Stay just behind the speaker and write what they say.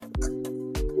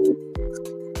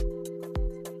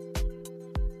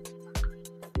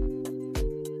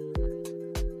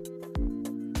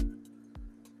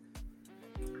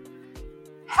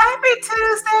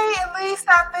Tuesday, at least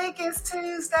I think it's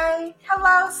Tuesday.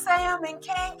 Hello, Sam and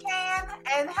Can,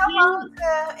 and hello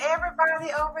to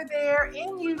everybody over there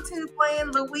in YouTube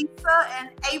land, Louisa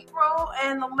and April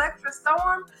and Electra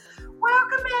Storm.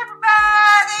 Welcome,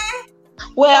 everybody.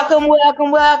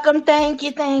 Welcome. Thank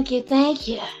you. How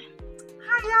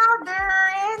y'all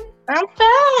doing? I'm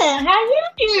fine. How you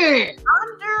doing?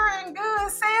 I'm doing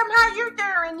good. Sam, how you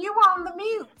doing? You on the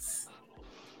mutes.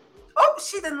 Oh,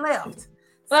 she done left.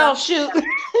 Oh, shoot. She'll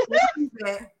be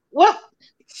back. What?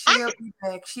 She'll be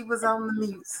back. She was on the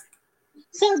mutes.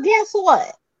 So guess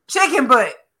what? Chicken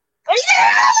butt.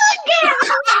 Yeah,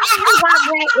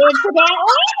 into that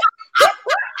one.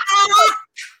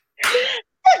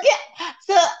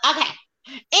 So, okay.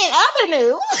 In other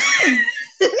news,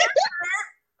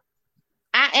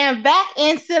 I am back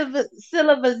in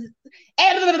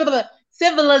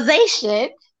civilization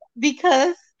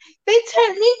because they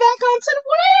turned me back onto the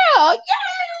world.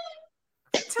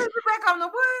 Yay! Turn you back on the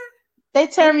what? They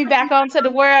turned me back onto the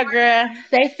world, girl.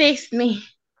 They fixed me.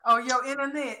 Oh, your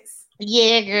internets.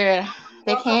 Yeah, girl.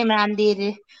 They came out and did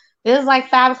it. It was like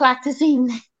 5:00 this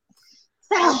evening.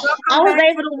 So I was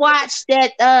able to watch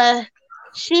that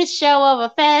shit show of a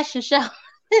fashion show.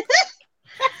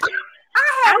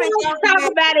 I want to talk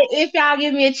about it if y'all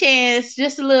give me a chance,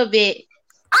 just a little bit.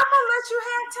 I'm gonna let you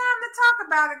have time to talk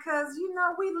about it because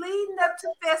we leading up to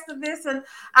Festivus, and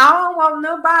I don't want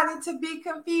nobody to be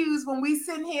confused when we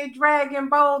sitting here dragging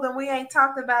bold and we ain't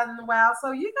talked about it in a while.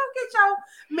 So you gonna get your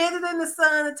minute in the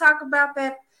sun to talk about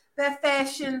that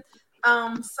fashion.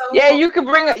 Yeah, you could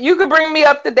bring me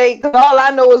up to date because all I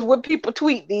know is what people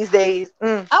tweet these days.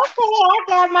 Okay, I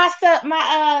got my stuff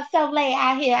laid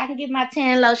out here. I can get my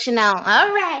tan lotion on. All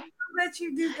right, I'll let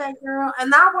you do that, girl.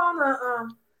 And I wanna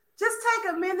just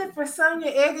take a minute for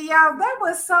Sonia Eddie, y'all. That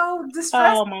was so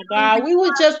distressing. Oh my God, we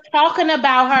were just talking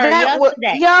about her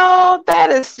yesterday. Y'all,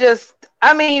 that is just.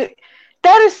 I mean,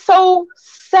 that is so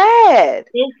sad.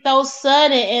 It's so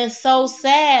sudden and so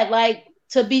sad. Like,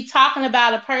 to be talking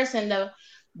about a person the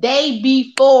day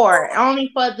before, only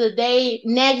for the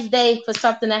next day for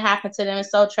something that happened to them.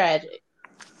 It's so tragic.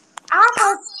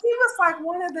 She was like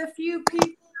one of the few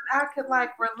people I could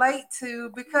relate to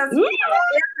because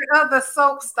every other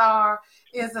soap star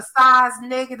is a size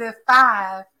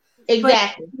 -5.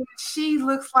 Exactly. But she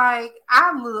looks like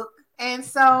I look. And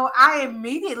so I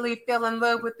immediately fell in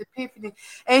love with Epiphany.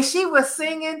 And she was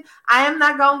singing. I am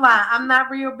not going to lie. I'm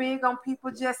not real big on people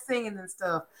just singing and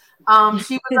stuff.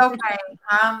 She was okay.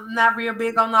 I'm not real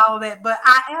big on all of that. But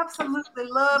I absolutely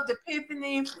loved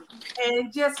Epiphany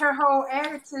and just her whole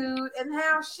attitude and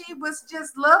how she was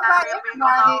just loved by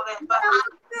everybody.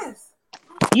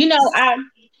 You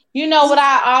know what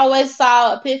I always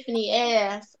saw Epiphany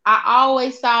as? I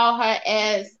always saw her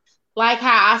as like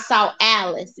how I saw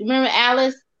Alice. Remember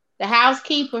Alice, the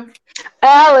housekeeper?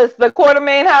 Alice, the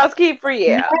Quartermain housekeeper,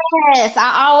 yeah. Yes,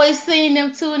 I always seen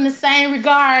them two in the same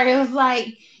regard. It was like,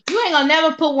 you ain't gonna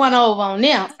never put one over on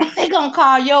them. They gonna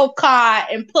call your car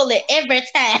and pull it every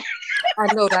time.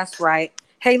 I know that's right.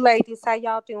 Hey, ladies, how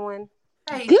y'all doing?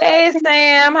 Hey,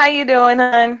 Sam, how you doing,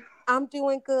 hon? I'm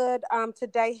doing good.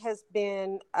 Today has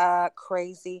been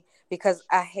crazy because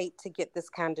I hate to get this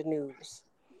kind of news.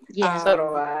 Yeah, so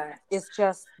do I. It's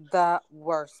just the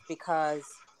worst because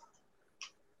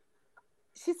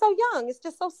she's so young. It's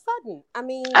just so sudden. I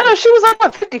mean, I know she was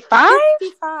like 55.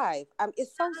 55.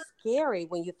 It's so scary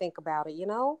when you think about it.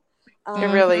 It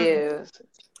really is.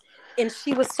 And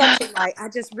she was such a light.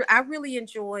 I really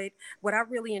enjoyed. What I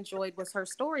really enjoyed was her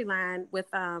storyline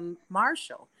with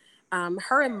Marshall.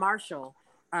 Her and Marshall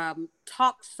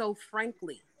talked so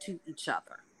frankly to each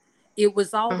other. It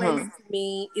was always to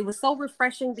me, it was so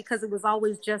refreshing because it was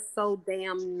always just so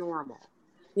damn normal.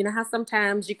 You know how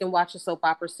sometimes you can watch a soap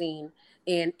opera scene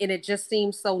and it just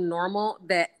seems so normal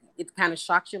that it kind of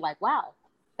shocks you like, wow,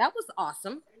 that was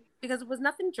awesome. Because it was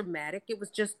nothing dramatic. It was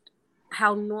just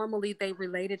how normally they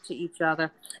related to each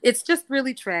other. It's just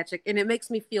really tragic and it makes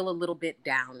me feel a little bit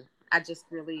down.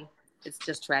 It's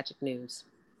just tragic news.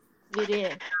 It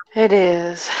is. It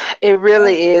is. It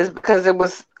really is because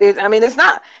it's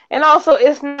not, and also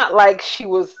it's not like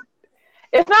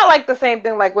it's not like the same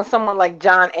thing like when someone like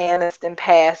John Aniston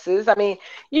passes. I mean,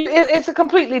 it's a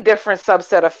completely different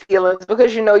subset of feelings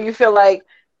because you feel like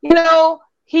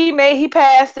he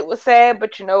passed. It was sad,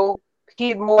 but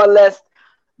he'd more or less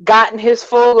gotten his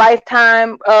full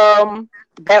lifetime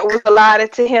that was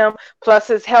allotted to him. Plus,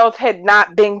 his health had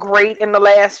not been great in the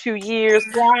last few years,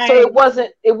 right. So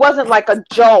it wasn't like a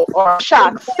jolt or a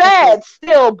shock. Sad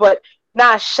still, but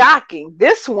not shocking.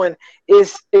 This one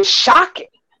is shocking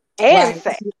and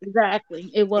sad. Exactly,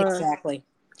 it was exactly.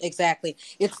 Exactly.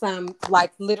 It's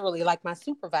like literally like my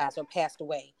supervisor passed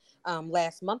away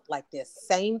last month like this.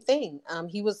 Same thing.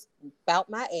 He was about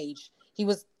my age. He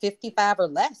was 55 or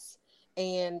less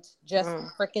and just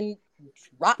freaking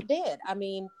drop dead. I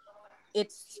mean,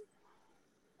 it's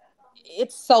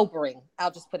sobering.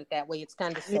 I'll just put it that way. It's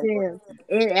kind of It sobering. is.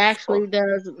 It actually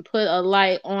does put a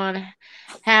light on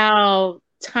how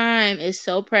time is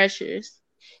so precious.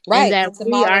 Right. And that And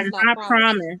we are tomorrow's not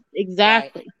promised.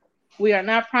 Exactly. Right. We are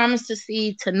not promised to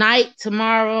see tonight,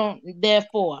 tomorrow,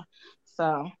 therefore.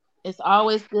 So it's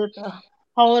always good to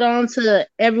hold on to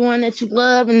everyone that you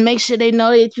love and make sure they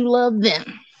know that you love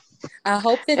them. I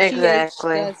hope that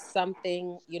Exactly. GH does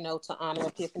something, to honor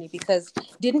Epiphany, because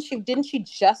didn't she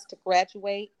just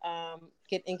graduate,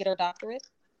 get her doctorate?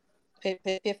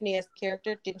 Epiphany as a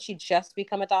character, didn't she just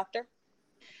become a doctor?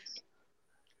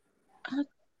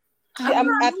 I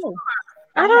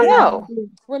don't know.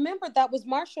 Remember that was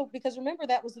Marshall, because remember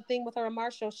that was the thing with her and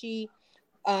Marshall. She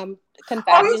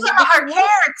confided you in him. her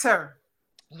character.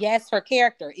 Yes, her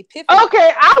character. Epiphany.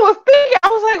 Okay, I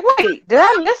was like, wait, did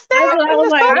I miss that? I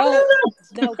was like,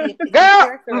 no, the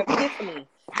character Epiphany.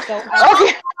 So okay. I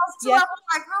was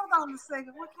like, hold on a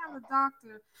second, what kind of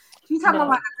doctor? You talking about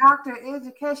like a doctor of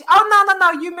education? Oh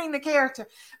no, you mean the character.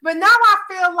 But now I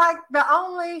feel like the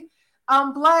only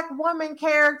Black woman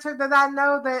character that I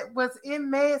know that was in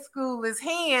med school is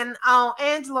Hen on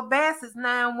Angela Bassett's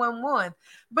 911.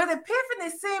 But Epiphany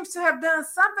seems to have done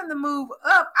something to move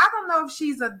up. I don't know if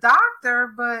she's a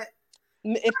doctor, but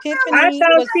Epiphany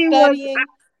was studying.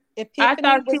 I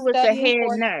thought she was the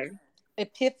head nurse.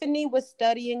 Epiphany was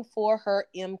studying for her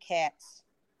MCATs.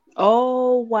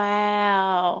 Oh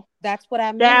wow, that's what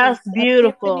I mean. That's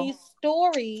beautiful. Epiphany's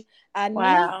story. I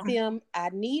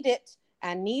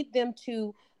need them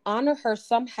to honor her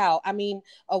somehow. I mean,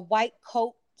 a white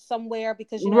coat somewhere,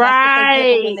 because that's what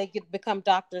they get when they become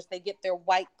doctors. They get their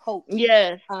white coat.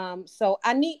 Yes. So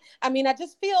I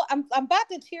just feel I'm about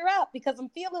to tear up, because I'm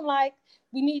feeling like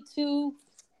we need to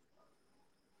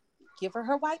give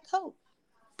her white coat.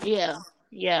 Yeah.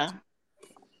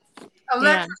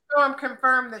 Alexa Storm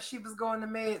confirmed that she was going to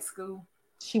med school.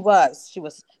 She was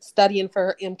studying for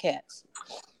her MCATs.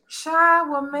 Shy,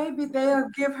 well, maybe they'll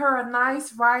give her a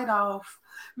nice write-off.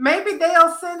 Maybe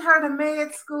they'll send her to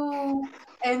med school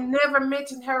and never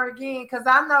mention her again. Because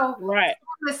I know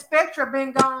the Spectra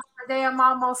been gone for damn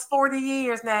almost 40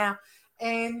 years now.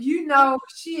 And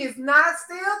she is not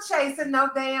still chasing no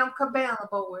damn Cabana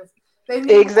boys.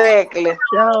 Exactly.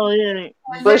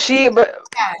 But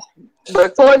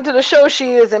according to the show,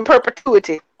 she is in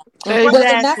perpetuity. Exactly. Well,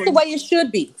 and that's the way it should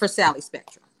be for Sally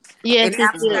Spectra. Yes,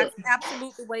 that's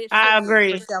absolutely the way it should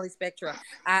be for Sally Spectra.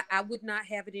 I would not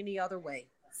have it any other way.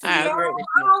 I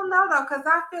don't know though, because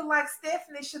I feel like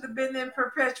Stephanie should have been in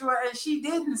Perpetua and she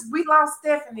didn't. We lost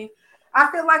Stephanie.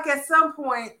 I feel like at some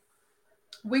point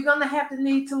we're gonna have to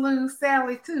need to lose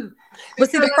Sally too. But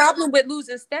see, the problem with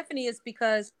losing Stephanie is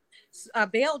because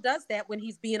Bale does that when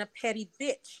he's being a petty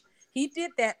bitch. He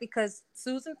did that because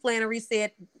Susan Flannery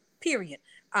said, period.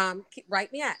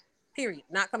 Write me out. Period.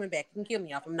 Not coming back. You can kill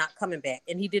me off. I'm not coming back.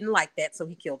 And he didn't like that, so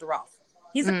he killed her off.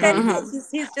 He's a petty bitch.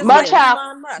 He's just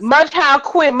much how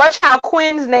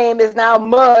Quinn's name is now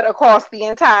mud across the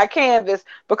entire canvas,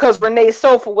 because Renee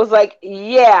Sofa was like,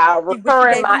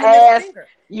 referring my ass.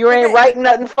 You ain't writing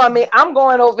nothing for me. I'm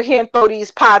going over here and throw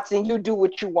these pots and you do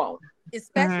what you want.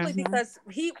 Especially because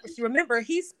he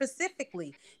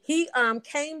specifically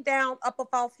came down up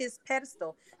off his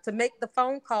pedestal to make the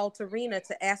phone call to Rena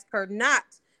to ask her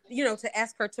to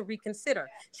ask her to reconsider.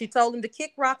 She told him to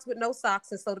kick rocks with no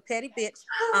socks, and so the petty bitch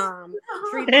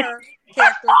treated her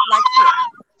character like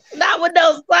shit. Not with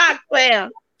no socks,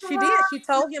 Sam. She did. She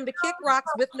told him to kick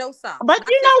rocks with no socks. But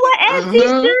you know what, as he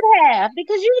should have,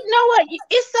 because you know what,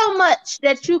 it's so much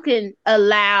that you can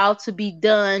allow to be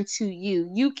done to you.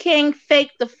 You can't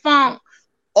fake the funk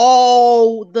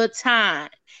all the time.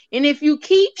 And if you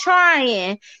keep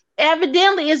trying,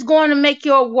 evidently it's going to make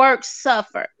your work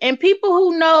suffer. And people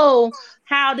who know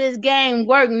how this game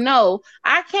works know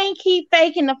I can't keep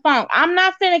faking the funk. I'm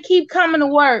not finna keep coming to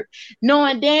work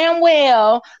knowing damn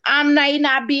well I may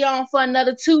not be on for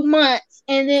another 2 months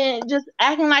and then just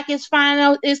acting like it's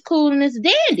fine, it's cool and it's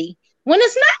dandy when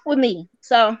it's not with me.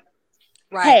 So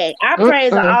hey, I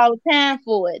praise her all the time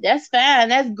for it. That's fine.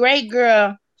 That's great,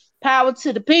 girl. Power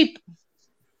to the people.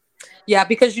 Yeah,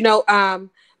 because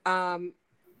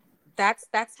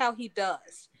that's how he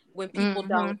does when people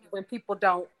don't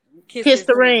kiss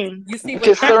the ring. You see,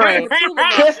 kiss the ring.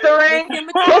 Kiss the ring.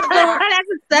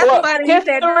 Kiss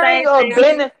the ring.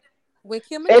 When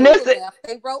Kim and Julia left,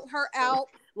 they wrote her out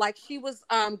like she was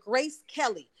Grace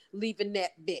Kelly leaving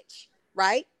that bitch.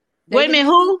 right? Wait a minute,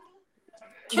 who?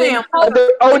 Kim.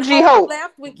 The OG Hope.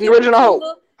 Left, when The Kim original Hope.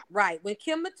 Matula, right. When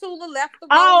Kim Matula left the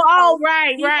Oh, Rolling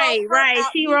right, Stones, right.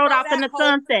 She rode off in the Hope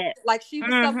sunset. like she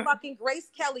was some fucking Grace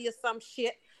Kelly or some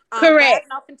shit. Correct.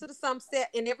 Riding off into the sunset,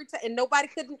 and every time, and nobody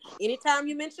couldn't. Anytime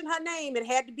you mention her name, it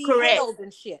had to be Correct. held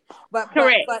and shit. But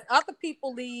Correct. other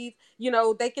people leave. You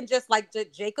know, they can just like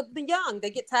Jacob the Young. They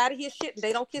get tired of his shit and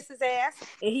they don't kiss his ass,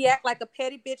 and he act like a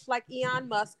petty bitch like Elon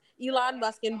Musk,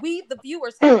 and we the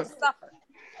viewers have to suffer.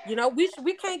 You know, we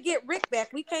can't get Rick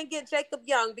back. We can't get Jacob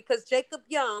Young because Jacob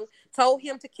Young told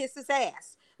him to kiss his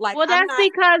ass. Like, well, that's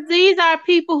because these are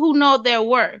people who know their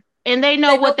worth and they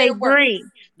know what they bring.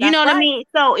 You know what I mean?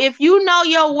 So if you know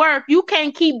your worth, you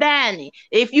can't keep buying it.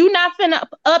 If you not finna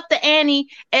up the ante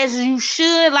as you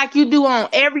should, like you do on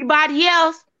everybody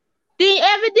else, then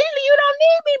evidently you don't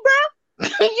need me,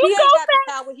 bro. He ain't got the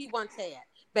power he once had.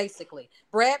 Basically,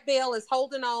 Brad Bell is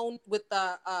holding on with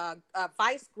the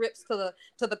vice grips to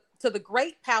the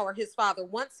great power his father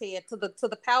once had, to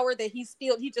the power that he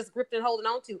just gripped and holding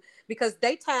on to, because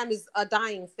daytime is a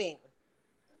dying thing.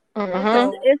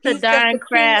 So it's a dying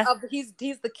craft. He's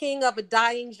the king of a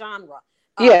dying genre.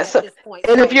 Yes, at this point.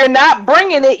 And if you're not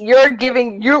bringing it, you're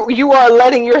giving you are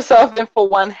letting yourself in for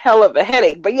one hell of a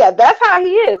headache. But yeah, that's how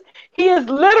he is. He is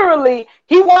literally,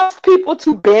 he wants people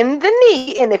to bend the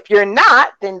knee, and if you're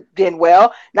not, then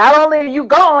well, not only are you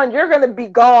gone, you're going to be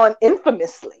gone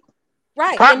infamously.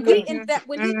 Right, and when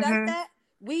he does that,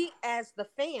 we as the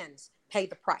fans pay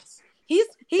the price. He's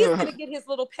going to get his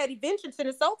little petty vengeance and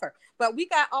it's over. But we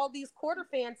got all these quarter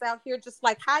fans out here just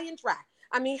like high and dry.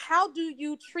 I mean, how do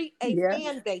you treat a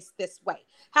fan base this way?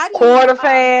 How do Quarter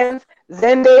fans,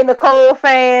 Zende Nicole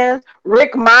fans,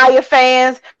 Rick Maya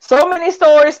fans, so many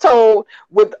stories told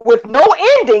with no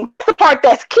ending. The part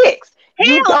that's kicks.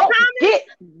 You don't get,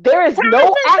 there is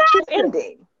no actual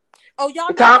ending. Oh,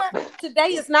 y'all know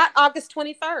today is not August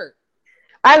 23rd.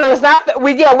 I know it's not.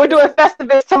 We're doing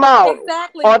Festivus tomorrow.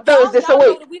 Exactly. On Thursday. So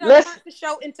wait, let's turn the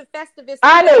show into Festivus.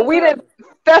 I know we didn't.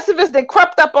 Festivus that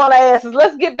crept up on our asses.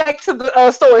 Let's get back to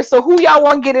the story. So who y'all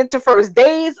want to get into first?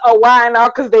 Days or Y&R,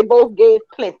 because they both gave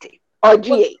plenty, or GH.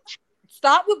 Well,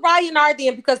 start with Y&R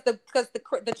then, because the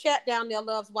chat down there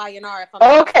loves Y&R.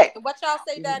 Okay. What y'all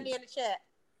say down there in the chat?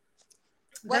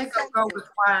 They gonna go with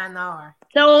Y&R.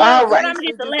 So all right. I'm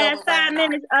get the last 5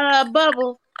 minutes.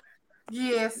 Bubble.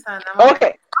 Yes, honey.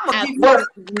 Okay.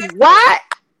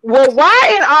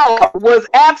 Y&R was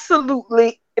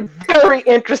absolutely very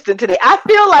interesting today. I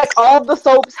feel like all the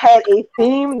soaps had a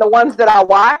theme, the ones that I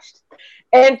watched.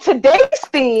 And today's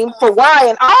theme for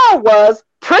Y&R was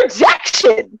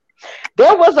projection.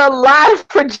 There was a lot of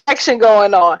projection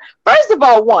going on. First of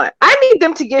all, I need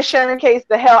them to get Sharon Case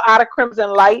the hell out of Crimson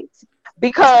Lights,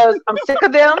 because I'm sick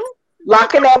of them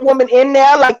locking that woman in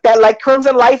there like that, like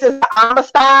Crimson Lights is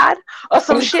homicide or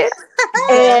some shit.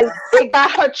 And they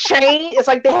got her chained. It's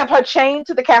like they have her chained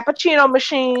to the cappuccino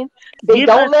machine. They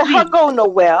don't let her go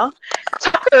nowhere.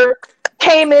 Tucker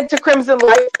came into Crimson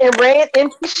Lights and ran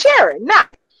into Sharon. Now,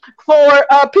 for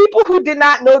people who did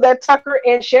not know that Tucker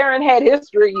and Sharon had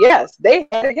history, yes, they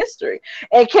had a history.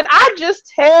 And can I just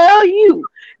tell you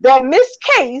that Miss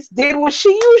Case did what she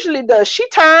usually does? She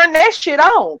turned that shit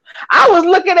on. I was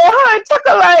looking at her and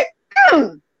Tucker like,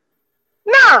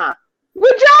 nah,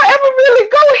 would y'all ever really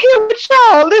go here with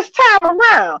y'all this time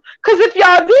around? Because if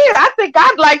y'all did, I think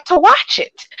I'd like to watch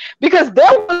it. Because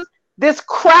there was this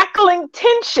crackling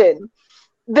tension,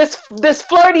 this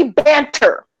flirty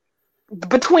banter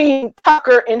between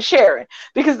Tucker and Sharon.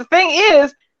 Because the thing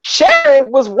is, Sharon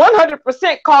was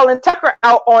 100% calling Tucker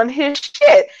out on his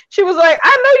shit. She was like,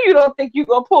 I know you don't think you're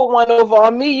going to pull one over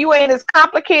on me. You ain't as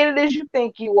complicated as you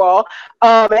think you are.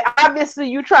 And obviously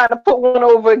you trying to put one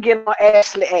over again on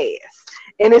Ashley ass.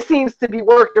 And it seems to be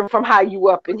working from how you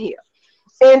up in here.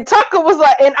 And Tucker was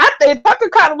like, and I think Tucker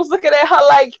kind of was looking at her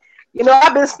like, you know,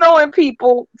 I've been snowing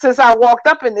people since I walked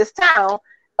up in this town.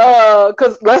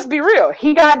 Because let's be real,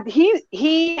 he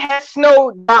has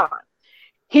snowed Don.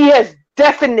 He has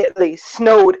definitely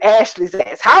snowed Ashley's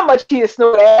ass. How much he has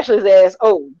snowed Ashley's ass,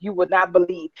 oh, you would not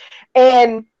believe.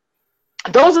 And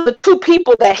those are the two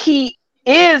people that he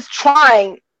is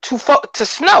trying to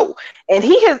snow, and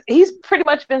he's pretty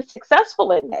much been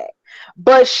successful in that.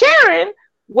 But Sharon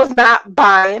was not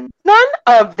buying none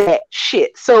of that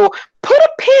shit. So put a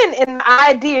pin in the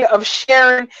idea of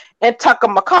Sharon and Tucker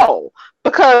McCall,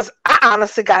 because I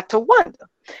honestly got to wonder.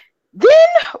 Then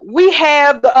we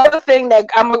have the other thing that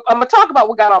I'm gonna talk about.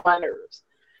 What got on my nerves?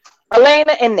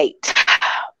 Elena and Nate.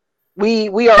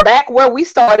 We are back where we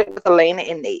started with Elena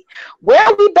and Nate. Where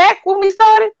are we back when we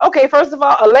started? Okay, first of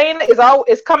all, Elena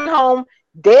is coming home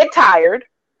dead tired.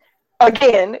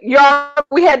 again, y'all,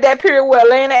 we had that period where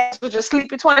Elena ass was just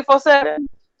sleeping 24/7,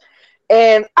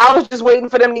 and I was just waiting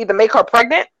for them to either make her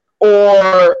pregnant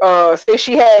or say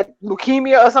she had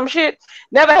leukemia or some shit.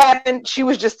 Never happened. She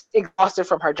was just exhausted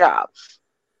from her job.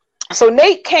 So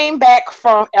Nate came back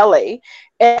from LA,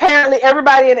 and apparently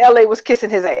everybody in LA was kissing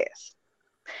his ass.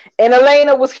 And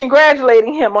Elena was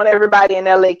congratulating him on everybody in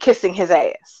LA kissing his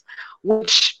ass,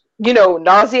 which, you know,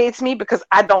 nauseates me because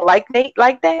I don't like Nate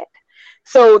like that.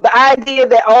 So the idea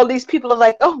that all these people are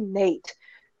like, oh, Nate,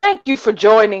 thank you for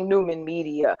joining Newman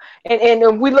Media.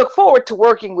 And we look forward to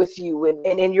working with you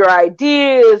and your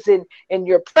ideas and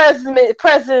your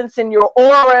presence and your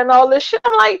aura and all this shit.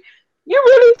 I'm like, you're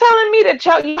really telling me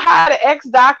that you hired an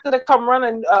ex-doctor to come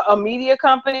run a media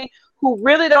company who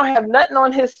really don't have nothing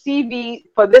on his CV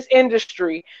for this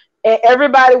industry, and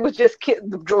everybody was just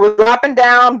dropping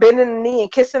down, bending the knee,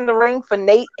 and kissing the ring for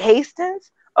Nate Hastings?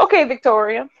 Okay,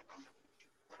 Victoria.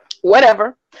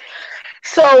 Whatever.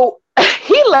 So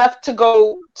he left to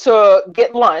go to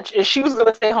get lunch, and she was going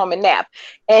to stay home and nap.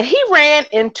 And he ran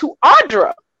into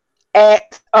Audra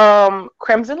at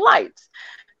Crimson Lights.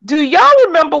 Do y'all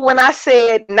remember when I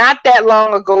said not that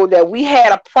long ago that we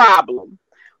had a problem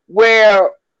where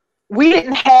we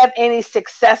didn't have any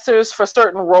successors for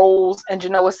certain roles in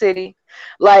Genoa City?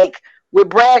 Like with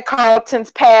Brad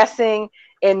Carlton's passing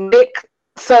and Nick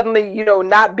suddenly, you know,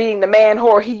 not being the man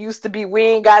whore he used to be. We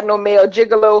ain't got no male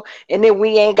gigolo, and then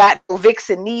we ain't got no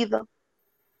vixen neither.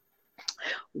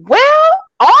 Well,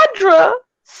 Audra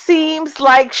seems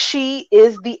like she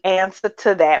is the answer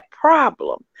to that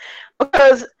problem,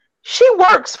 because she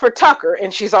works for Tucker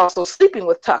and she's also sleeping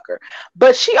with Tucker.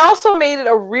 But she also made it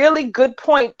a really good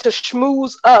point to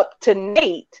schmooze up to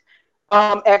Nate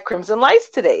at Crimson Lights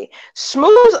today.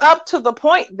 Schmooze up to the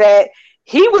point that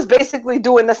he was basically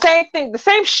doing the same thing, the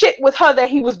same shit with her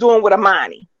that he was doing with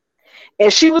Amani.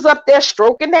 And she was up there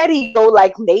stroking that ego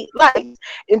like Nate likes.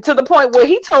 And to the point where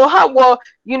he told her, well,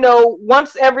 you know,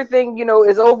 once everything, you know,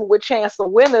 is over with Chancellor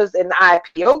Winters and the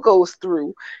IPO goes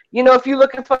through, you know, if you're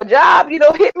looking for a job, you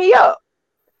know, hit me up.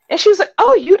 And she was like,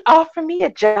 oh, you'd offer me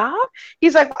a job?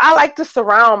 He's like, I like to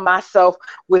surround myself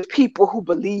with people who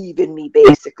believe in me,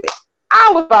 basically.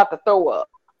 I was about to throw up.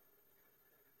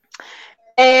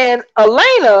 And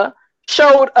Elena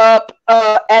showed up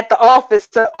at the office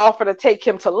to offer to take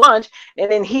him to lunch,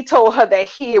 and then he told her that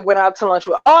he went out to lunch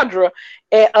with Audra,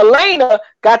 and Elena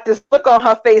got this look on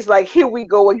her face like, here we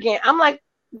go again. I'm like,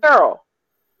 girl,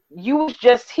 you was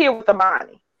just here with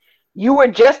Amani. You were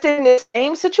just in this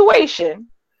same situation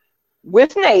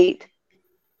with Nate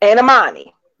and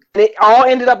Amani. And it all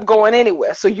ended up going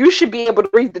anywhere. So you should be able to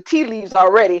read the tea leaves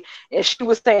already. And she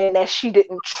was saying that she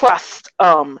didn't trust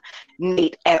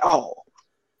Nate at all.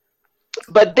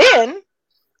 But then,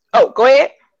 oh, go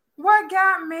ahead. What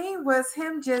got me was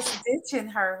him just ditching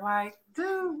her. Like,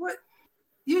 dude, what?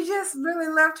 You just really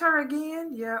left her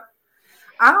again? Yep.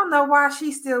 I don't know why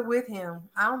she's still with him.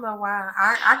 I don't know why.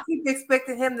 I keep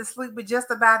expecting him to sleep with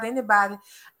just about anybody.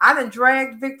 I done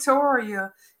dragged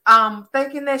Victoria,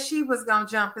 thinking that she was gonna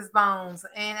jump his bones,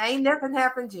 and ain't nothing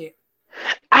happened yet.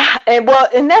 And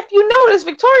if you notice,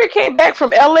 Victoria came back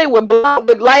from LA with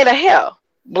lighter hair,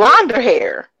 blonder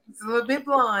hair. It's a little bit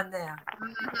blonde now.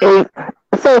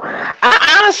 Mm-hmm. So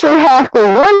I honestly have to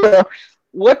wonder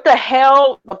what the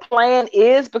hell the plan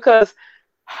is, because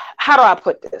how do I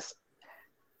put this?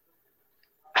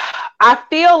 I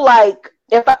feel like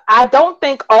I don't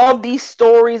think all these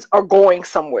stories are going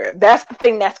somewhere. That's the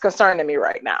thing that's concerning me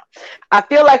right now. I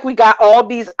feel like we got all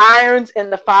these irons in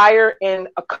the fire and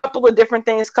a couple of different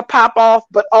things could pop off,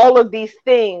 but all of these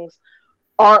things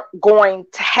aren't going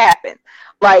to happen.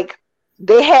 Like,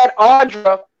 they had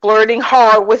Audra flirting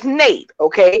hard with Nate,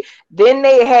 okay? Then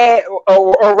they had,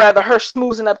 or rather her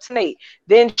smoozing up to Nate.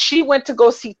 Then she went to go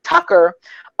see Tucker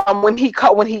when he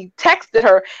texted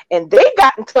her, and they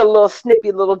got into a little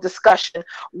snippy little discussion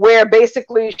where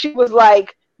basically she was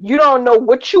like, you don't know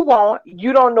what you want.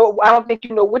 You don't know. I don't think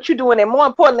you know what you're doing. And more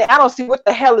importantly, I don't see what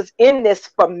the hell is in this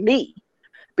for me,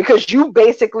 because you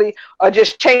basically are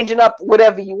just changing up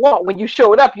whatever you want. When you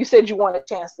showed up, you said you wanted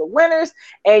Chancellor Winters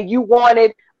and you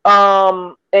wanted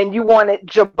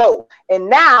Jabot. And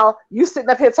now you sitting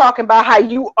up here talking about how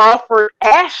you offered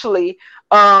Ashley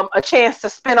a chance to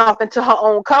spin off into her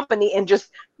own company and just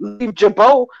leave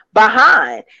Jabot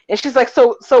behind. And she's like,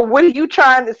 so what are you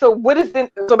trying to, so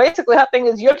basically her thing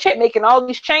is, you're making all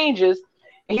these changes.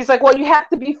 And he's like, well, you have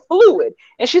to be fluid.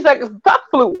 And she's like, fuck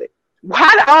fluid.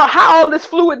 How all this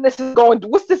fluidness is going to,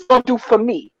 what's this going to do for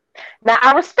me? Now,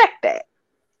 I respect that.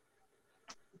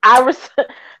 I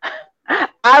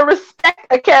respect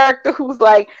a character who's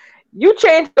like, You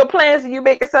change your plans and you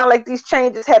make it sound like these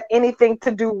changes have anything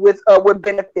to do with what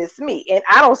benefits me. And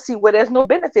I don't see where there's no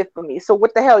benefit for me. So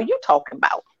what the hell are you talking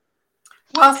about?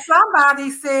 Well, somebody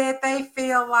said they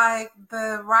feel like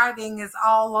the writing is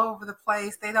all over the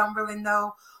place. They don't really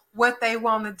know what they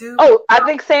want to do. Oh, I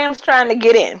think Sam's trying to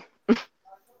get in.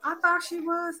 I thought she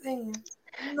was in.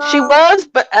 No. She was,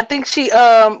 but I think she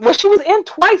she was in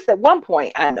twice at one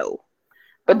point, I know.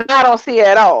 But I don't see her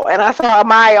at all. And I saw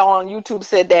Maya on YouTube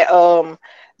said that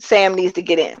Sam needs to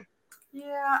get in.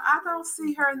 Yeah, I don't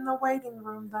see her in the waiting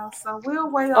room though. So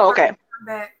we'll wait on her to come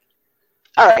back.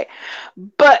 All right.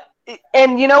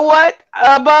 And you know what,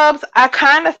 Bubs? I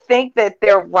kind of think that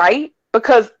they're right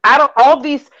because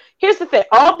here's the thing,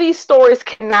 all these stories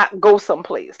cannot go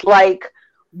someplace. Like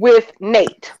with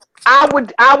Nate, I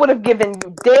would have given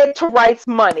you dead to rights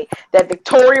money that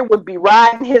Victoria would be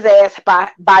riding his ass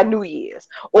by New Year's,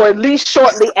 or at least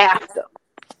shortly after.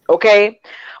 Okay?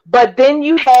 But then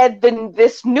you had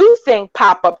this new thing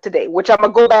pop up today, which I'm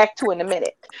going to go back to in a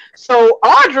minute. So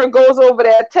Audra goes over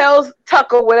there, tells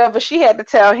Tucker whatever she had to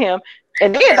tell him,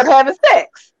 and they end up having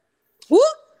sex. Whoop,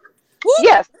 whoop.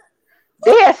 Yes.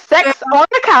 They had sex on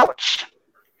the couch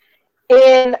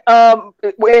in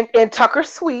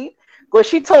Tucker's suite, where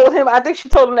I think she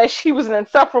told him that she was an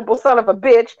insufferable son of a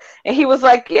bitch, and he was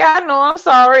like, yeah, I know, I'm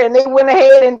sorry. And they went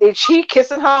ahead and she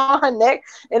kissing her on her neck,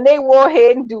 and they went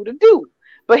ahead and do the do.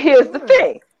 But here's the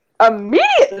thing.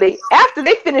 Immediately after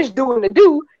they finished doing the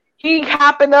do, he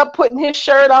hopping up, putting his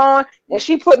shirt on, and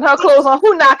she putting her clothes on.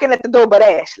 Who knocking at the door but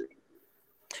Ashley?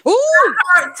 Ooh.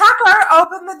 Tucker,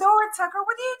 open the door, Tucker.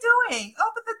 What are you doing?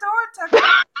 Open the door, Tucker.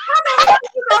 How the hell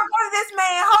you gonna go to this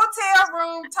man's hotel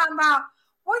room talking about,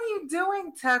 what are you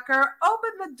doing, Tucker?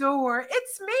 Open the door.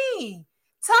 It's me.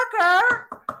 Tucker.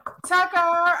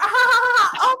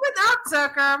 Open up,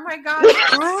 Tucker. Oh my God.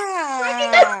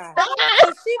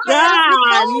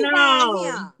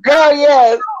 Girl,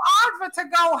 yes. Audra to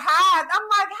go hide. I'm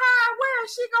like, hi, where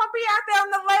is she gonna be out there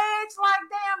on the ledge like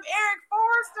damn Eric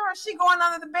Forrester? Or is she going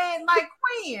under the bed like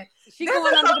Queen? She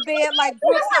going under the bed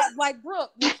like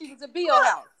Brooke when she was at Bill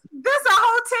House. There's a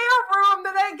hotel room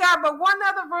that ain't got but one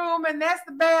other room, and that's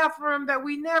the bathroom that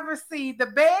we never see. The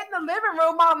bed and the living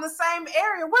room are in the same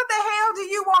area. What the hell do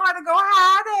you want her to go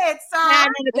hide at, sir? Hide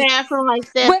in the bathroom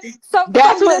like that.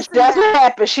 That's what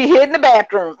happened. She hid in the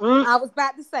bathroom. I was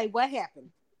about to say, what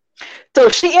happened? So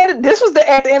this was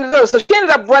at the end of the day. So she ended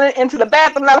up running into the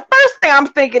bathroom. Now, the first thing I'm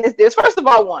thinking is this. First of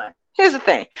all, here's the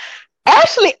thing.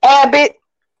 Ashley Abbott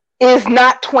is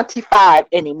not 25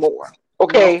 anymore.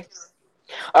 Okay? No.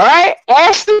 All right?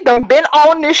 Ashley done been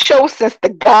on this show since the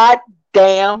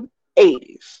goddamn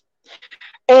 80s.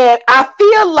 And I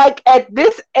feel like at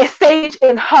this stage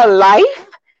in her life,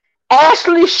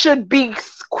 Ashley should be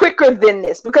quicker than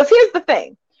this. Because here's the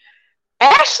thing.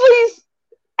 Ashley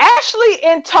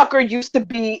and Tucker used to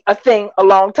be a thing a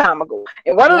long time ago.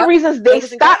 And one of the reasons they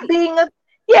stopped being a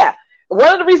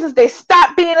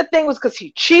thing was because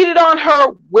he cheated on her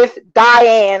with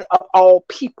Diane of all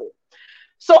people.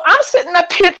 So I'm sitting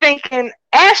up here thinking,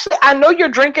 Ashley, I know you're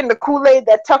drinking the Kool-Aid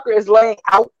that Tucker is laying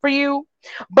out for you,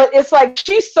 but it's like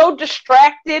she's so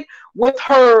distracted with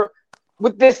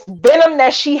this venom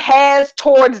that she has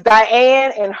towards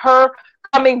Diane and her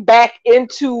coming back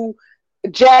into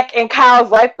Jack and Kyle's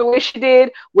life the way she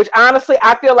did, which honestly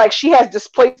I feel like she has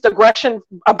displaced aggression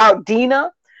about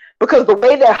Dina, because the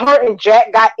way that her and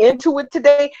Jack got into it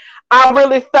today, I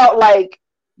really felt like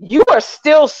you are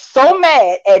still so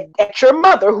mad at your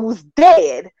mother who's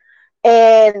dead,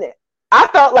 and I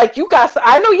felt like you guys,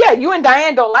 I know, yeah, you and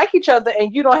Diane don't like each other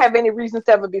and you don't have any reasons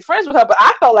to ever be friends with her, but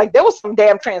I felt like there was some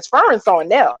damn transference on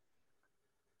there.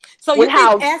 So you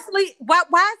think Ashley, why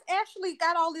has Ashley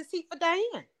got all this heat for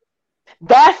Diane?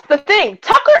 That's the thing.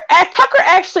 Tucker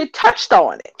actually touched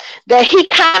on it, that he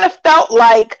kind of felt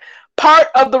like part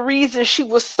of the reason she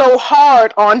was so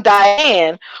hard on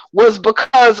Diane was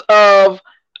because of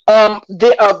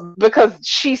because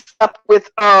she slept with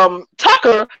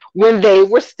Tucker when they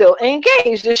were still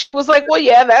engaged, and she was like, well,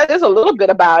 yeah, that is a little bit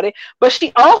about it, but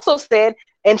she also said,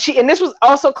 and this was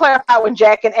also clarified when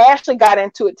Jack and Ashley got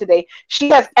into it today, she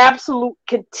has absolute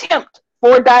contempt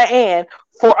for Diane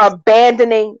for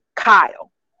abandoning Kyle.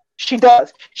 She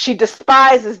does. She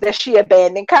despises that she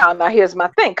abandoned Kyle. Now here's my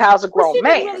thing. Kyle's a grown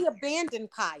man. She didn't really abandon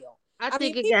Kyle. I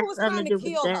think it got something to do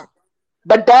with that.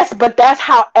 But that's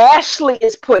how Ashley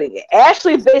is putting it.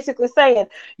 Ashley is basically saying,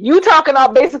 you talking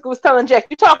all, basically was telling Jack,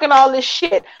 you talking all this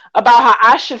shit about how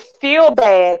I should feel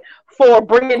bad for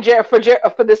bringing for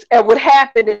this, and what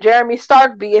happened, and Jeremy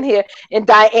Stark being here and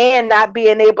Diane not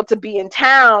being able to be in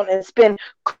town and spend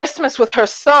Christmas with her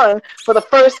son for the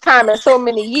first time in so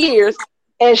many years.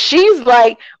 And she's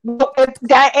like, well, if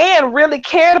Diane really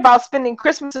cared about spending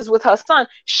Christmases with her son,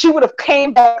 she would have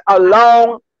came back a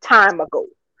long time ago.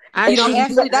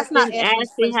 Ashley, that's not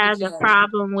Ashley has a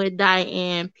problem with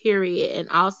Diane, period. And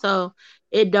also,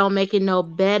 it don't make it no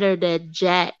better that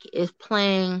Jack is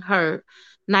playing her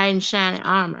knight in shining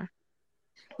armor.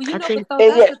 Well, that's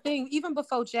the thing. Even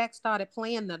before Jack started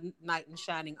playing the knight in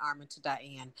shining armor to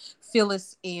Diane,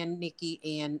 Phyllis and Nikki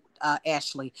and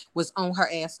Ashley was on her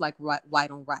ass like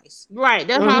white on rice. Right.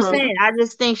 That's what I'm saying. I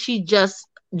just think she just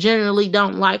generally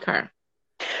don't like her.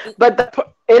 But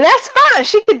and that's fine.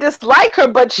 She could dislike her,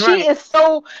 but she is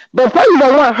so. But first of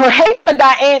all, her hate for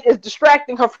Diane is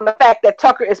distracting her from the fact that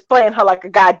Tucker is playing her like a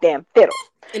goddamn fiddle.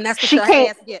 And that's what she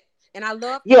can't ass get. And I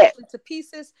love Ashley to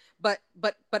pieces, but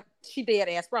she dead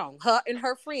ass wrong. Her and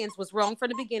her friends was wrong from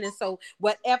the beginning. So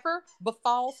whatever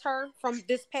befalls her from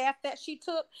this path that she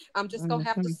took, I'm just gonna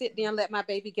have to sit there and let my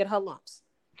baby get her lumps.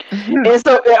 And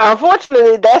so,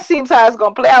 unfortunately, that seems how it's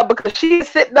gonna play out because she's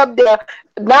sitting up there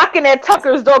knocking at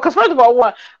Tucker's door. Because first of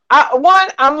all,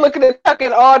 I'm looking at Tucker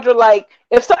and Audra like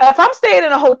if I'm staying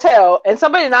in a hotel and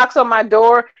somebody knocks on my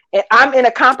door and I'm in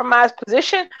a compromised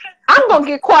position, I'm gonna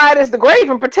get quiet as the grave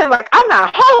and pretend like I'm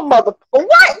not home, motherfucker.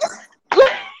 What?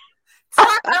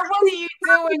 Tucker, what are you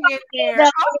doing in there?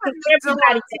 Open the door,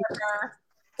 Tucker.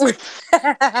 I'm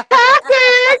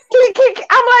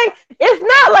like, it's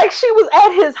not like she was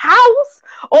at his house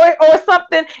or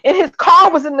something and his car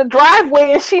was in the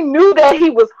driveway and she knew that he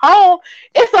was home.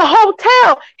 It's a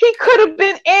hotel. He could have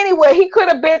been anywhere. He could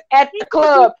have been at the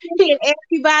club. He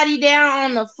everybody down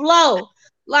on the floor.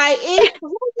 Like,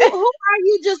 who are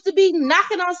you just to be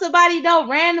knocking on somebody's door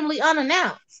randomly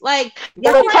unannounced? Like,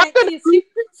 because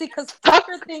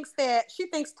Tucker thinks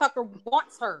Tucker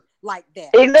wants her like that.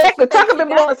 Exactly. Tucker been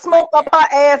blowing smoke up her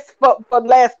ass for the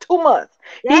last 2 months.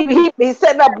 Yeah. He's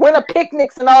setting up winter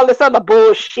picnics and all this other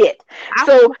bullshit.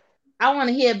 I want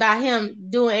to hear about him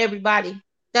doing everybody.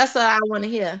 That's what I want to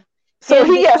hear. So that's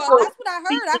what I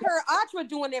heard. I heard Audra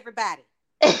doing everybody.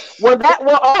 Well, let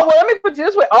me put it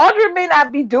this way. Audra may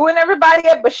not be doing everybody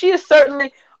yet, but she is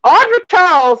certainly. Audra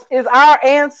Charles is our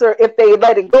answer if they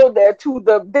let it go there to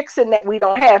the vixen that we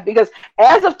don't have. Because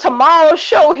as of tomorrow's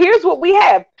show, here's what we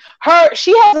have.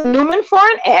 She has Newman for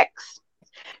an ex.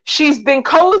 She's been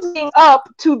cozying up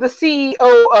to the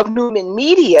CEO of Newman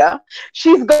Media.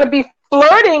 She's going to be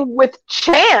flirting with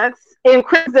Chance in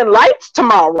Crimson Lights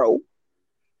tomorrow.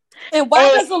 And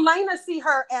why does Elena see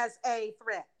her as a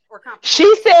threat?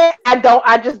 She said,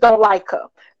 I just don't like her.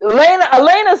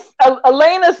 Elena's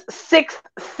sixth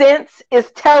sense is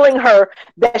telling her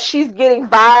that she's getting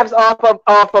vibes off of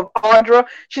Audra.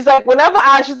 She's like,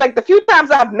 she's like, the few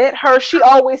times I've met her, she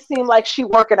always seemed like she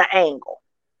working an angle.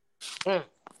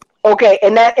 Okay,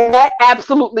 and that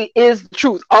absolutely is the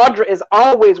truth. Audra is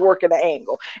always working an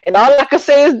angle. And all I can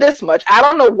say is this much. I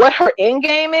don't know what her end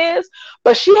game is,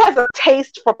 but she has a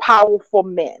taste for powerful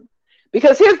men.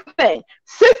 Because here's the thing,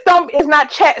 Sis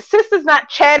is not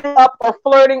chatting up or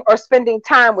flirting or spending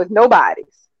time with nobody.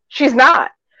 She's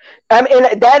not. I mean,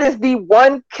 and that is the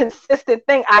one consistent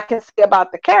thing I can say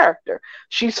about the character.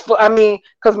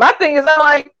 Because my thing is, I'm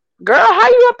like, girl, how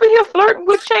you up in here flirting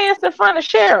with Chance in front of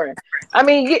Sharon? I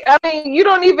mean, you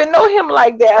don't even know him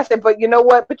like that. I said, but you know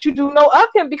what? But you do know of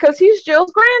him because he's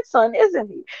Jill's grandson, isn't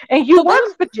he? And you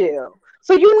work for Jill,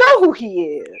 so you know who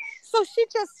he is. So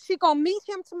she gonna meet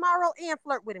him tomorrow and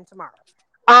flirt with him tomorrow.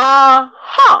 I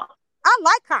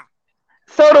like her.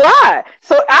 So do I.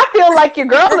 So I feel like your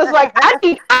girl is like, I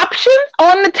need options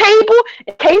on the table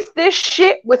in case this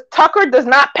shit with Tucker does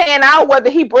not pan out, whether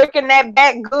he breaking that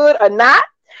back good or not.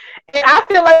 And I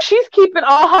feel like she's keeping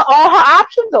all her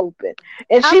options open.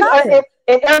 And and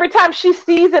every time she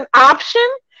sees an option,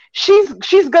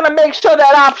 she's gonna make sure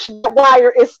that option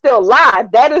wire is still live.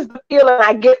 That is the feeling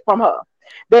I get from her.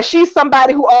 That she's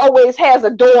somebody who always has a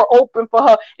door open for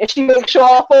her, and she makes sure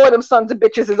all four of them sons of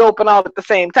bitches is open all at the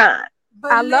same time.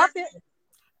 But I love it.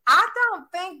 I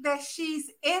don't think that she's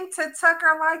into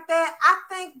Tucker like that. I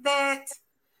think that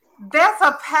that's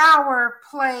a power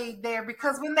play there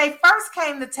because when they first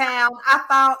came to town, I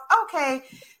thought, okay,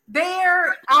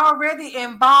 they're already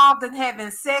involved in having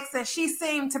sex, and she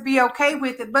seemed to be okay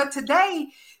with it. But today,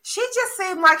 she just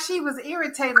seemed like she was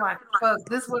irritated, like, fuck,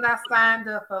 this is what I signed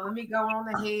up for. Let me go on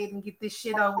ahead and get this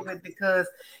shit over with because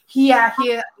he out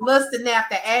here lusting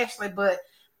after Ashley, but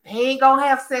he ain't gonna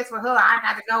have sex with her. I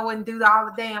got to go and do all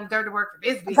the damn dirty work for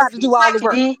this bitch. Got to do all the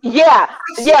work. Yeah.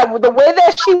 The way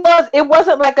that she was, it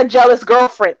wasn't like a jealous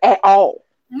girlfriend at all.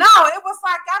 No, it was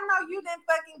like, I know you didn't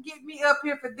fucking get me up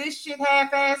here for this shit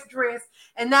half-ass dress,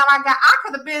 and now I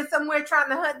could have been somewhere trying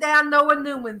to hunt down Noah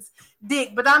Newman's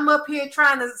dick, but I'm up here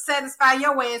trying to satisfy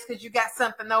your ass because you got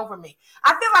something over me.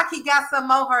 I feel like he got something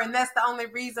over her, and that's the only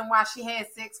reason why she had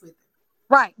sex with him.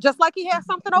 Right, just like he had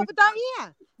something over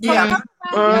Diane. So Yeah. he got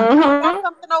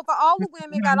something over all the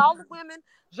women, got all the women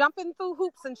jumping through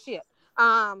hoops and shit.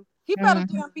 He better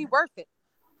damn be worth it.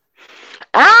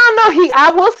 I don't know.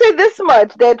 I will say this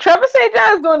much, that Trevor St.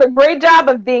 John is doing a great job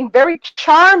of being very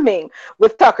charming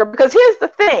with Tucker, because here's the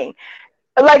thing.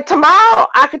 Like, tomorrow,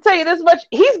 I can tell you this much,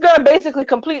 he's going to basically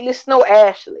completely snow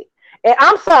Ashley. And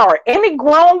I'm sorry, any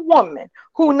grown woman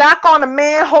who knock on a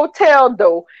man hotel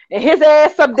door and his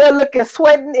ass up there looking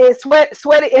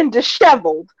sweaty and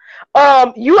disheveled,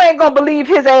 you ain't going to believe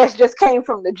his ass just came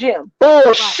from the gym.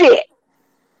 Bullshit. Right.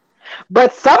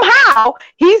 But somehow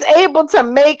he's able to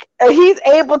make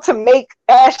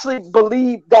Ashley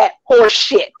believe that horse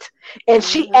shit, and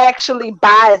she actually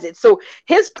buys it. So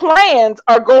his plans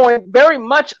are going very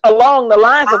much along the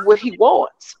lines of what he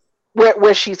wants,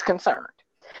 where she's concerned.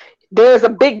 There's a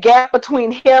big gap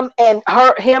between him and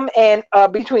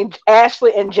between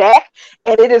Ashley and Jack,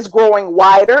 and it is growing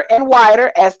wider and wider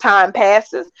as time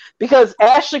passes, because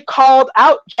Ashley called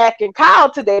out Jack and Kyle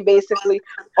today, basically,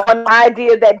 on the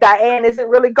idea that Diane isn't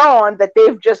really gone, that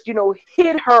they've just,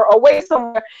 hid her away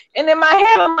somewhere. And in my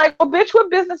head, I'm like, well, bitch, what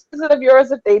business is it of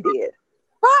yours if they did?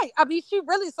 Right. I mean,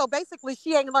 so basically,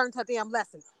 she ain't learned her damn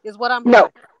lesson, is what I'm No.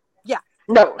 Yeah.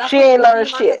 No, she ain't learned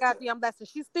shit. Goddamn lesson.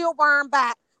 She's still worrying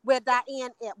back where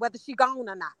Diane at, whether she gone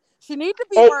or not. She need to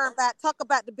be worrying back, talk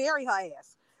about to bury her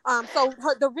ass. So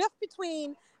the rift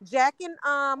between Jack and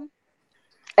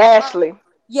Ashley,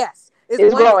 yes,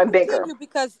 is growing bigger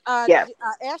because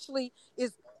Ashley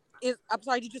is. I'm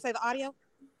sorry, did you say the audio?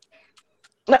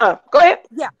 Go ahead.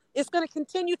 Yeah, it's going to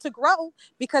continue to grow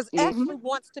because Ashley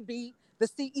wants to be the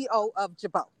CEO of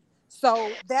Jabot.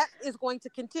 So that is going to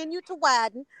continue to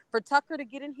widen for Tucker to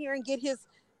get in here and get his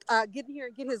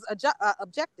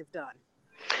objective done.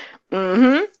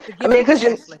 I mean, because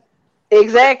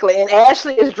exactly, and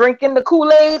Ashley is drinking the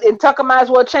Kool-Aid, and Tucker might as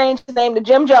well change his name to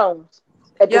Jim Jones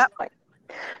at this point.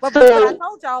 But I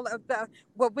told y'all,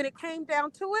 when it came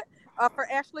down to it, for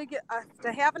Ashley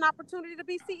to have an opportunity to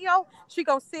be CEO, she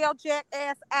gonna sell Jack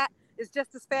ass at is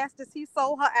just as fast as he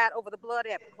sold her at over the Blood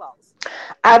Apple clause.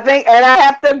 I think, and I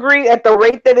have to agree, at the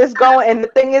rate that it's going, and the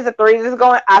thing is, at the rate it's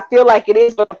going, I feel like it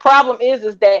is, but the problem is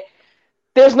that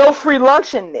there's no free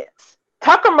lunch in this.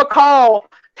 Tucker McCall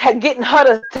getting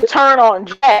her to turn on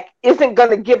Jack isn't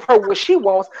going to give her what she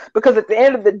wants, because at the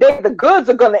end of the day, the goods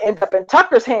are going to end up in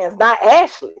Tucker's hands, not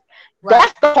Ashley. Right.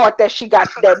 That's the part that she got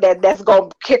that's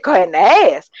going to kick her in the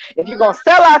ass. If you're going to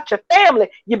sell out your family,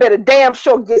 you better damn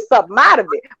sure get something out of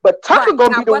it. But Tucker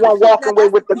going to be the one walking away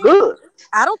with the goods.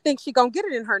 I don't think she's going to get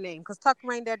it in her name, because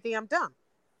Tucker ain't that damn dumb.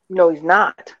 No, he's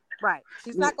not. Right.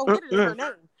 She's not going to get it in her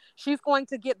name. She's going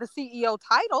to get the CEO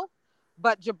title,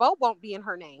 but Jabot won't be in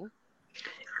her name.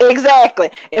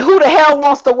 Exactly. And who the hell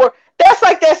wants to work? That's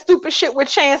like that stupid shit with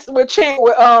Chancecom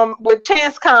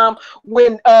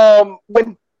when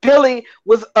Billy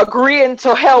was agreeing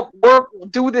to help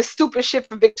do this stupid shit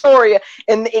for Victoria,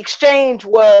 and the exchange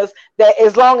was that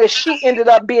as long as she ended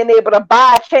up being able to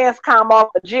buy Chancecom off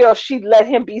of Jill, she'd let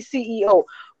him be CEO.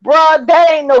 Bruh,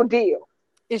 that ain't no deal.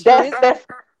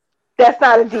 That's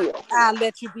not a deal. I'll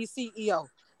let you be CEO.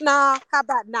 Nah, how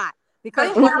about not? Because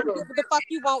if you get what the fuck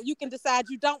you want, you can decide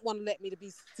you don't want to let me to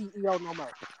be CEO no more.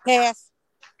 Pass.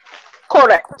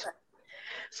 Correct.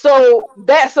 So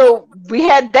we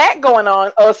had that going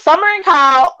on. Summer and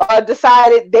Kyle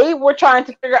decided they were trying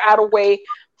to figure out a way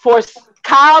for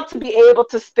Kyle to be able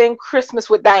to spend Christmas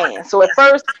with Diane. So at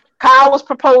first, Kyle was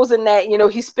proposing that,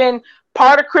 he spend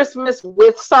part of Christmas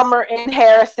with Summer and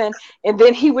Harrison, and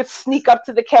then he would sneak up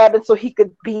to the cabin so he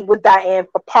could be with Diane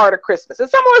for part of Christmas. And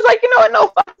Summer was like, no,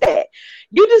 fuck that.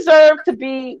 You deserve to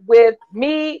be with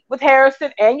me, with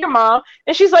Harrison, and your mom.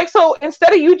 And she's like, so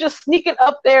instead of you just sneaking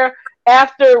up there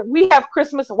after we have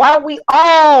Christmas, why don't we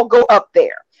all go up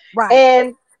there? Right.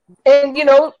 And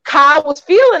Kyle was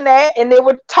feeling that, and they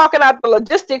were talking out the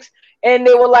logistics, and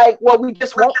they were like, well, we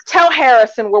just won't tell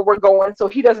Harrison where we're going, so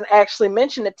he doesn't actually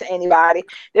mention it to anybody.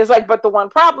 There's like, but the one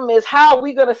problem is, how are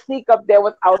we going to sneak up there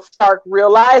without Stark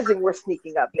realizing we're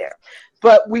sneaking up there?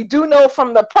 But we do know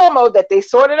from the promo that they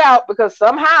sorted out, because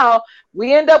somehow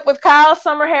we end up with Kyle,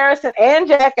 Summer, Harrison, and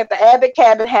Jack at the Abbott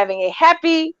cabin having a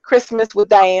happy Christmas with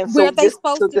Diane. Where they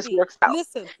supposed to be. Works out.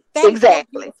 Listen, that's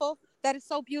exactly. So beautiful. That is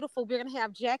so beautiful. We're going to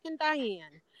have Jack and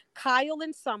Diane, Kyle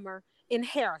and Summer, and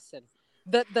Harrison.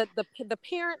 The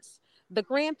parents, the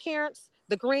grandparents,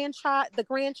 the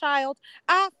grandchild.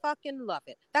 I fucking love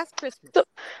it. That's Christmas.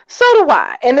 So do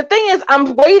I. And the thing is,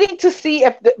 I'm waiting to see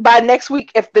if by next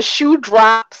week if the shoe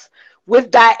drops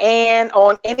with Diane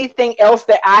on anything else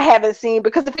that I haven't seen.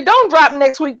 Because if it don't drop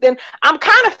next week, then I'm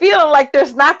kind of feeling like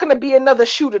there's not going to be another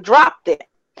shoe to drop then.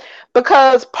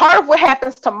 Because part of what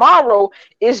happens tomorrow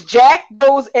is Jack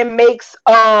goes and makes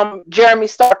Jeremy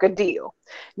Stark a deal.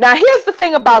 Now, here's the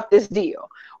thing about this deal.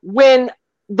 When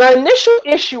the initial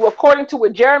issue, according to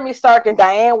what Jeremy Stark and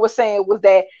Diane was saying, was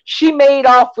that she made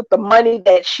off with the money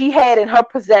that she had in her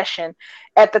possession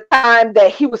at the time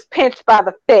that he was pinched by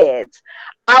the feds.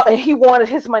 And he wanted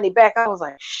his money back. I was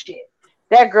like, shit.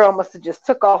 That girl must have just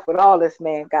took off with all this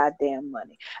man goddamn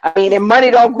money. I mean, and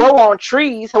money don't grow on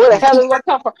trees. So where the hell does that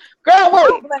come from? Girl,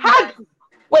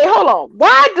 wait, hold on.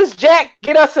 Why does Jack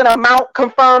get us an amount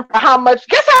confirmed for how much?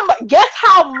 Guess how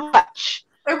much?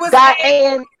 It was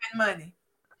Diane money.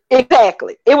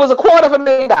 Exactly. It was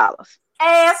 $250,000.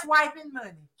 Ass wiping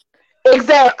money.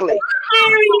 Exactly.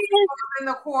 And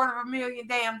 $250,000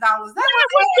 damn dollars.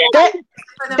 That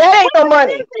ain't no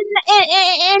money.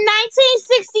 In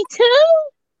 1962,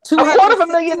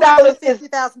 $250,000 is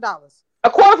 $50,000.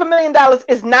 $250,000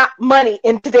 is not money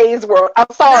in today's world. I'm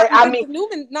sorry. Not I mean,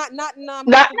 Newman, not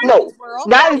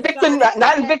in Victor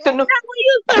Newman.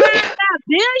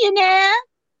 billionaire.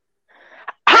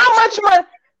 How much money?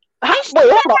 Wait,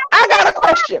 hold on. I got a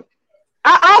question.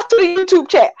 I'll to the YouTube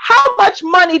chat. How much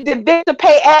money did Victor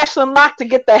pay Ashland Locke to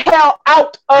get the hell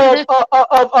out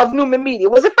of Newman Media?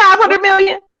 Was it $500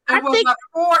 million? It was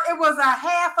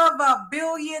 $500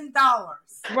 million.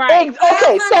 Right.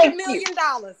 Okay. Thank $500 you. million.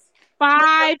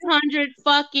 500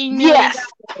 fucking million.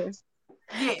 Yes.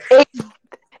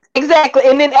 Exactly.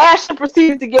 And then Ashton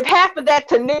proceeded to give half of that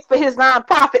to Nick for his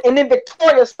nonprofit, and then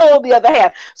Victoria stole the other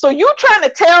half. So you trying to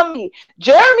tell me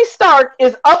Jeremy Stark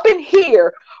is up in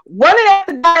here running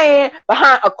after Diane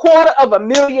behind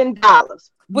 $250,000?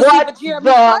 But Jeremy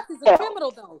Stark is a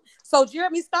criminal though. So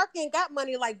Jeremy Stark ain't got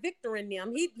money like Victor and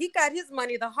them. He got his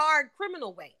money the hard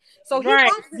criminal way. So he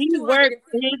wants his worked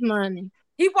for his money.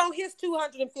 He want his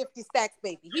 250 stacks,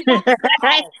 baby. He wants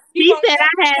He said I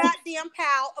had a goddamn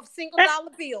pile of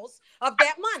 $1 bills of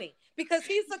that money because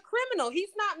he's a criminal.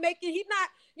 He's not,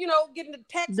 getting the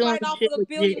tax write-off of the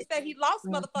billions that he lost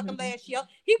motherfucking last year.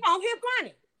 He want his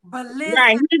money. But listen,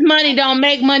 right, his money don't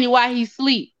make money while he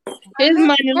sleep. His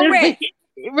money, correct.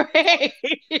 Right.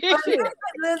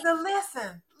 Listen,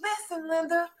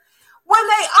 Linda. When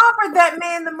they offered that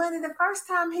man the money the first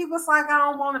time, he was like, I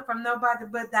don't want it from nobody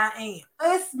but Diane.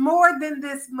 It's more than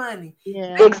this money.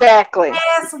 Yeah. Exactly.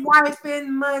 Ass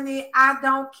wiping money. I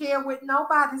don't care what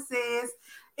nobody says.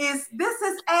 This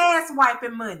is ass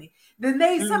wiping money. Then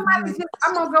somebody just,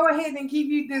 I'm gonna go ahead and give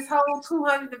you this whole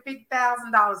 $250,000.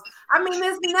 I mean,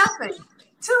 it's nothing.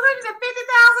 $250,000.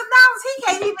 He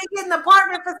can't even get an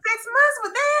apartment for 6 months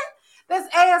with that. That's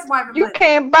ass wiping. You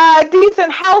can't buy a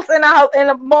decent house in half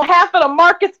of the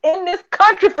markets in this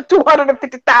country for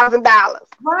 $250,000.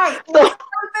 Right. So, something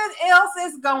else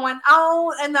is going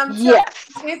on, and I'm telling you,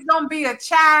 it's gonna be a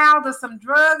child or some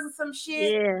drugs or some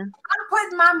shit. Yeah. I'm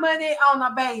putting my money on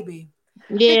a baby.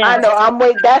 Yeah, I know. I'm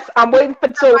waiting for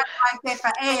like that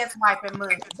for ass wiping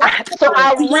money. So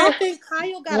I don't think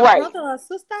Kyle got a brother or a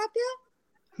sister out there.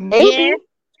 Maybe. Yeah.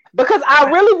 Because I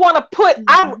really want to put,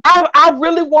 I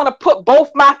really want to put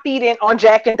both my feet in on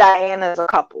Jack and Diane as a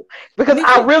couple because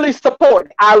I really support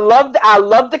it. I love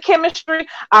the chemistry.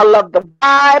 I love the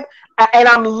vibe, and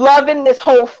I'm loving this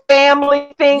whole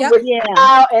family thing with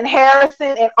Kyle and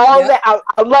Harrison and all that. I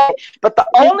love it. But the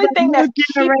only thing that's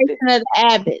generation of the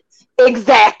Abbotts.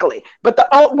 Exactly, but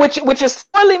which is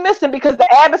sorely missing because the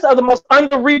Abbotts are the most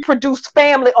under-reproduced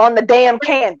family on the damn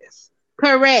canvas.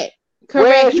 Correct.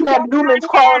 Whereas you have Newman's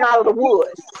crawling out of the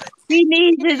woods. He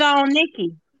needs his own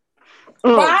Nikki.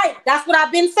 Right. That's what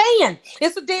I've been saying.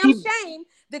 It's a damn shame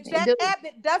that Jack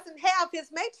Abbott doesn't have his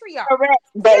matriarch. Correct.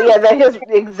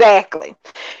 Exactly.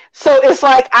 So it's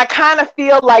like I kind of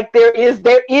feel like there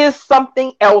is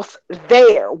something else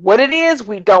there. What it is,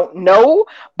 we don't know,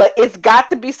 but it's got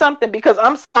to be something because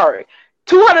I'm sorry.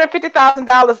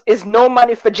 $250,000 is no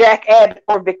money for Jack Abbott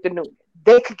or Victor Newman.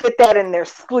 They could get that in their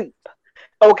sleep.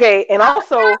 Okay, and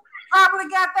also probably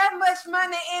got that much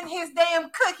money in his damn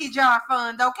cookie jar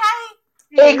fund.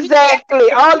 Okay, exactly.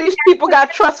 All these people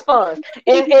got trust funds,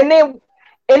 and then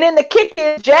the kick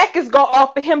is Jack is gonna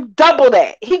offer him double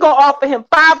that. He gonna offer him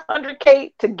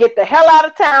 $500K to get the hell out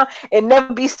of town and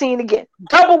never be seen again.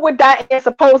 Double what Diane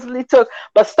supposedly took,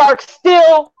 but Stark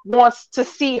still wants to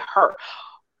see her.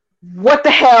 What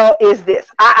the hell is this?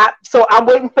 So I'm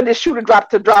waiting for this shoe to drop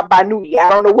by Nudie. I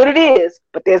don't know what it is,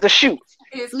 but there's a shoe.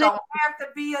 It's gonna have to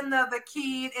be another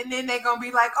kid, and then they're gonna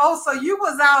be like, "Oh, so you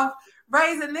was out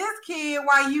raising this kid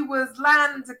while you was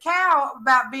lying to Cal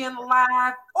about being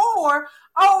alive, or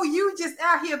oh, you just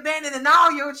out here abandoning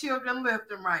all your children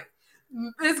left and right."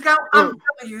 I'm telling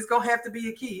you, it's gonna have to be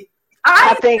a kid.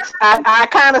 I think I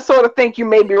kind of sort of think you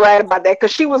may be right about that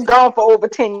because she was gone for over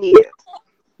 10 years.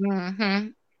 Mm-hmm.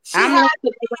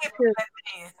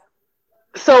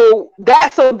 So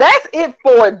that's it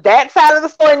for that side of the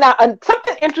story. Now,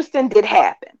 something interesting did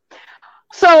happen.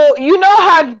 So you know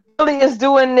how Billy is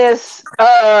doing this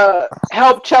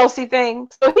help Chelsea thing.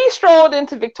 So he strolled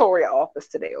into Victoria's office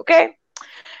today, okay?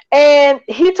 And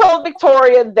he told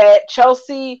Victoria that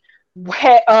Chelsea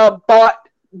had bought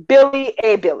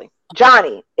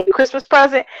Johnny a Christmas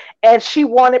present, and she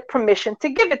wanted permission to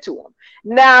give it to him.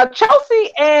 Now,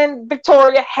 Chelsea and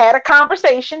Victoria had a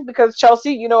conversation because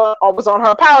Chelsea, you know, was on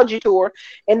her apology tour,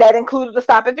 and that included a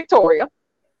stop at Victoria.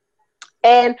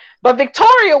 But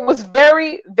Victoria was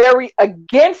very, very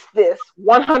against this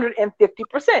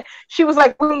 150%. She was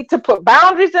like, we need to put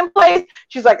boundaries in place.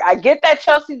 She's like, I get that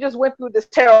Chelsea just went through this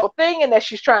terrible thing and that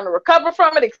she's trying to recover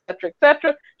from it, etc.,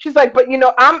 etc. She's like, but you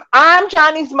know, I'm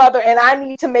Johnny's mother and I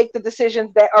need to make the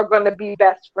decisions that are going to be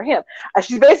best for him.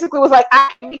 She basically was like,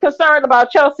 I can't be concerned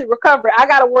about Chelsea recovery. I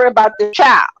got to worry about the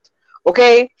child.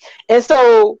 Okay. And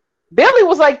so Billy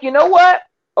was like, you know what?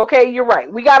 Okay, you're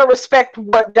right. We got to respect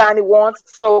what Johnny wants.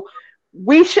 So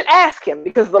we should ask him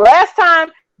because the last time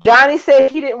Johnny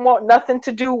said he didn't want nothing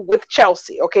to do with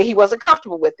Chelsea. Okay, he wasn't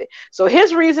comfortable with it. So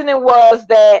his reasoning was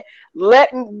that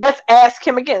let's ask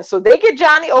him again. So they get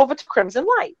Johnny over to Crimson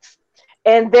Lights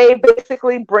and they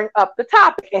basically bring up the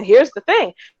topic. And here's the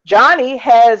thing. Johnny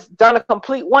has done a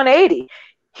complete 180.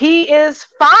 He is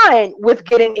fine with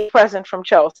getting a present from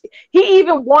Chelsea. He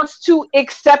even wants to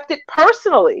accept it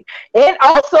personally. And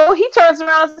also, he turns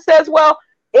around and says, well,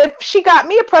 if she got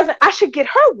me a present, I should get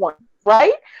her one,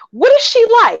 right? What is she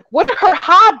like? What are her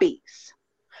hobbies?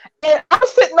 And I'm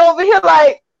sitting over here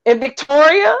like, and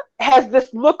Victoria has this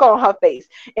look on her face.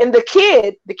 And the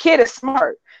kid is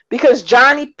smart because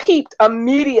Johnny peeped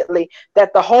immediately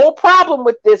that the whole problem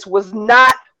with this was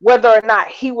not whether or not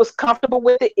he was comfortable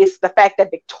with it, it's the fact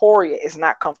that Victoria is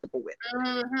not comfortable with it.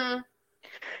 Mm-hmm.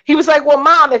 He was like, well,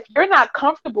 Mom, if you're not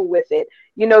comfortable with it,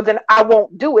 you know, then I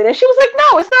won't do it. And she was like,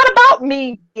 no, it's not about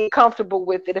me being comfortable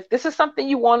with it. If this is something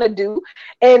you want to do.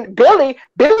 And Billy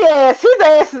ass, his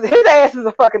ass is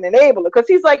a fucking enabler because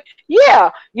he's like,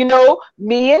 yeah, you know,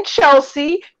 me and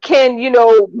Chelsea can, you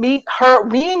know, meet her.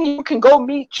 Me and you can go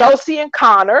meet Chelsea and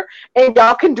Connor and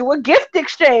y'all can do a gift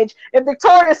exchange. And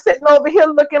Victoria's sitting over here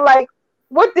looking like,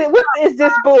 what is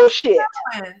this bullshit?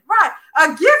 Right. A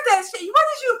gift exchange. What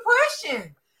is you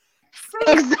pushing? See,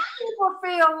 people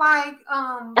feel like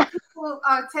people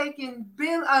are taking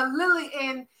Lily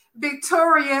and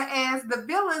Victoria as the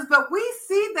villains, but we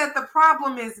see that the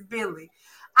problem is Billy.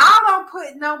 I don't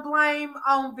put no blame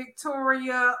on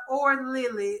Victoria or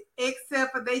Lily,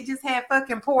 except for they just had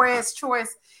fucking poor ass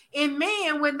choice in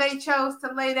men when they chose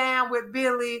to lay down with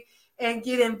Billy and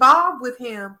get involved with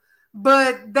him.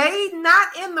 But they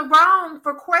not in the wrong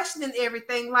for questioning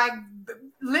everything. Like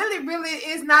Lily really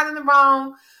is not in the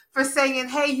wrong for saying,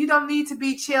 hey, you don't need to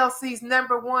be Chelsea's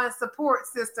number one support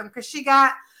system because she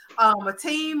got a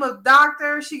team of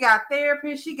doctors, she got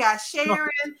therapists, she got Sharon,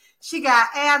 she got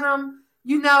Adam.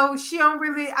 You know, she don't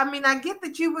really, I mean, I get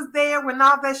that you was there when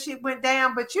all that shit went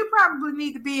down, but you probably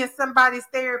need to be in somebody's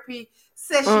therapy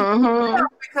session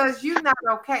because you're not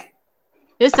okay.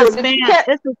 It's a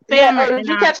spammer. Did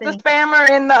you catch the spammer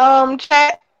in the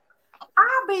chat?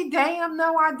 I'll be damned.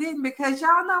 No, I didn't because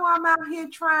y'all know I'm out here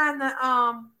trying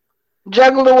to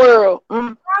juggle the world.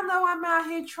 Y'all know I'm out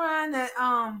here trying to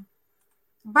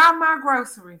buy my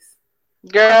groceries.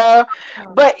 Girl.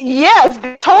 But yes,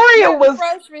 Victoria was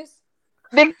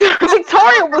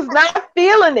not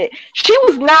feeling it. She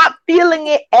was not feeling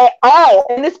it at all.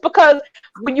 And it's because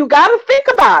when you gotta think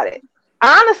about it.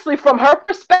 Honestly, from her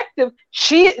perspective,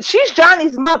 she's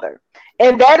Johnny's mother.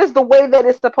 And that is the way that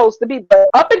it's supposed to be. But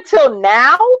up until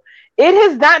now, it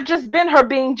has not just been her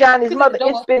being Johnny's mother.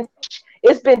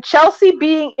 It's been Chelsea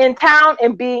being in town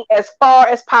and being as far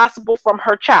as possible from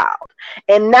her child.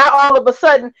 And now all of a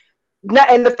sudden,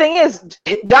 and the thing is,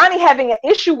 Johnny having an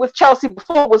issue with Chelsea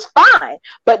before was fine.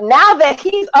 But now that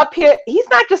he's up here, he's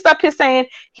not just up here saying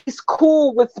he's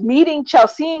cool with meeting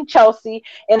Chelsea, seeing Chelsea,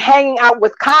 and hanging out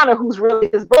with Connor, who's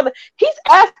really his brother. He's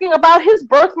asking about his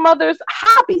birth mother's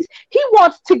hobbies. He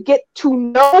wants to get to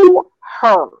know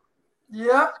her.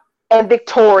 Yep. And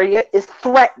Victoria is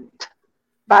threatened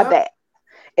by that.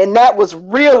 And that was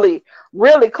really,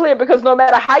 really clear, because no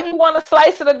matter how you want to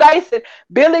slice it or dice it,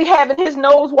 Billy having his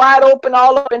nose wide open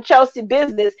all up in Chelsea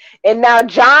business, and now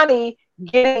Johnny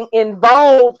getting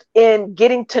involved in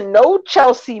getting to know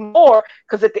Chelsea more,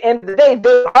 because at the end of the day,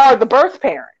 they are the birth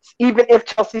parents, even if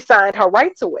Chelsea signed her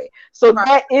rights away. So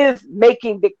that is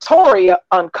making Victoria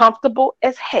uncomfortable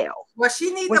as hell. Well,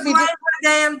 she needs to blame her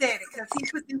damn daddy, because he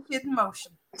put this shit in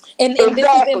motion. And this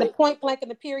is in the point blank in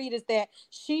the period, is that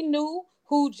she knew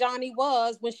who Johnny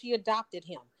was when she adopted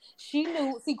him. She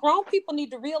knew. See, grown people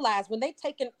need to realize when they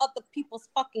taking other people's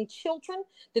fucking children,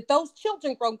 that those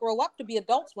children grow up to be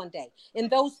adults one day, and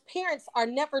those parents are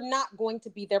never not going to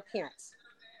be their parents.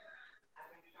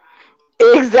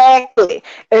 Exactly.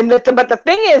 But the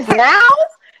thing is, now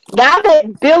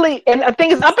that Billy, and the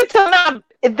thing is, up until now,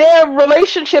 their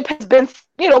relationship has been,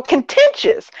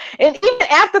 contentious. And even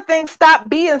after things stopped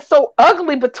being so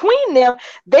ugly between them,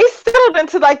 they settled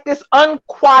into like this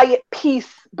unquiet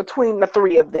peace between the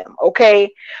three of them,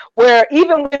 okay? Where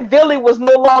even when Billy was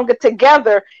no longer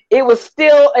together, it was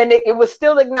still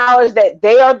acknowledged that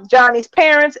they are Johnny's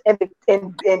parents,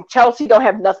 and Chelsea don't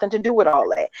have nothing to do with all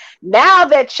that. Now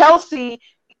that Chelsea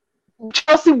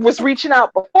was reaching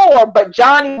out before, but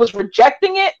Johnny was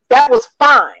rejecting it, that was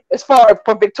fine as far as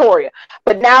for Victoria.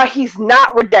 But now he's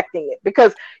not rejecting it,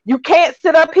 because you can't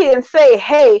sit up here and say,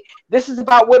 hey, this is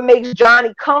about what makes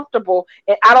Johnny comfortable,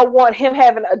 and I don't want him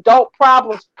having adult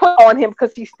problems put on him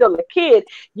because he's still a kid.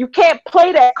 You can't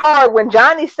play that card when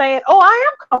Johnny's saying, oh,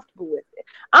 I am comfortable with it.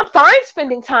 I'm fine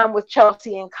spending time with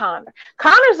Chelsea and Connor.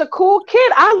 Connor's a cool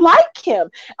kid. I like him.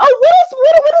 Oh,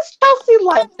 what is Chelsea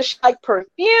like? Does she like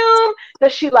perfume?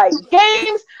 Does she like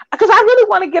games? Because I really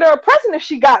want to get her a present if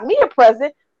she got me a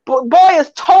present. But boy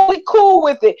is totally cool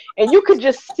with it. And you could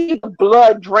just see the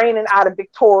blood draining out of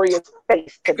Victoria's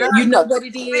face today. You know what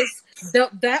it is?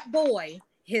 That boy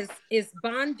is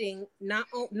bonding, not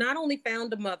only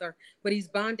found a mother, but he's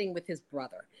bonding with his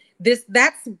brother.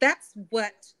 That's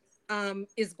what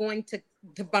is going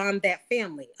to bond that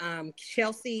family.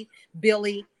 Chelsea,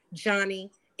 Billy, Johnny,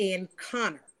 and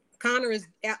Connor. Connor is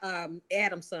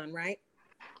Adam's son, right?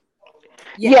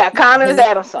 Yeah, Connor is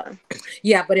Adam's son.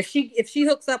 Yeah, but if she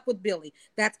hooks up with Billy,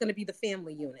 that's going to be the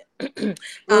family unit.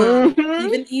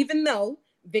 Even though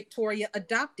Victoria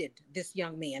adopted this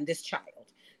young man, this child.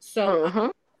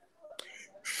 So,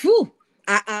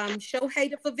 I show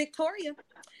hated for Victoria.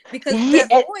 Because that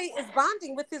boy is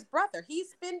bonding with his brother. He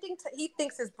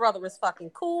thinks his brother is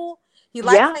fucking cool. He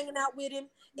likes hanging out with him.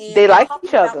 And they like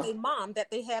each other. About a mom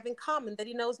that they have in common that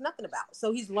he knows nothing about.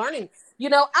 So he's learning.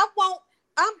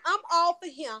 I'm all for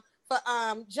him for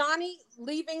Johnny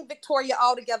leaving Victoria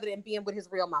altogether and being with his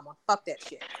real mama. Fuck that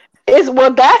shit. That's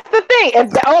the thing.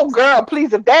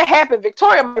 If that happened,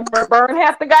 Victoria might burn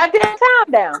half the goddamn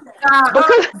town down.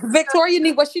 Because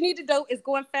Victoria what she need to do is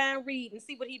go and find Reed and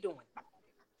see what he's doing.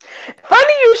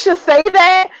 Funny you should say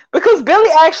that, because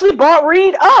Billy actually brought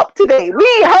Reed up today. We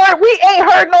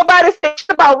ain't heard nobody say shit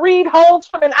about Reed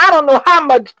Holzman in I don't know how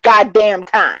much goddamn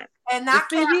time. And not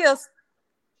 3 years.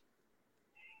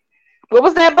 What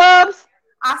was that, Bubs?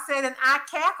 I said, and I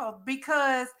cackled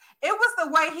because it was the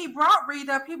way he brought Reed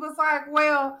up. He was like,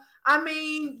 well, I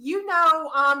mean, you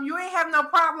ain't have no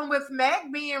problem with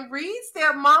Meg being Reed's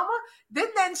stepmama.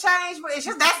 Didn't that change? It's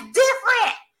just, that's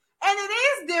different. And it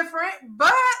is different,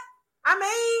 but I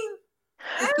mean,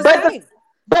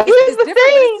 but here's the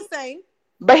thing.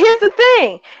 But here's the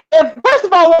thing. First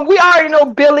of all, we already know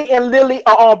Billy and Lily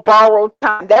are on borrowed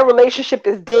time. That relationship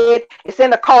is dead. It's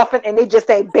in a coffin, and they just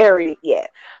ain't buried it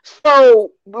yet.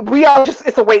 So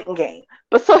it's a waiting game.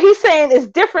 But so he's saying it's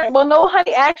different. Well, no,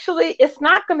 honey, actually, it's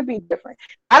not going to be different.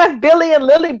 How does Billy and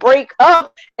Lily break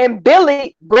up, and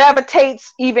Billy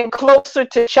gravitates even closer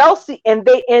to Chelsea, and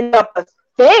they end up a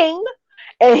thing,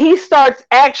 and he starts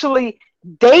actually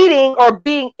dating or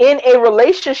being in a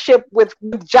relationship with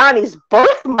Johnny's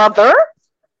birth mother.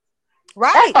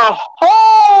 Right. That's a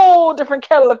whole different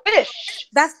kettle of fish.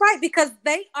 That's right, because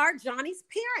they are Johnny's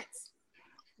parents.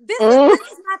 This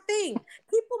is my thing.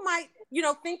 People might,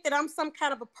 think that I'm some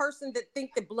kind of a person that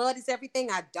think that blood is everything.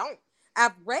 I don't.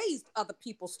 I've raised other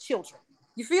people's children.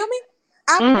 You feel me?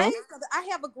 I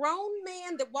have a grown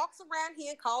man that walks around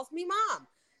here and calls me mom.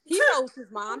 He knows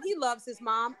his mom. He loves his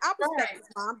mom. I respect his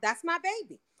mom. That's my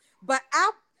baby. But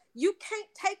you can't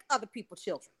take other people's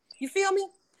children. You feel me?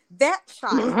 That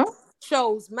child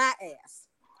chose my ass,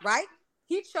 right?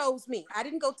 He chose me. I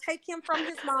didn't go take him from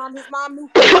his mom. His mom knew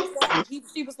who he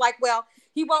was. She was like, well,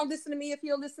 he won't listen to me if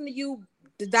he'll listen to you.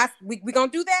 We going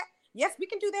to do that? Yes, we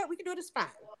can do that. We can do this fine.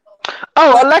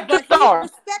 Oh, Electric Thorn. He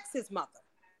respects his mother.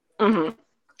 Mm-hmm.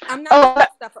 I'm not doing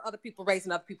stuff for other people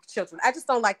raising other people's children. I just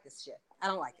don't like this shit. I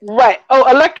don't like it. Right. Oh,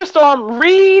 Electra Storm.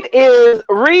 Reed is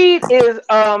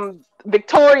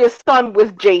Victoria's son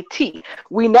with JT.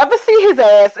 We never see his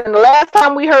ass, and the last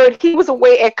time we heard he was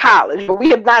away at college, but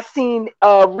we have not seen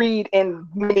Reed in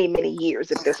many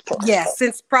years at this point. Yeah,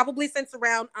 since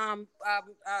around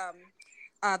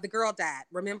the girl died.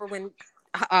 Remember when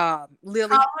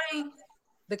Lily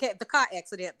the car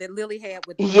accident that Lily had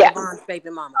with Devon's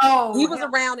baby mama. Oh, he was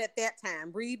around at that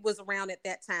time. Reed was around at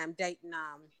that time dating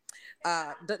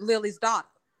Lily's daughter,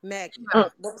 Maggie.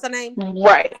 What was her name?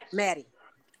 Right. Maddie.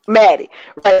 Right.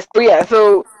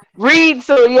 So Reed.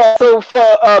 So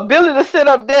for Billy to sit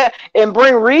up there and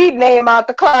bring Reed name out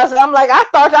the closet, I'm like, I'm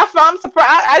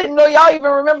surprised. I didn't know y'all even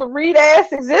remember Reed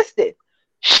ass existed.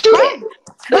 Shit.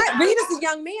 Right. Reed is a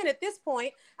young man at this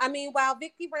point. I mean, while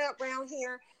Vicky around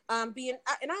here and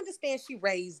I understand she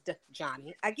raised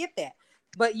Johnny. I get that.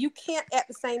 But you can't at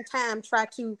the same time try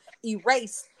to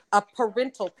erase a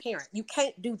parental parent. You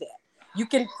can't do that. You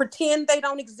can pretend they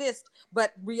don't exist,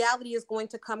 but reality is going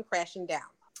to come crashing down.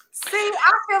 See,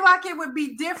 I feel like it would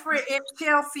be different if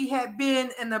Chelsea had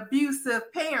been an abusive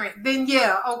parent. Then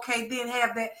then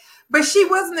have that. But she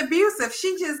wasn't abusive.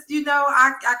 She just,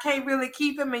 I can't really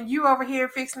keep him, and you over here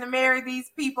fixing to marry these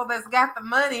people that's got the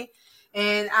money,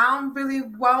 and I don't really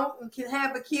want and can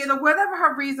have a kid, or whatever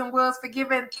her reason was for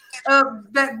giving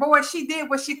that boy. She did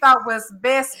what she thought was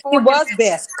best for him. It was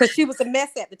best because she was a mess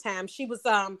at the time. She was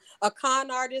a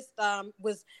con artist,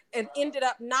 and ended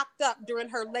up knocked up during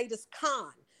her latest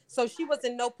con. So she was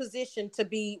in no position to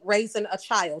be raising a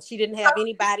child. She didn't have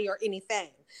anybody or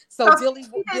anything. So Billy she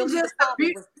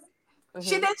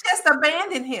didn't just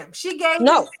abandon him. She gave him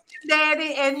his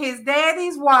daddy and his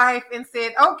daddy's wife and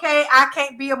said, okay, I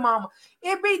can't be a mama.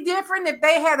 It'd be different if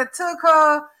they had took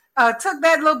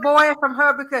that little boy from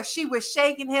her because she was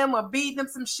shaking him or beating him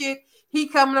some shit. He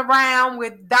coming around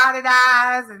with dotted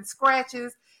eyes and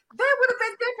scratches. That would have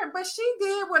been different, but she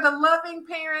did with a loving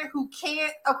parent who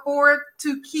can't afford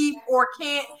to keep or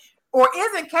can't or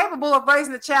isn't capable of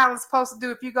raising the child is supposed to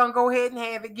do. If you're going to go ahead and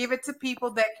have it, give it to people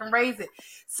that can raise it.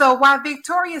 So while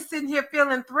Victoria's sitting here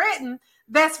feeling threatened,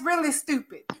 that's really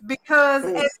stupid because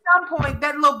at some point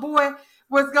that little boy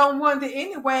was going to wonder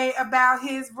anyway about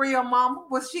his real mama.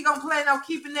 Was she going to plan on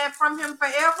keeping that from him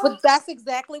forever? But that's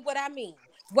exactly what I mean.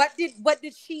 What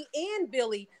did she and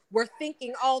Billy were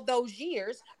thinking all those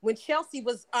years when Chelsea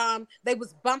was they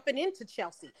was bumping into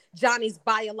Chelsea, Johnny's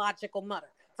biological mother,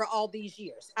 for all these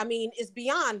years? I mean, it's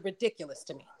beyond ridiculous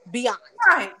to me. Beyond.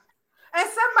 Right. And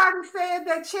somebody said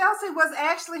that Chelsea was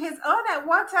actually his aunt at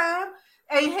one time.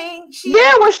 And when she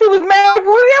was married.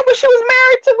 When she was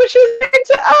married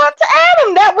to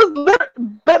Adam. That was.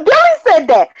 But Billy said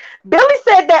that. Billy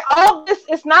said that all this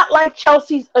is not like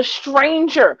Chelsea's a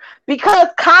stranger because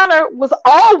Connor was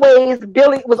always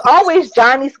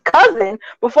Johnny's cousin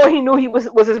before he knew he was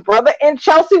his brother, and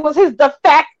Chelsea was his de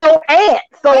facto aunt.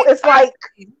 So it's like.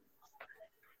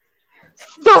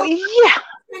 So yeah.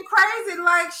 Crazy,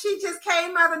 like she just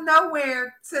came out of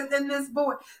nowhere to this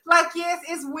boy. Like, yes,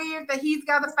 it's weird that he's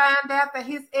got to find out that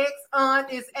his ex-aunt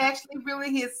is actually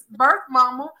really his birth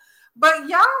mama, but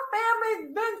y'all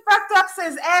family been fucked up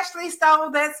since Ashley stole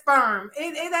that sperm.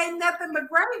 It ain't nothing but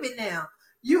gravy now.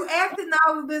 You acting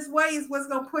all of this way is what's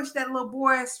gonna push that little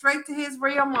boy straight to his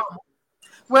real mama.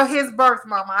 Well, his birth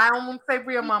mama. I don't want to say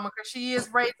real mama because she is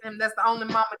raising him. That's the only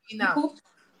mama he knows.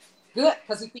 Good,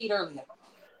 because he peed earlier.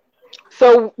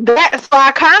 So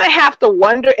I kind of have to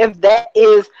wonder if that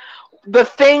is the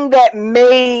thing that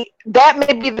may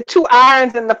be the two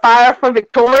irons in the fire for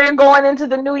Victoria going into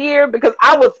the new year, because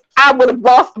I would have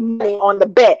lost money on the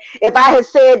bet if I had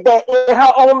said that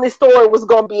her only story was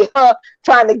going to be her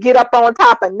trying to get up on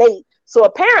top of Nate. So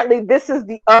apparently this is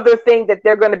the other thing that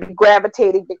they're going to be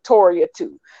gravitating Victoria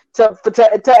to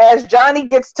as Johnny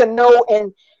gets to know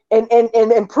and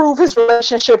improve his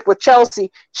relationship with Chelsea,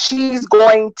 she's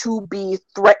going to be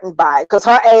threatened by it because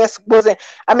her ass wasn't.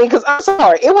 I mean, because I'm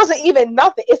sorry, it wasn't even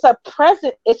nothing. It's a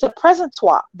present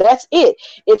swap. That's it.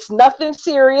 It's nothing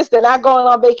serious. They're not going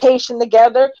on vacation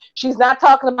together. She's not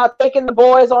talking about taking the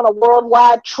boys on a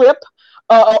worldwide trip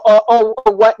or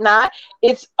whatnot.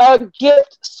 It's a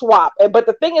gift swap. But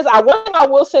the thing is, one thing I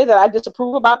will say that I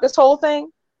disapprove about this whole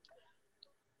thing.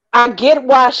 I get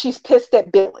why she's pissed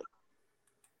at Billy.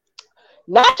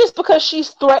 Not just because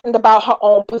she's threatened about her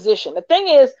own position. The thing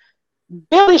is,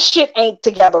 Billy's shit ain't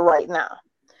together right now.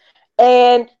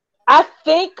 And I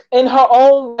think in her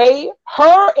own way,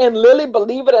 her and Lily,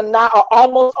 believe it or not, are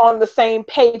almost on the same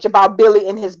page about Billy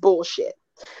and his bullshit.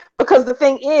 Because the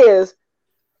thing is,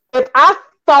 if I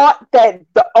thought that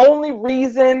the only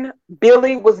reason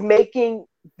Billy was making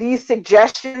these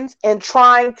suggestions and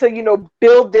trying to,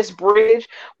 build this bridge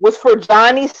was for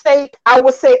Johnny's sake, I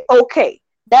would say, okay,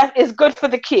 that is good for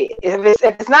the kid. If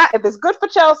it's good for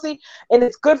Chelsea and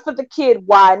it's good for the kid,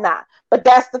 why not? But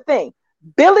that's the thing.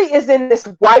 Billy is in this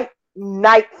white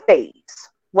knight phase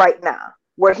right now,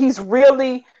 where he's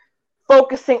really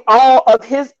focusing all of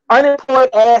his unemployed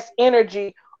ass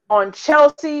energy on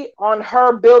Chelsea, on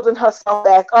her building herself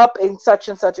back up, and such,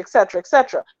 etc.,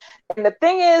 etc. And the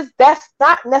thing is, that's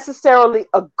not necessarily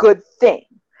a good thing,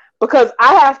 because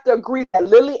I have to agree that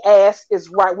Lily Ass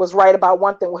was right about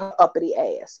one thing with her uppity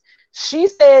ass. She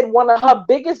said one of her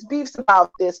biggest beefs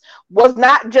about this was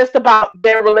not just about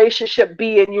their relationship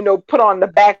being, put on the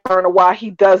back burner while he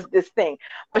does this thing,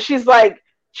 but she's like,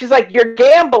 you're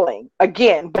gambling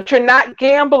again, but you're not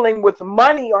gambling with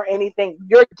money or anything.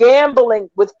 You're gambling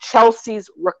with Chelsea's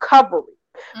recovery,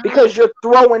 because you're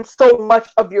throwing so much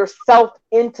of yourself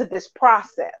into this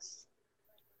process.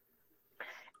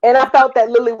 And I felt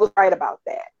that Lily was right about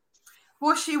that.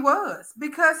 Well, she was,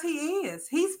 because he is.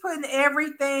 He's putting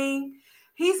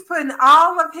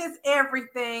all of his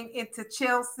everything into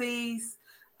Chelsea's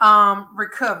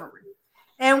recovery.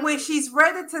 And when she's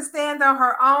ready to stand on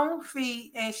her own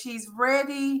feet and she's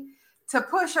ready to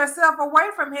push herself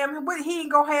away from him, he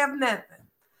ain't gonna have nothing.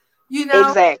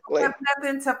 Exactly. Have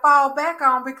nothing to fall back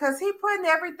on, because he's putting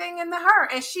everything into her,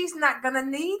 and she's not gonna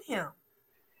need him.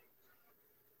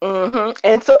 Mm-hmm.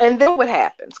 And then what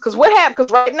happens? Because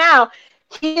right now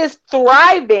he is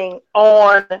thriving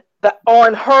on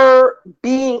her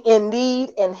being in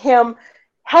need and him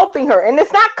helping her, and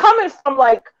it's not coming from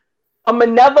like a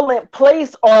malevolent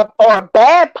place or a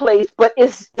bad place, but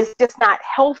it's just not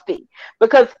healthy,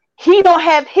 because he don't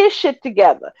have his shit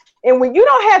together. And when you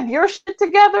don't have your shit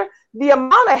together, the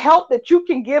amount of help that you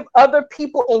can give other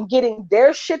people in getting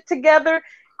their shit together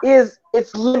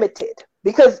it's limited,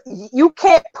 because you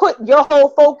can't put your whole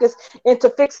focus into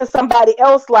fixing somebody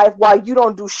else's life while you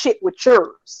don't do shit with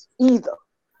yours either.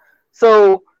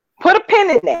 So put a pin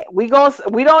in that. We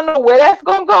don't know where that's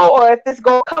gonna go or if it's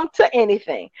gonna come to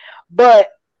anything. But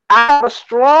I have a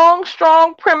strong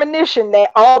premonition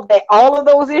that all of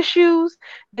those issues,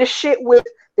 this shit with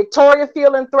Victoria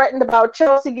feeling threatened about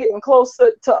Chelsea getting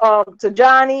closer to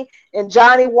Johnny, and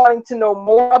Johnny wanting to know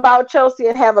more about Chelsea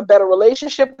and have a better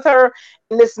relationship with her,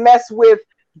 and this mess with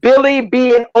Billy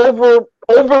being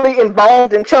overly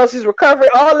involved in Chelsea's recovery,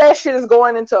 all that shit is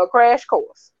going into a crash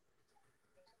course.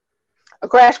 A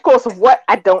crash course of what?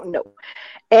 I don't know.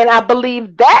 And I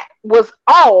believe that was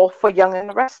all for Young and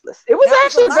the Restless. It was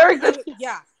actually very good.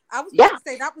 Yeah, I was going to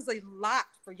say that was a lot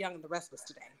for Young and the Restless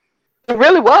today. It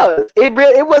really was. It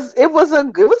was a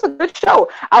good show.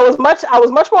 I was much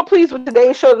more pleased with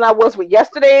today's show than I was with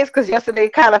yesterday's, because yesterday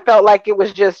kind of felt like it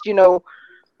was just treading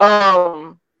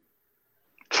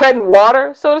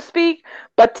water, so to speak.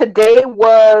 But today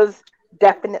was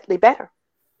definitely better.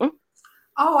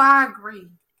 Oh, I agree.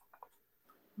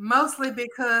 Mostly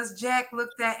because Jack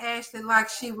looked at Ashley like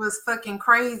she was fucking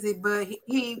crazy, but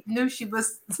he knew she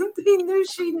was. He knew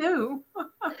she knew.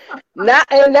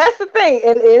 And that's the thing,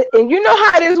 and you know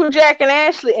how it is with Jack and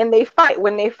Ashley, and they fight.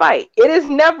 When they fight, it is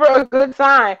never a good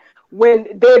sign when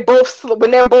they're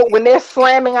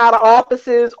slamming out of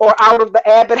offices or out of the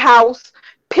Abbott house,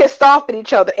 pissed off at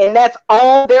each other, and that's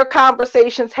all their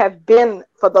conversations have been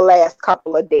for the last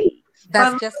couple of days.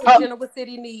 That's just what Genoa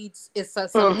City needs, is some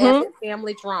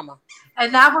family drama.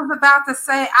 And I was about to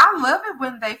say, I love it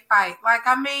when they fight. Like,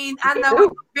 I mean, I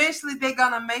know eventually they're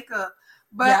gonna make up,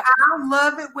 but I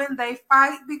love it when they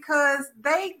fight, because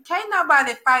they can't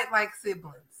nobody fight like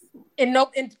siblings. And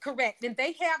correct. And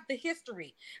they have the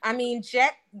history. I mean,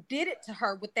 Jack did it to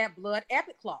her with that blood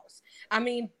Abbott clause. I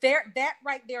mean, that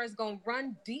right there is gonna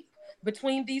run deep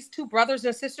between these two brothers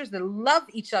and sisters that love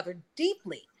each other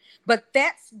deeply. But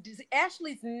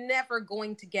Ashley's never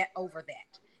going to get over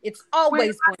that. It's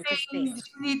always going to stay. You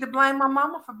need to blame my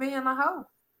mama for being a hoe.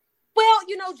 Well,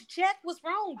 Jack was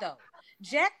wrong though.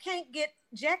 Jack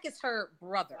is her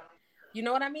brother. You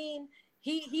know what I mean?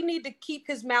 He need to keep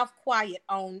his mouth quiet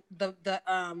on the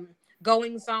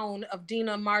goings on of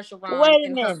Dina Marjoram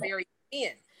in her very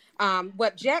end.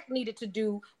 What Jack needed to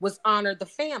do was honor the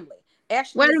family.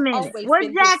 Ashley, wait a minute. What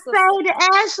Jack say to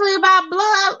Ashley about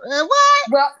blood? What?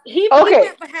 Well, he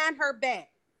went behind her back.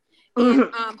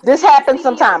 And, this happened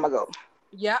some time ago.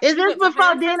 Yeah. Is this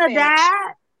before Dina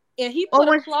died? And he put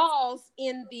a clause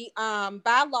in the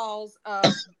bylaws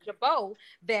of Jabot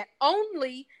that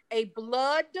only a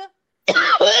blood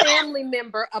family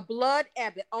member,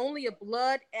 only a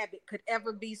blood Abbott could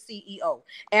ever be CEO.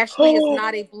 Ashley is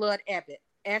not a blood Abbott.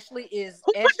 Ashley is.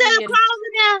 Who put that clause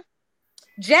in there?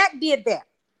 Jack did that.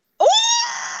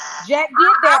 Jack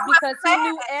did that because he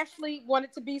knew Ashley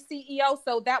wanted to be CEO,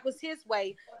 so that was his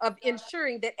way of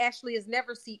ensuring that Ashley is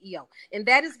never CEO, and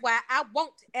that is why I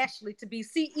want Ashley to be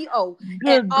CEO.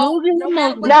 Good Google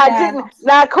now,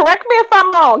 correct me if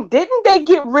I'm wrong. Didn't they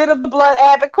get rid of the Blood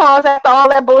Abbott clause after all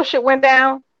that bullshit went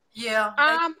down? Yeah.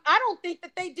 I don't think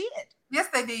that they did. Yes,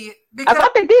 they did. I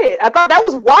thought they did. I thought that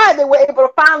was why they were able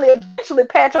to finally eventually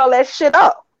patch all that shit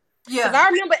up. Yeah. Because I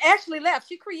remember Ashley left.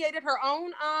 She created her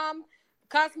own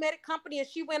cosmetic company, and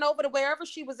she went over to wherever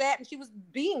she was at, and she was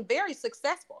being very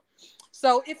successful.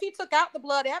 So if he took out the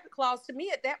Blood Abbott clause, to me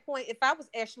at that point, if I was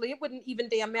Ashley, it wouldn't even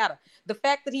damn matter. The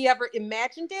fact that he ever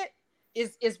imagined it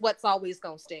is what's always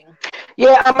gonna sting.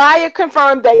 Yeah, Amaya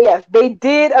confirmed that yes, they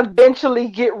did eventually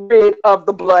get rid of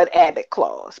the Blood Abbott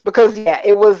clause because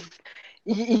it was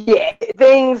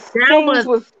things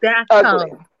was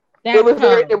ugly.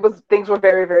 Things were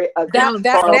very, very ugly. That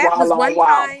was one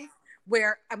time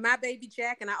where my baby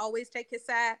Jack, and I always take his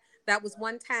side. That was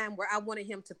one time where I wanted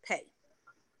him to pay.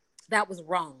 That was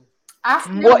wrong.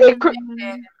 It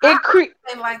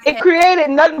created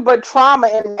nothing but trauma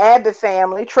in the Abbott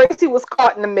family. Tracy was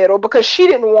caught in the middle because she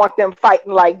didn't want them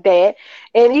fighting like that,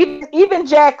 and even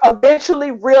Jack eventually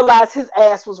realized his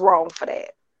ass was wrong for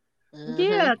that.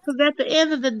 Yeah, because at the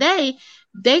end of the day,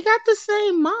 they got the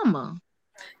same mama.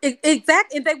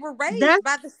 Exactly, and they were raised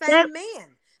by the same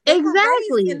man.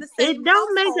 Exactly. It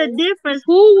don't make a difference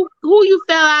who you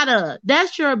fell out of.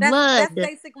 That's your blood. That's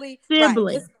basically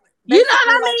sibling. Right. You know what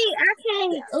I mean? I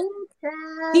can't.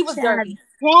 Yeah. He was dirty.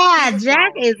 Yeah,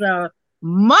 Jack is a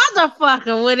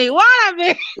motherfucker when he wanna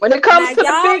be. When it comes to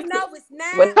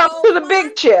the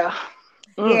big chair.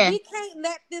 Yeah. We can't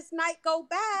let this night go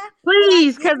by.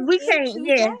 Please, because we can't.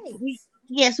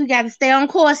 Yes, we got to stay on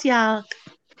course, y'all.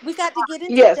 We got to get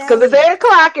into because it's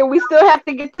 8:00 and we still have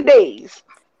to get to Days.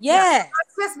 Yeah.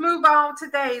 Let's just move on to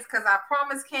Days because I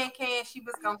promised Can she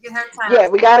was gonna get her time. Yeah,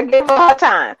 we gotta give her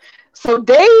time. So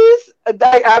Days,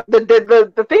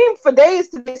 the theme for Days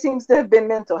today seems to have been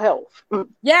mental health.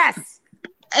 Yes,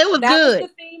 it was good. Was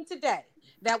the theme today.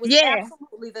 That was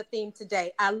absolutely the theme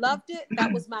today. I loved it.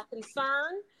 That was my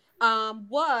concern.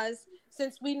 Was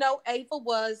since we know Ava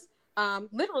was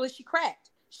literally she cracked.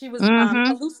 She was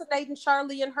hallucinating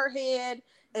Charlie in her head,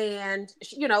 and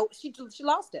she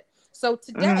lost it. So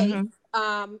today,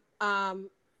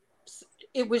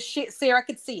 it was Sarah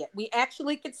could see it. We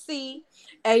actually could see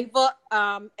Ava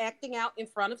acting out in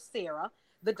front of Sarah,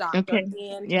 the doctor,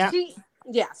 and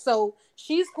so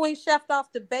she's going chef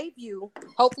off to Bayview,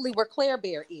 hopefully where Claire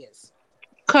Bear is.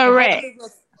 Correct.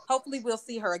 Hopefully we'll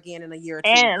see her again in a year or two.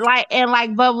 And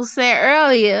like Bubbles said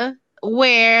earlier,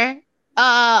 where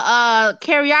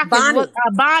karaoke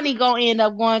Bonnie gonna end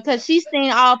up going because she's seen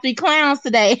all three clowns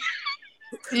today.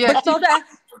 Yeah. But so that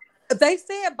they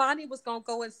said Bonnie was gonna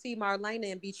go and see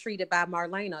Marlena and be treated by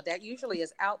Marlena. That usually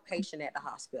is outpatient at the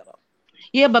hospital.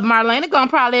 Yeah, but Marlena gonna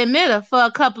probably admit her for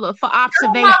observation.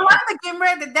 Marlena getting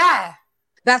ready to die.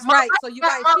 That's right. So you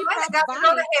guys, Bonnie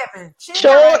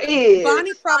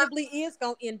probably is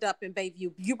gonna end up in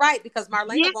Bayview. You're right, because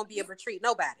Marlena won't be able to treat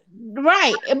nobody.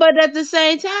 Right, but at the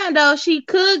same time, though, she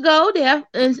could go there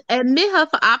and admit her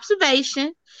for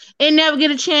observation and never get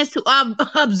a chance to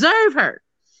observe her.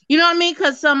 You know what I mean?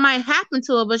 Because something might happen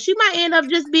to her, but she might end up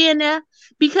just being there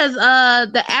because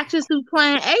the actress who's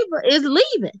playing Ava is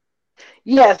leaving.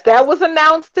 Yes, that was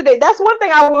announced today. That's one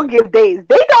thing I will give Days.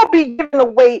 They don't be giving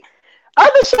away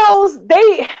other shows,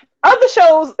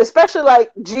 especially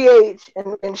like GH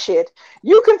and shit.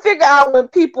 You can figure out when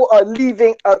people are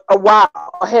leaving a while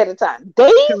ahead of time.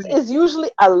 Days is usually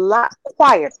a lot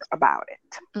quieter about it.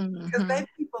 Because they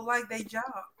people like their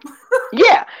job.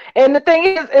 Yeah, and the thing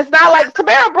is, it's not like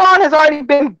Tamara Braun has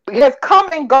come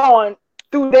and gone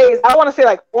through Days. I want to say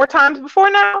like 4 times before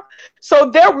now. So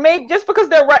they're made just because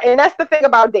they're right, and that's the thing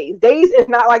about Days. Days is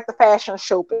not like the fashion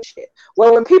show and shit.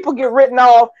 Well, when people get written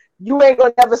off, you ain't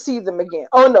gonna never see them again.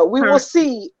 Oh no, we will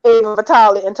see Ava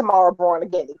Vitale and Tamara Braun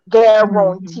again,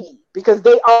 guaranteed, because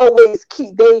they always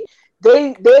keep they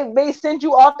may send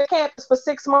you off the campus for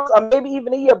 6 months or maybe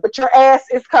even a year, but your ass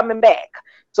is coming back.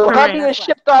 So her being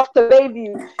shipped off to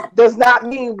Bayview does not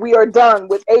mean we are done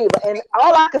with Ava. And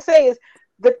all I can say is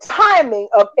the timing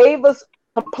of Ava's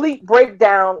complete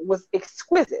breakdown was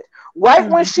exquisite. Right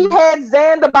when she had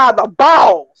Xander by the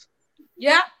balls.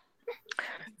 Yeah.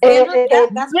 Baby,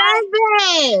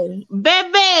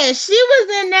 she was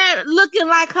in there looking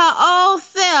like her old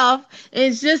self,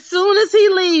 and just soon as he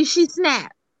leaves, she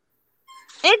snapped.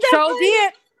 So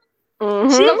did. She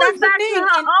was back to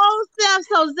her old self,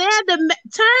 so Xander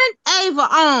turned Ava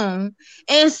on,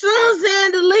 and soon as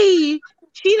Xander leave,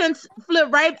 she done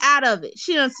flipped right out of it.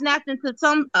 She done snapped into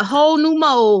a whole new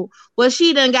mode where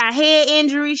she done got head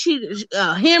injury, she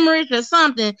hemorrhage or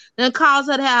something, then caused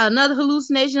her to have another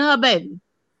hallucination of her baby.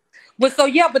 Well, so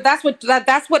yeah, but that's what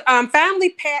Family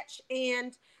Patch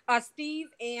and Steve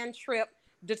and Tripp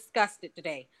discussed it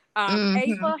today.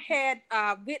 Ava had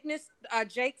witnessed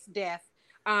Jake's death,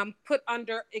 put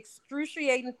under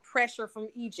excruciating pressure from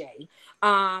EJ.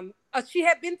 She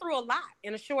had been through a lot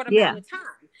in a short amount of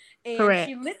time, and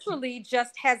she literally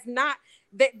just has not.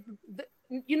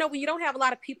 When you don't have a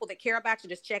lot of people that care about you,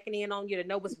 just checking in on you to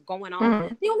know what's going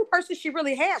on. The only person she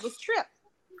really had was Tripp.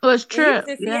 Tripp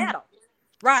in Seattle.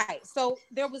 Right. So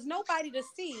there was nobody to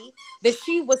see that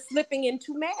she was slipping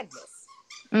into madness.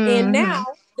 And now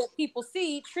that people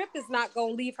see, Tripp is not going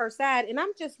to leave her side. And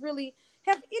I'm just really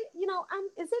is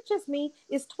it just me?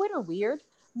 Is Twitter weird?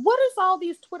 What is all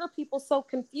these Twitter people so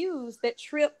confused that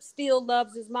Tripp still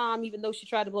loves his mom, even though she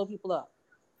tried to blow people up?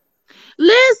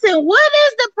 Listen, what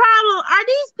is the problem? Are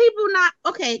these people not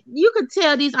okay? You can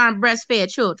tell these aren't breastfed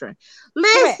children.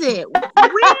 Listen, when are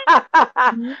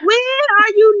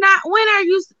you not? When are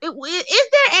you? Is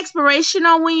there expiration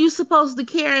on when you're supposed to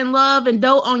care and love and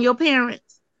dote on your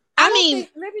parents? I mean,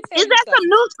 is that some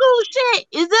new school shit?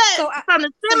 Is that from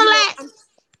the Similac?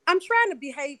 I'm trying to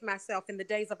behave myself in the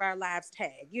days of our lives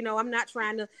tag. I'm not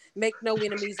trying to make no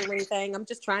enemies or anything. I'm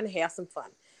just trying to have some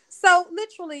fun. So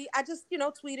literally, I just,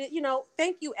 tweeted,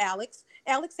 thank you, Alex.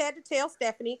 Alex had to tell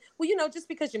Stephanie, well, just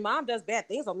because your mom does bad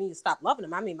things don't mean you stop loving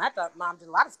them. I mean, my mom did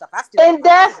a lot of stuff. That's the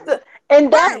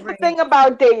thing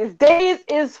about Days. Days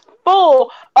is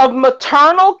full of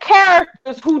maternal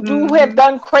characters who have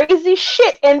done crazy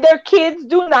shit, and their kids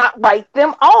do not write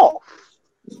them off.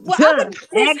 Well,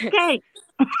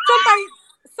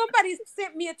 Somebody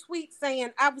sent me a tweet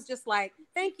saying, I was just like,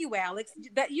 thank you, Alex.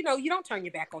 That you don't turn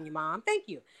your back on your mom. Thank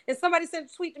you. And somebody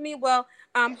sent a tweet to me, well,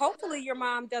 hopefully your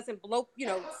mom doesn't blow,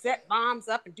 set bombs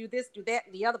up and do this, do that,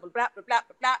 and the other, blah, blah, blah, blah,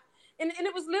 blah, blah. And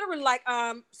it was literally like,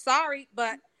 sorry,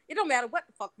 but it don't matter what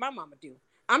the fuck my mama do.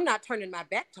 I'm not turning my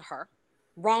back to her.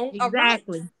 Wrong or right.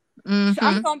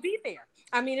 I'm gonna be there.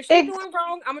 I mean, if she's doing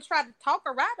wrong, I'm gonna try to talk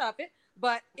her out of it.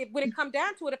 But when it come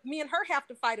down to it, if me and her have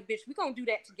to fight a bitch, we're gonna do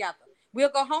that together. We'll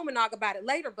go home and talk about it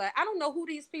later, but I don't know who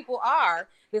these people are.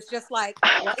 It's just like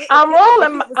I'm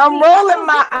rolling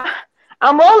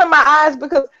my eyes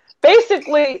because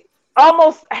basically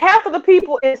almost half of the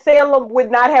people in Salem would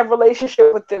not have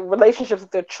relationships with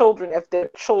their children if their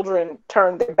children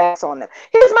turned their backs on them.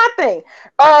 Here's my thing: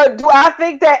 do I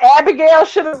think that Abigail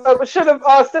should have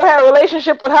still had a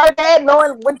relationship with her dad,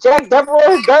 knowing what Jack Devereaux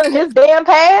has done in his damn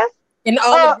past and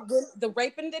all the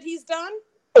raping that he's done?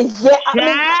 Yeah,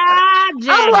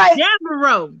 I'm like,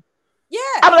 Devereaux. Yeah,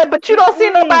 I'm like, but you don't see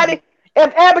nobody.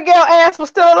 If Abigail ass was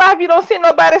still alive, you don't see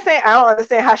nobody saying, I don't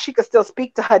understand how she could still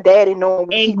speak to her daddy knowing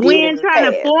what and Gwen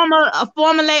trying to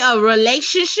formulate a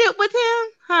relationship with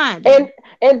him, honey.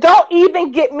 And don't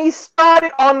even get me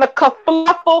started on the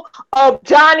kerfuffle of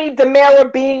Johnny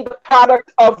DiMera being the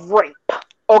product of rape.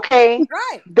 Okay,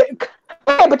 right.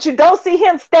 Okay, but you don't see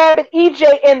him stabbing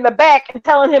EJ in the back and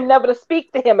telling him never to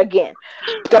speak to him again.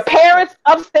 The parents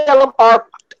of Salem are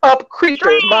up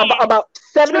creatures, about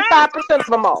 75% of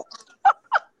them all.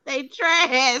 They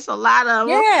trash a lot of them.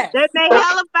 Yeah. They make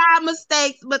hella bad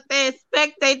mistakes, but they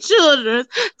expect their children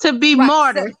to be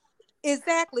martyrs. So,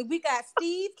 exactly. We got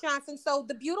Steve Johnson. So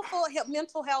the beautiful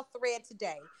mental health thread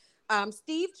today.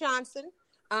 Steve Johnson,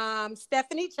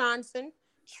 Stephanie Johnson,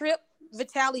 Tripp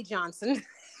Vitale Johnson.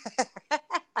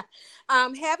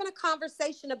 Having a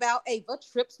conversation about Ava,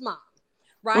 Tripp's mom,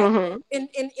 right? And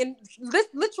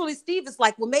literally Steve is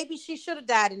like, well, maybe she should have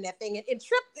died in that thing. And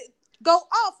Tripp go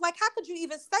off like, how could you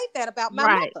even say that about my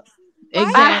mother? Right?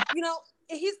 Exactly.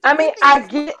 I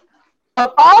get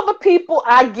of all the people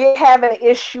I get having an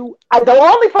issue, the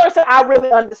only person I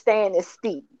really understand is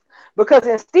Steve, because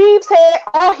in Steve's head,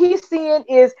 all he's seeing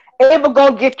is Ava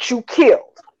gonna get you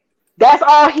killed. That's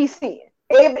all he's seeing.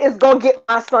 Ava is gonna get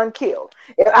my son killed.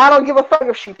 I don't give a fuck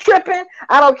if she tripping.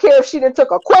 I don't care if she done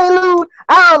took a Quaalude.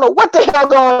 I don't know what the hell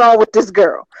going on with this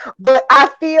girl. But I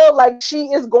feel like she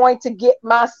is going to get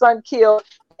my son killed.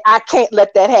 I can't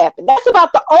let that happen. That's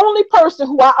about the only person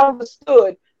who I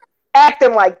understood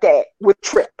acting like that with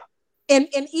Tripp. And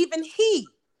even he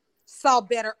saw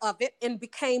better of it and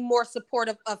became more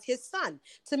supportive of his son.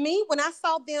 To me, when I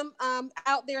saw them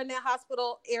out there in that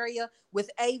hospital area with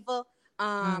Ava,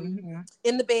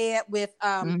 in the bed with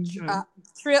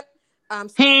Tripp,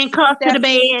 handcuffed to the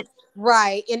bed,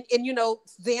 right? And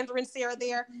Xander and Sarah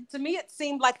there. To me, it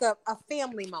seemed like a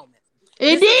family moment.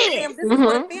 This is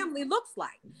what a family looks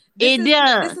like. It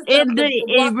does. It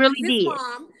really did.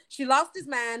 Mom She lost his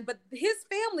mind, but his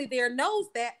family there knows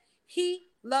that he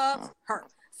loves her.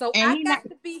 So And I got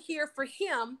to be here for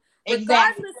him, Exactly.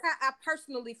 regardless how I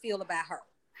personally feel about her.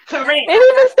 Correct. And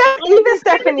even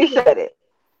Stephanie said it.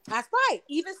 That's right.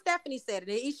 Even Stephanie said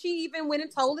it. And she even went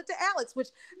and told it to Alex, which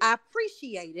I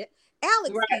appreciated.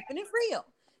 Alex keeping it real.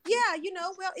 Yeah,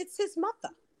 well, it's his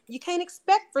mother. You can't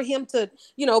expect for him to,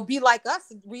 be like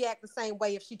us and react the same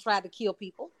way if she tried to kill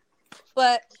people.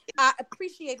 But I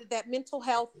appreciated that mental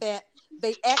health, that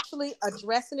they actually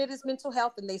addressing it as mental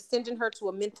health and they sending her to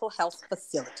a mental health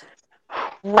facility.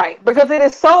 Right, because it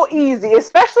is so easy,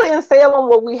 especially in Salem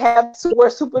where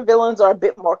supervillains are a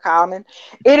bit more common.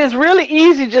 It is really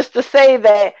easy just to say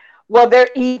that, well, they're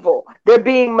evil, they're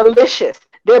being malicious,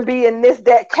 they're being this,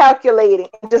 that, calculating,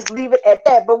 and just leave it at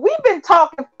that. But we've been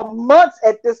talking for months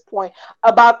at this point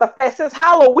about the fact since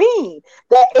Halloween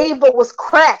that Ava was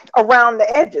cracked around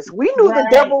the edges. We knew the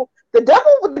devil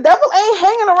ain't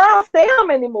hanging around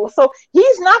Salem anymore. So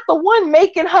he's not the one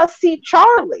making her see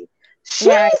Charlie.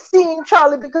 She's seeing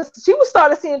Charlie because she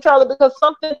started seeing Charlie because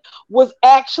something was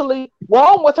actually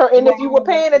wrong with her. And if you were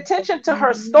paying attention to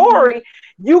her story,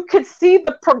 you could see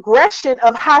the progression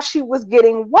of how she was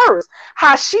getting worse,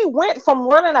 how she went from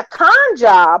running a con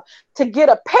job to get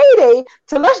a payday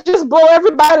to let's just blow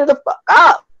everybody the fuck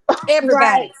up.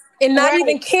 Everybody. And not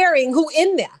even caring who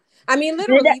in there. I mean,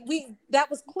 literally, that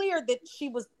was clear that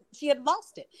she had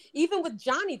lost it. Even with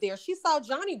Johnny there, she saw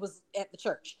Johnny was at the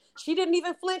church. She didn't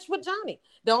even flinch with Johnny.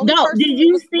 The only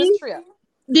person was Trip.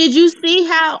 Did you see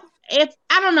how? If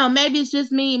I don't know, maybe it's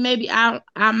just me. Maybe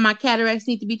my cataracts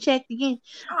need to be checked again.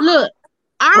 Look,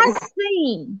 I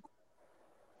seen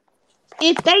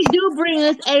if they do bring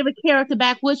this Ava character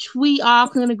back, which we all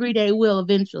can agree they will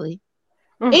eventually,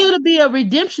 it'll be a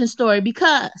redemption story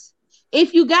because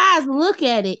if you guys look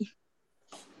at it,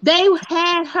 they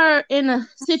had her in a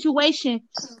situation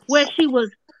where she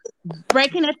was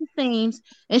breaking at the seams,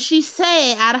 and she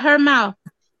said out of her mouth,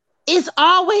 it's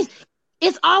always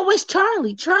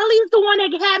Charlie. Charlie is the one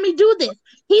that had me do this.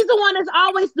 He's the one that's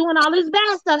always doing all this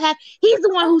bad stuff. He's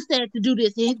the one who said to do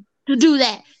this and to do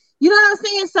that. You know what I'm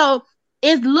saying? So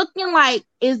it's looking like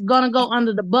it's gonna go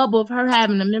under the bubble of her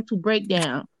having a mental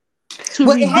breakdown to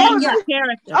redeem her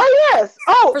character. Oh yes.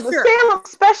 Salem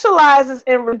specializes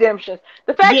in redemptions.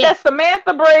 The fact that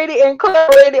Samantha Brady and Claire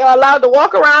Brady are allowed to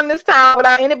walk around this town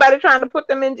without anybody trying to put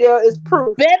them in jail is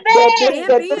proof that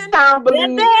this town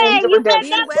believes in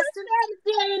redemption.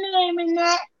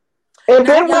 And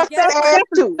Ben Weston ass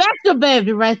too. That's the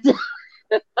baby right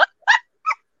there.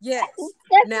 Yes.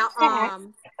 Now,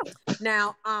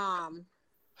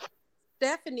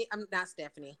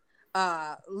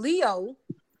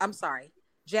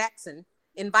 Jackson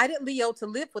invited Leo to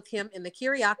live with him in the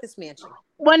Kiriakis mansion.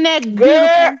 Wasn't that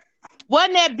beautiful?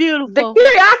 Wasn't that beautiful?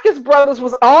 The Kiriakis brothers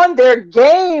was on their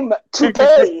game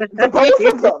today. The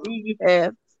both of them.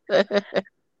 Yes.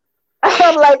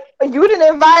 I'm like, you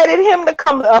didn't invited him to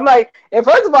come. I'm like, and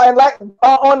first of all, and like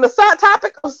on the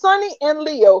topic of Sonny and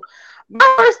Leo,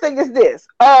 my first thing is this.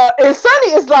 And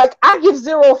Sonny is like, I give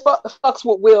zero fucks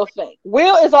what Will think.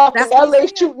 Will is off in LA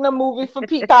shooting a movie for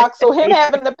Peacock, so him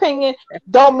having an opinion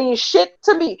don't mean shit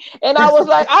to me. And I was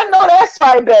like, I know that's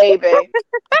right, baby.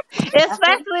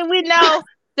 Especially we know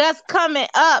that's coming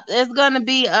up. It's gonna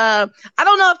be I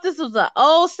don't know if this was an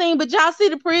old scene, but y'all see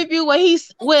the preview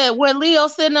where Leo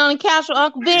sitting on the couch with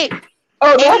Uncle Vic.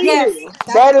 Oh, that's new.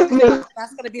 That is new.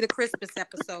 That's gonna be the Christmas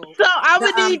episode. So I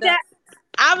would need that.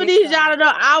 I would need y'all to know.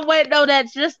 I wait know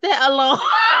that just that alone.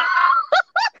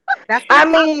 I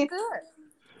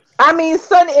mean,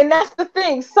 Sonny, and that's the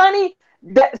thing. Sonny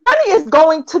is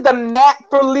going to the mat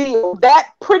for Leo.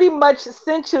 That pretty much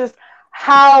cinches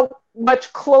how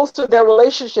much closer their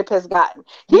relationship has gotten.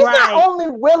 He's not only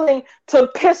willing to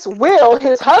piss Will,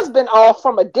 his husband, off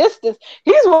from a distance,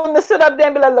 he's willing to sit up there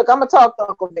and be like, look, I'm going to talk to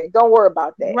Uncle Vic. Don't worry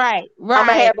about that. Right. I'm going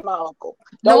to have my uncle.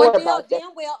 Don't worry about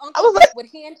that. Well, Uncle Vic would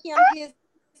hand him his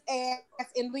ass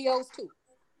in Leo's too.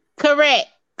 Correct.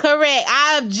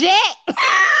 I object.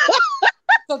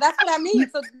 So that's what I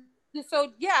mean.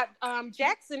 So yeah,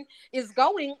 Jackson is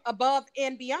going above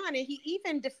and beyond, and he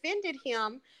even defended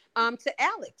him to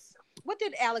Alex. What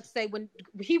did Alex say when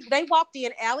they walked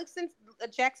in? Alex and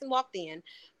Jackson walked in.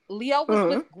 Leo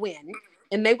was with Gwen,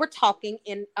 and they were talking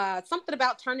and something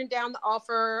about turning down the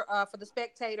offer for the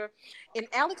Spectator. And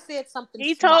Alex said something.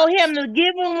 He told him to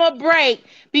give him a break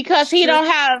because he don't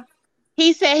have.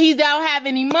 He said he don't have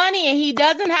any money and he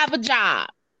doesn't have a job.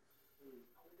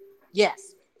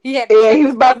 Yes, he had. Yeah, he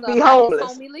was about to be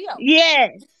homeless. Leo.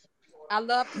 Yes. I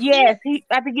love to see Yes, it. he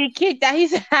about to get kicked out. He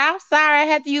said, "I'm sorry, I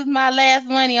had to use my last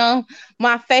money on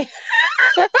my face,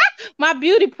 my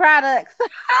beauty products."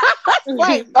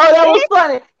 Like, Oh, that was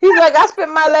funny. He's like, I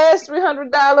spent my last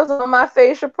 $300 on my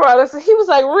facial products. And he was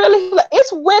like, really? He like,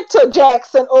 it's winter,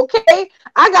 Jackson, okay?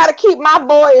 I got to keep my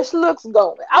boyish looks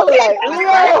going. I was like, That's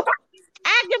right. Leo.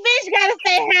 active bitch gotta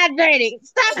stay hydrated.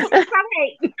 Stop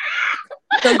hating.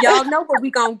 So y'all know what we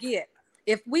gonna get.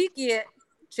 If we get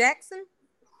Jackson,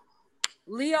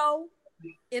 Leo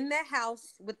in that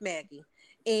house with Maggie,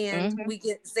 and Mhm. we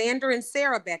get Xander and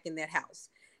Sarah back in that house,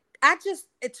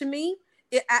 to me,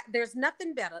 there's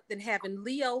nothing better than having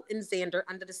Leo and Xander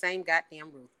under the same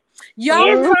goddamn roof. Y'all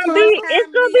It's remember gonna the Mhm. first be it's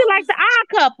time gonna be Leo like was? the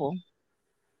odd couple.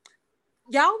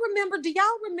 Y'all remember? Do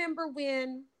y'all remember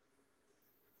when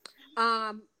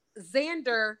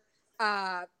Xander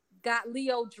got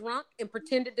Leo drunk and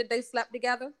pretended that they slept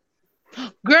together?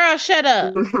 Girl, shut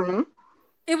up. Mhm.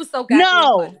 It was so goddamn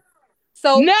No, funny.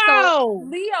 So no.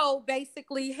 Leo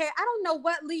basically had, I don't know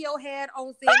what Leo had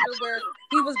on Xander where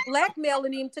he was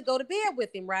blackmailing him to go to bed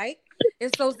with him, right?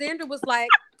 And so Xander was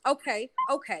like, okay.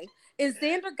 And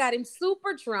Xander got him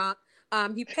super drunk.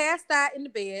 He passed out in the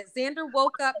bed. Xander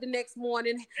woke up the next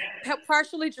morning,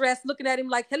 partially dressed, looking at him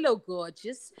like, hello,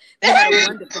 gorgeous. We had a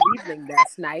wonderful evening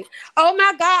last night. Oh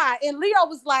my God. And Leo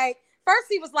was like, first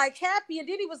he was like happy, and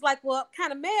then he was like, well,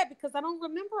 kind of mad because I don't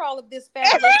remember all of this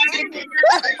fabulous happening.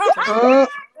 Mhm.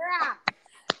 Yeah.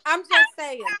 I'm just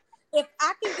saying, if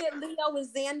I can get Leo and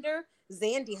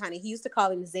Zandy, honey, he used to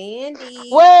call him Zandy.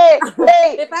 Wait,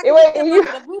 If I can get them you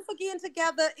under the roof again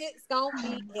together, it's gonna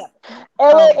be heaven. and,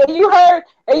 Oh, wait, and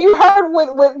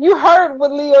you heard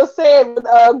what Leo said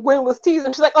when Gwen was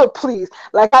teasing. She's like, "Oh, please,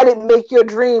 like I didn't make your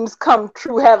dreams come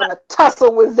true having a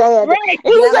tussle with Xander." right.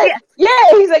 And he was Yep. like,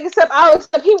 "Yeah," he's like,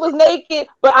 except he was naked,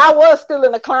 but I was still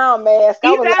in a clown mask.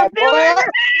 I He's was out like, feeling "Boy, it.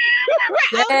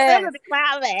 I'm Yes. feeling the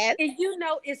cloud ass. And you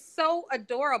know, it's so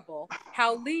adorable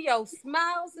how Leo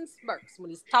smiles and smirks when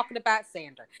he's talking about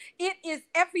Xander. It is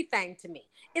everything to me.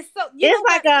 It's so, you know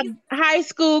It's like what? a high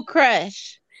school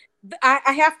crush.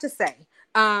 I have to say,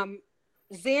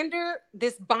 Xander,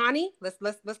 this Bonnie,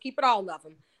 let's keep it all of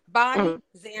them. Bonnie,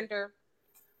 Xander,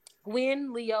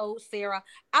 Gwen, Leo, Sarah.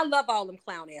 I love all them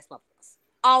clown ass motherfuckers.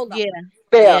 All of Yeah, them.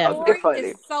 yeah, yeah. The they're story funny."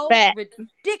 is so Fact.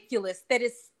 ridiculous that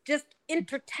it's just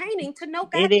entertaining to no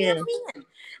It goddamn is. end.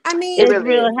 I It mean, It's really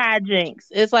real is. hijinks.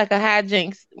 It's like a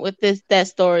hijinks with that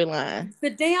storyline. the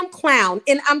damn clown.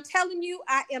 And I'm telling you,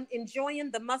 I am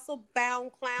enjoying the muscle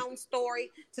bound clown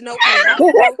story to no end. I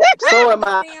So don't am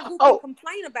I. understand who can Oh,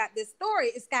 complain about this story.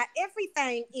 It's got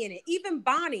everything in it. Even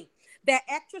Bonnie, that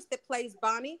actress that plays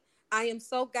Bonnie, I am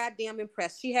so goddamn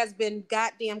impressed. She has been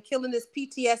goddamn killing this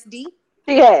PTSD.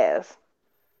 she has.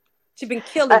 She's been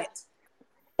killing it.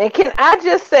 And can I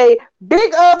just say,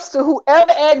 big ups to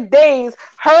whoever at Days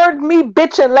heard me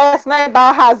bitching last night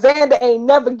about how Xander ain't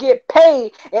never get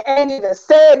paid and ain't even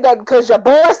said that because your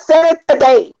boy said it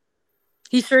today.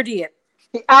 He sure did.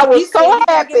 I He was said so he gonna get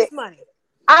happy. his money.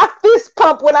 I fist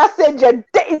pumped when I said,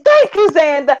 thank you,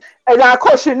 Xander. And now, of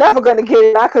course, you're never going to get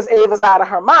it out because Ava's out of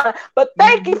her mind. But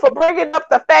thank you for bringing up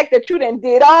the fact that you done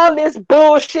did all this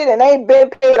bullshit and ain't been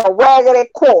paid a raggedy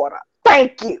quarter.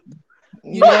 Thank you.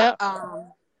 You know, Yep.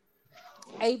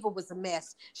 Ava was a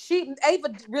mess. Ava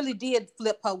really did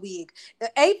flip her wig.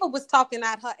 Ava was talking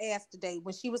out her ass today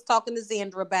when she was talking to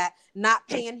Xander about not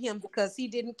paying him because he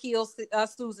didn't kill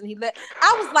Susan.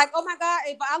 I was like, oh my God,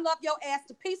 Ava, I love your ass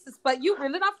to pieces, but you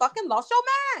really done fucking lost your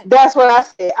mind. That's what I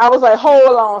said. I was like,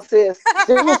 hold on, sis.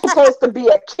 This was supposed to be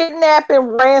a kidnapping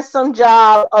ransom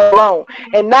job alone.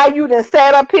 And now you done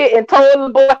sat up here and told the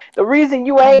boy the reason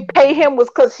you ain't pay him was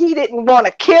because he didn't want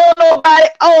to kill nobody.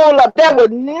 Oh, look, that was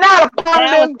not a part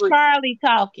of That the was agreement. Charlie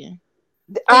talking.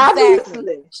 Exactly.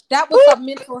 Obviously. That was a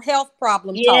mental health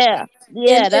problem Yeah. talking.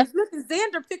 Yeah. And That's look,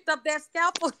 Xander picked up that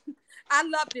scalpel. I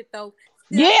loved it though.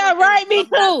 That's yeah. one thing Right. I Me love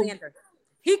about too. Xander.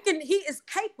 He is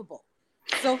capable.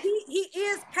 So he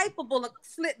is capable of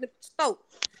slitting the throat,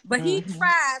 but he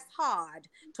tries hard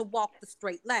to walk the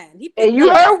straight line. He And picked you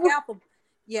up that heard scalpel.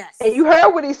 Yes. And you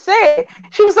heard what he said.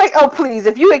 She was like, "Oh, please!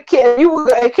 If you were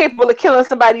capable of killing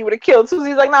somebody, you would have killed Susie."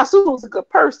 He's like, "Nah, Susie was a good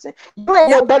person. You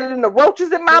ain't no better than the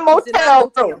roaches in my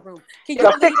motel room. Can you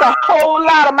It'll believe fix a that? whole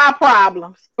lot of my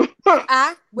problems."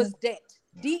 I was dead.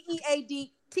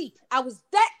 DEADT. I was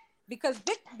dead because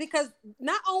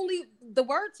not only the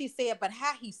words he said, but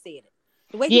how he said it.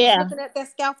 The way he was Yeah. looking at that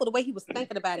scalpel, the way he was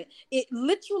thinking about it. It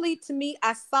literally, to me,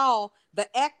 I saw the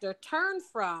actor turn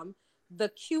from the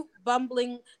cute,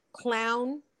 bumbling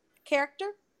clown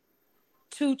character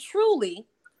to truly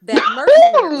that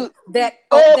mercenary,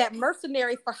 that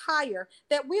mercenary for hire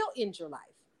that will end your life.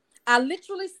 I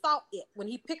literally saw it when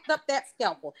he picked up that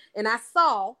scalpel, and I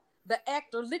saw the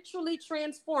actor literally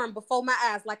transform before my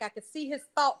eyes. Like I could see his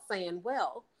thoughts saying,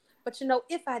 well, but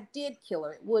if I did kill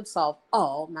her, it would solve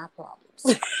all my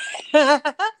problems.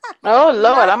 Oh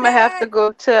Lord, I'm gonna have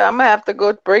to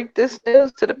go break this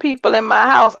news to the people in my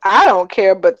house. I don't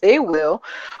care, but they will.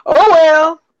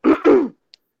 Oh well.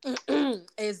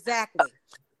 Exactly.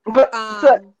 But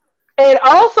and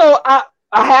also I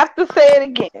have to say it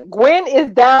again. Gwen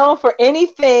is down for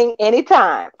anything,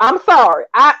 anytime. I'm sorry.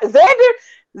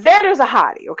 Xander's a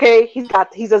hottie, okay? He's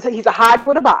a hottie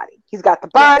with a body. He's got the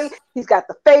body, yes. He's got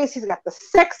the face, he's got the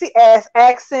sexy ass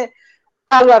accent.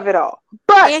 I love it all.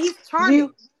 But and he's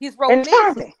charming. He's romantic.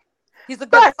 Charming. He's a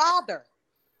good father.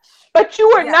 But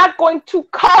you are not going to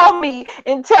call me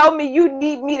and tell me you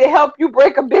need me to help you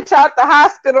break a bitch out the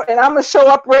hospital, and I'm gonna show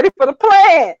up ready for the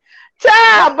plan.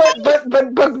 Child,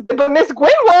 but Miss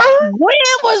Gwen was. Gwen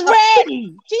was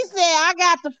ready. She said,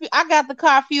 "I got the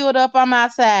car fueled up on my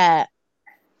side."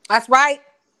 That's right.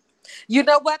 You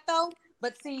know what though?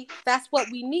 But see, that's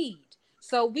what we need.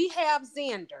 So we have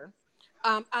Xander.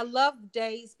 I love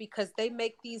Days because they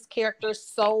make these characters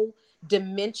so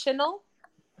dimensional,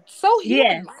 so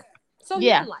human-like. So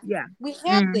human-like. Yeah. We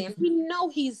have them. We know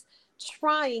he's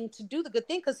trying to do the good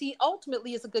thing because he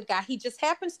ultimately is a good guy. He just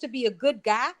happens to be a good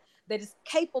guy that is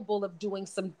capable of doing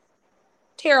some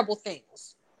terrible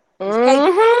things.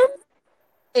 Mm-hmm.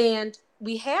 And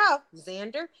we have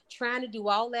Xander trying to do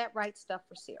all that right stuff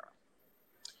for Sarah.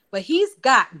 But he's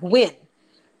got Gwen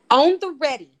on the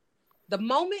ready. The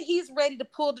moment he's ready to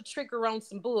pull the trigger on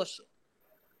some bullshit.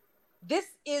 This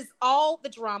is all the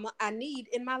drama I need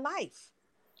in my life.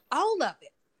 All of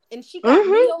it. And she got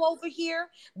Leo over here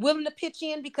willing to pitch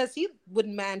in because he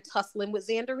wouldn't mind tussling with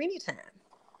Xander anytime.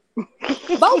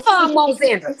 Both of them want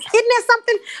Xander. Isn't that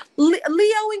something?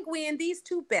 Leo and Gwen, these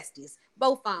two besties,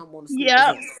 both of them want to sleep with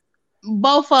Xander.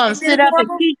 Both of them sit up and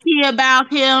kiki about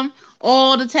him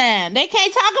all the time. They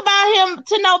can't talk about him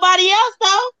to nobody else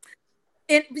though.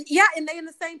 And they in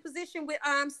the same position with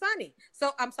Sonny.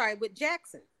 So I'm sorry, with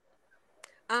Jackson.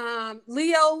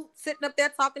 Leo sitting up there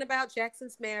talking about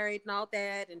Jackson's married and all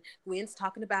that, and Gwen's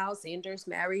talking about Xander's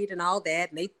married and all that,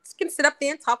 and they can sit up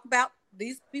there and talk about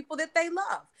these people that they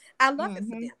love. I love it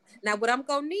for them. Now, what I'm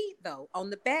gonna need though on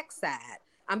the backside,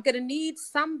 I'm gonna need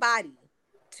somebody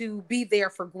to be there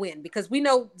for Gwen because we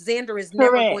know Xander is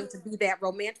never going to be that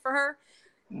romantic for her.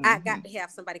 I got to have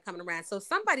somebody coming around. So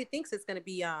somebody thinks it's gonna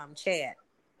be Chad.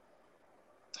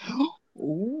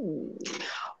 Ooh.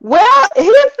 Well,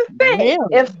 here's the thing. Yeah.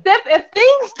 If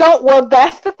things don't, well,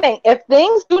 that's the thing. If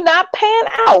things do not pan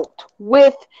out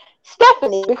with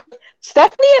Stephanie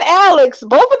and Alex,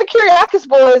 both of the Kyriakis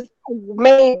boys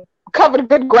covered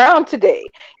good ground today.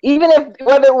 Even if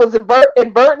whether it was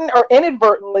inadvertent or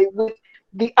inadvertently with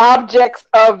the objects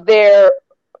of their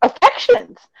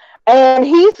affections. And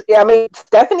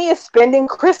Stephanie is spending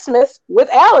Christmas with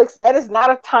Alex. That is not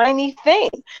a tiny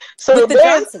thing. So with the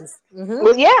Johnsons.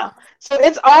 Well, yeah. So there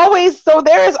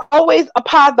is always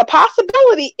the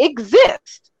possibility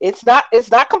exists. It's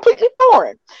not completely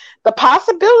foreign. The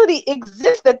possibility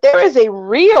exists that there is a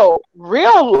real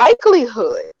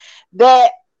likelihood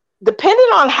that depending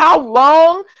on how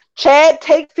long Chad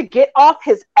takes to get off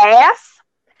his ass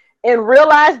and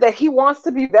realize that he wants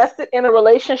to be vested in a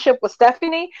relationship with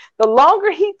Stephanie, the longer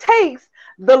he takes,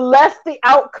 the less the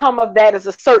outcome of that is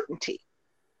a certainty.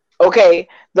 Okay?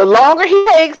 The longer he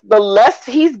takes, the less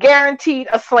he's guaranteed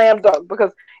a slam dunk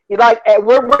because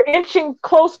we're inching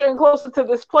closer and closer to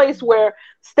this place where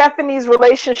Stephanie's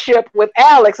relationship with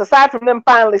Alex, aside from them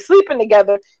finally sleeping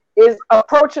together, is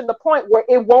approaching the point where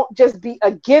it won't just be a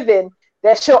given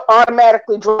that she'll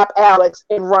automatically drop Alex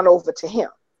and run over to him.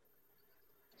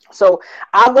 So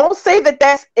I won't say that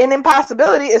that's an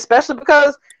impossibility, especially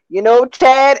because,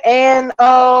 Chad and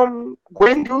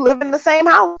Gwen do live in the same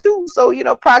house too.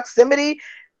 So, proximity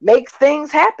makes things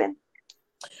happen.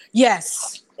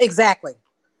 Yes, exactly.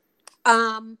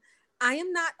 I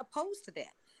am not opposed to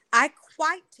that. I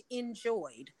quite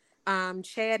enjoyed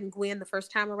Chad and Gwen the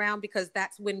first time around because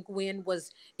that's when Gwen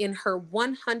was in her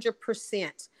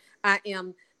 100%. I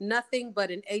am nothing but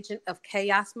an agent of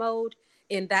chaos mode.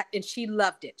 And she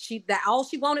loved it. All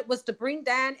she wanted was to bring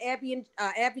down Abby and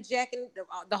Abby Jack and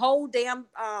the whole damn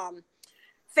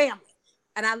family,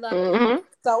 and I loved it.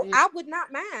 So I would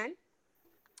not mind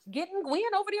getting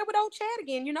Gwen over there with old Chad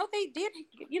again. They did.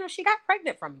 She got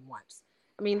pregnant from him once.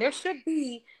 I mean, there should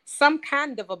be some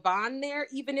kind of a bond there,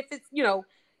 even if it's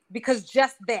because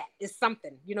just that is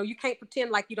something. You can't pretend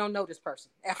like you don't know this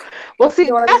person. Well, see,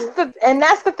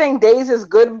 that's the thing Days is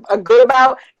good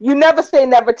about. You never say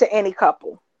never to any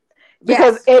couple.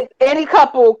 because any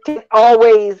couple can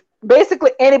always,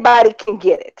 basically anybody can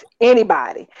get it,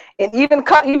 anybody, and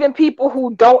even people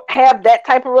who don't have that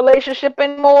type of relationship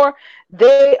anymore,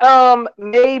 they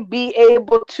may be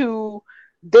able to,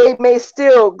 they may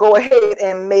still go ahead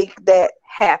and make that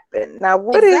happen. Now,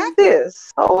 what is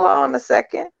this? Hold on a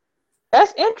second.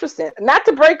 That's interesting. Not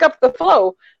to break up the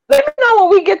flow. Let me know when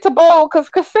we get to bowl, because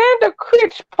Cassandra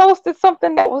Critch posted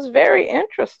something that was very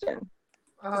interesting.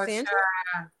 Oh,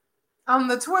 on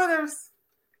the Twitters?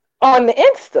 On the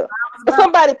Insta.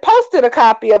 Somebody posted a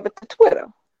copy of it to Twitter.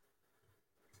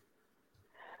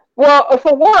 Well,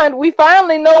 for one, we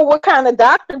finally know what kind of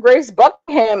doctor Grace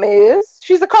Buckingham is.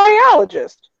 She's a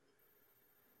cardiologist.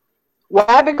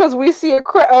 Why? Because we see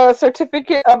a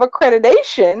certificate of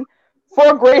accreditation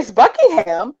for Grace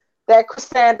Buckingham that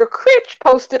Cassandra Critch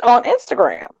posted on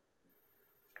Instagram.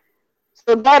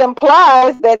 So that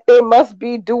implies that they must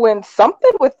be doing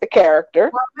something with the character.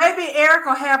 Well, maybe Eric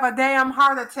will have a damn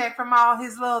heart attack from all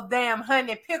his little damn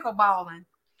honey pickleballing.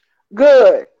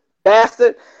 Good. That's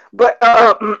it. But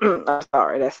I'm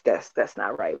sorry, that's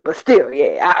not right. But still,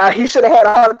 yeah, he should have had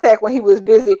a heart attack when he was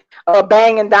busy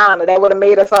banging Donna. That would have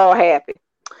made us all happy.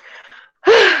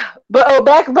 But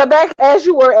back as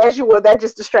you were, that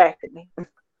just distracted me.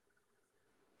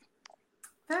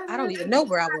 I don't even know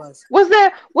where I was. Was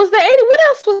there any? What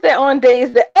else was there on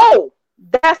days that? Oh,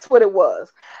 that's what it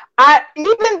was.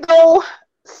 Even though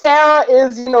Sarah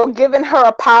is, giving her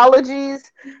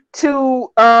apologies to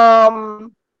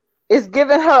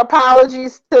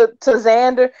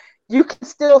Xander, you can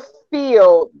still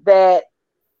feel that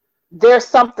there's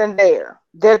something there.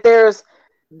 That there's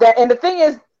that, and the thing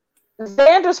is,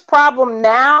 Xander's problem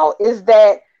now is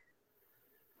that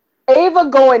Ava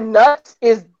going nuts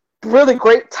is really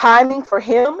great timing for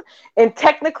him, and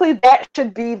technically that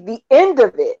should be the end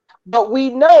of it. But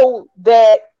we know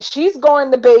that she's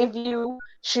going to Bayview,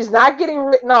 she's not getting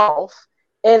written off,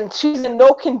 and she's in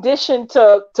no condition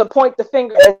to point the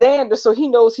finger at Xander, so he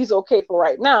knows he's okay for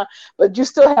right now. But you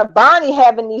still have Bonnie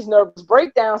having these nervous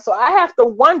breakdowns, so I have to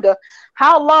wonder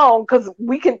how long, because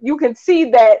you can see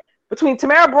that between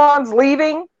Tamara Braun's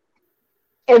leaving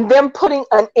and them putting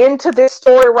an end to this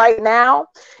story right now,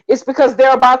 it's because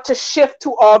they're about to shift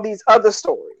to all these other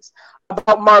stories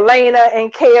about Marlena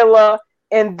and Kayla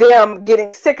and them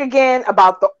getting sick again,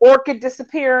 about the orchid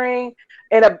disappearing,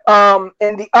 and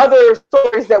the other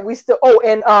stories that we still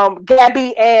and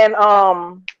Gabby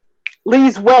and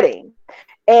Lee's wedding,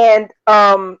 and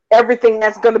everything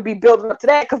that's going to be building up to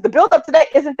that, because the build up to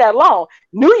that isn't that long.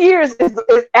 New Year's is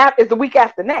the week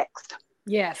after next.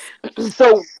 Yes.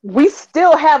 So we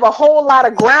still have a whole lot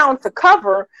of ground to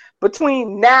cover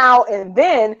between now and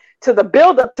then to the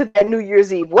build up to that New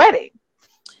Year's Eve wedding.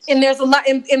 And there's a lot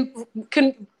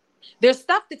there's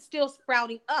stuff that's still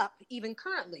sprouting up even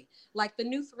currently, like the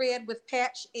new thread with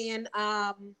Patch and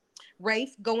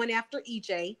Rafe going after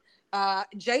EJ.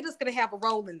 Jada's going to have a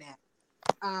role in that.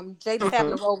 Jada's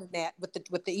having a role in that with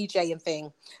the EJ and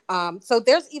thing. So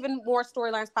there's even more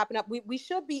storylines popping up. We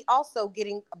should be also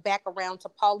getting back around to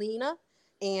Paulina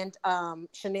and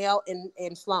Chanel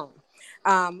and Sloan.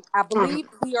 I believe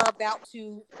we are about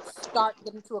to start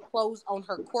getting to a close on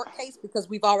her court case, because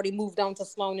we've already moved on to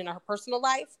Sloan in her personal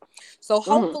life. So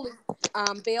hopefully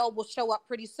Belle will show up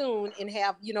pretty soon and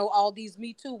have, all these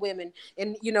Me Too women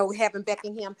and, having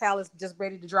Buckingham Palace just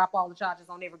ready to drop all the charges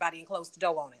on everybody and close the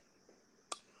door on it.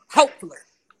 Hopefully.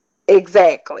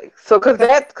 Exactly. So because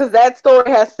that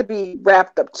story has to be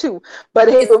wrapped up too, but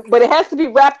it has to be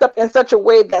wrapped up in such a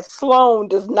way that Sloan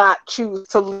does not choose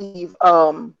to leave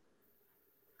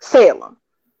Salem,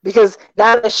 because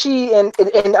now that she and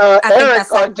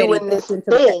Eric are doing this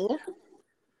thing,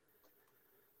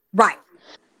 right?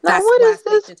 Now what is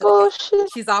this bullshit?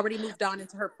 She's already moved on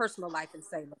into her personal life in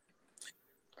Salem.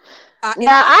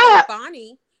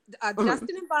 Bonnie,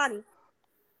 Justin and Bonnie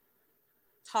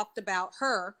talked about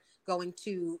her going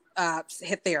to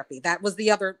hit therapy. That was the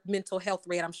other mental health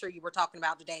thread I'm sure you were talking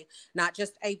about today. Not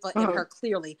just Ava and her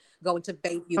clearly going to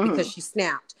Bayview because she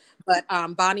snapped, but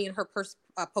Bonnie and her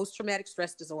post-traumatic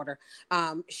stress disorder.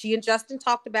 She and Justin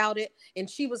talked about it, and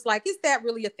she was like, is that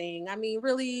really a thing? I mean,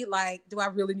 really, like, do I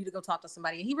really need to go talk to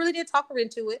somebody? And he really did talk her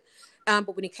into it.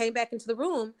 But when he came back into the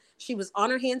room, she was on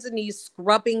her hands and knees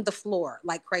scrubbing the floor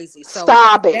like crazy. So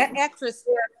sobbing. That actress,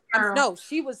 no,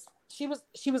 she was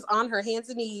on her hands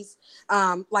and knees,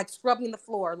 like scrubbing the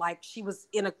floor, like she was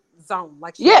in a zone.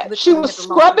 Like she was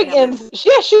scrubbing she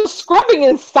was scrubbing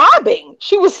and sobbing.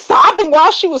 She was sobbing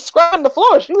while she was scrubbing the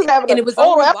floor. She was having a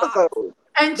whole episode.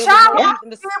 And child, it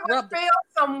was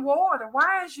some water.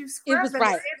 Why is you scrubbing? It was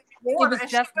right. It was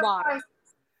just water.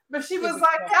 But she was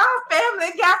like, y'all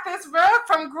family got this rug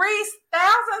from Greece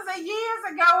thousands of years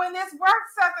ago and this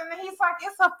works something. And he's like,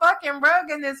 it's a fucking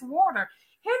rug in this water.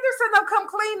 Henderson will come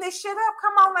clean this shit up.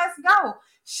 Come on, let's go.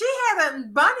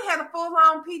 Bonnie had a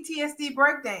full-on PTSD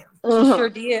breakdown. She sure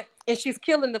did. And she's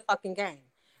killing the fucking game.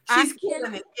 She's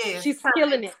killing it. Yeah. She's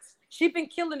killing it. She's been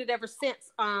killing it ever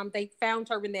since they found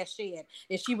her in that shed,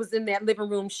 and she was in that living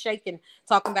room shaking,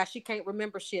 talking about she can't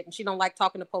remember shit and she don't like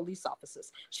talking to police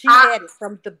officers. She had it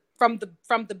from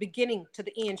the beginning to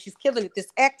the end. She's killing it. This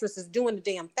actress is doing the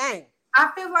damn thing.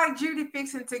 I feel like Judy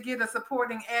fixing to get a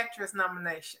supporting actress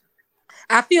nomination.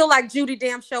 I feel like Judy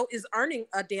damn show is earning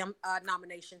a damn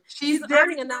nomination. She's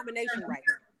earning a nomination right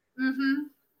now. Mm-hmm.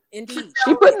 Indeed,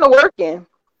 she putting the work in.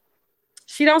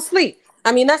 She don't sleep.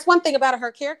 I mean, that's one thing about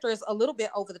her character is a little bit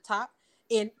over the top.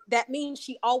 And that means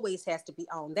she always has to be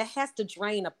on. That has to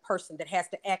drain a person that has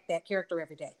to act that character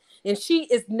every day. And she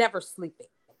is never sleeping.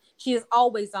 She is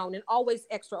always on and always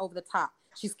extra over the top.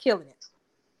 She's killing it.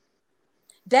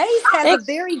 Days has a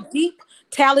very deep,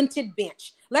 talented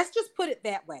bench. Let's just put it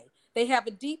that way. They have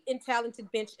a deep and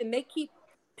talented bench, and they keep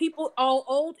people all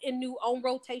old and new on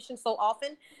rotation so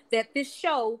often that this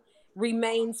show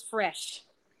remains fresh.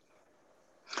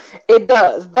 It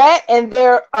does that, and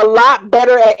they're a lot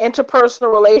better at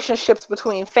interpersonal relationships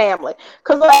between family.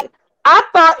 Because I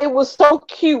thought it was so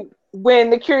cute when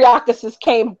the Kiriakis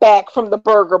came back from the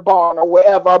burger barn or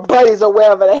wherever, or Buddies or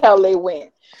wherever the hell they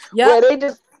went. Yep. Where they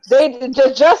just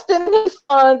Justin and his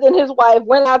sons and his wife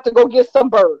went out to go get some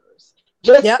burgers.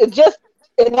 And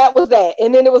that was that.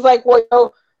 And then it was like,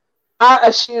 well,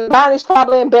 Bonnie's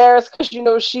probably embarrassed because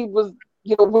she was.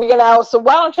 Wigging out. So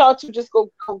why don't y'all two just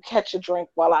go catch a drink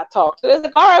while I talk? So they're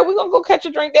like, all right, we're going to go catch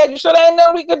a drink. Dad, you sure that ain't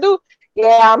nothing we could do?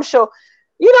 Yeah, I'm sure.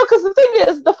 Because the thing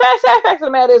is, the sad fact of the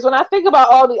matter is when I think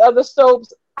about all the other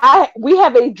soaps, we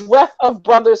have a breadth of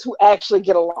brothers who actually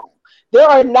get along. There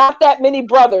are not that many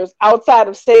brothers outside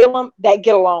of Salem that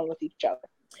get along with each other.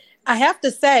 I have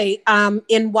to say,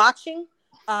 in watching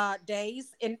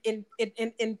Days,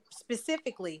 in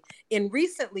specifically in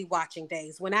recently watching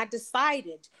Days, when I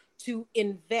decided to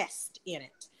invest in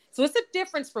it. So it's a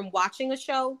difference from watching a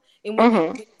show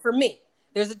and for me,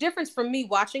 there's a difference from me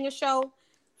watching a show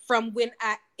from when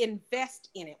I invest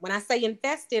in it. When I say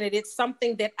invest in it, it's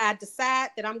something that I decide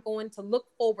that I'm going to look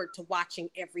forward to watching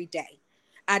every day.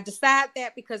 I decide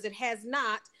that because it has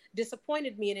not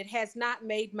disappointed me and it has not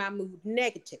made my mood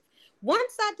negative.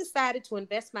 Once I decided to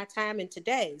invest my time into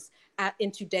Days of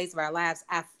Our Lives,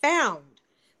 I found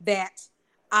that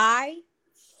I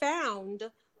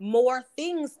found more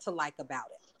things to like about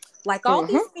it. Like all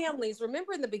these families,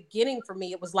 remember in the beginning for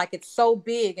me, it was like it's so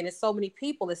big and it's so many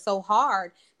people, it's so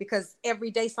hard because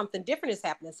every day something different is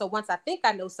happening. So once I think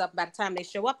I know something, by the time they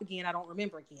show up again, I don't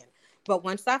remember again. But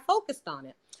once I focused on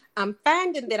it, I'm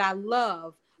finding that I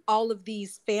love all of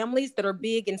these families that are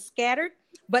big and scattered,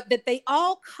 but that they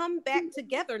all come back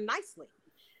together nicely.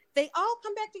 They all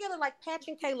come back together like Patch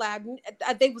and Kayla.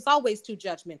 They was always too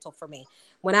judgmental for me.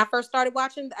 When I first started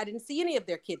watching, I didn't see any of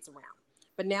their kids around.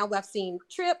 But now I've seen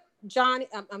Trip, Joey,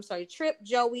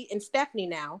 and Stephanie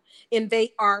now, and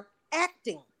they are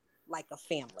acting like a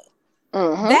family.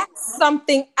 That's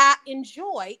something I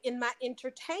enjoy in my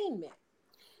entertainment.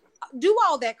 Do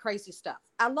all that crazy stuff.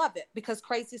 I love it because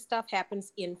crazy stuff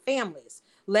happens in families.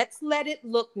 Let's let it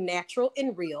look natural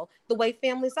and real the way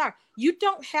families are. You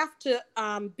don't have to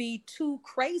be too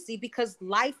crazy because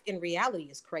life in reality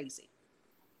is crazy.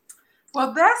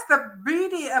 Well, that's the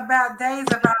beauty about Days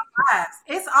of Our Lives.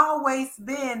 It's always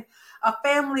been a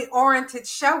family-oriented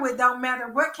show. It don't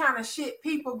matter what kind of shit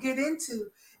people get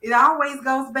into. It always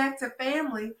goes back to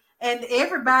family, and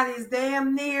everybody's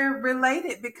damn near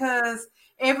related because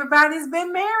everybody's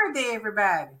been married to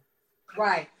everybody.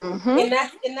 Right. And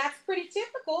that's pretty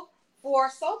typical for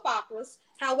soap operas.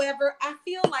 However, I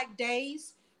feel like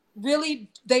Days really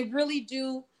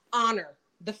do honor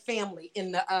the family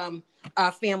in the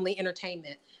family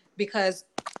entertainment because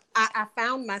I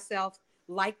found myself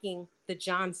liking the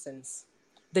Johnsons,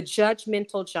 the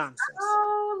judgmental Johnsons.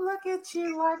 Oh, look at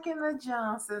you liking the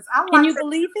Johnsons. Can you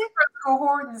believe it?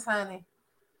 Hortons, honey.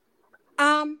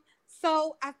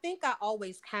 So I think I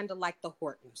always kind of liked the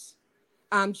Hortons.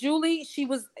 Julie, she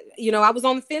was, I was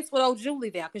on the fence with old Julie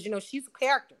there because she's a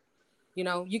character.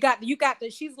 You got the.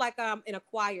 She's like an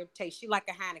acquired taste. She like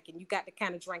a Heineken. You got to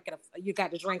kind of drink it. You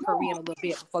got to drink her in a little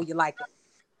bit before you like it.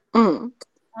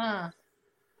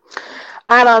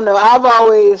 I don't know. I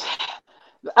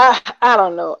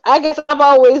don't know. I guess I've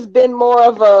always been more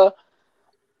of a.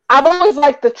 I've always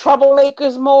liked the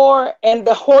troublemakers more, and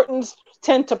the Hortons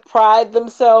tend to pride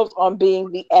themselves on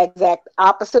being the exact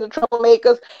opposite of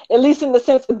troublemakers, at least in the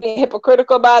sense of being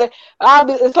hypocritical about it.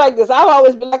 It's like this. I've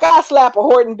always been like, I slap a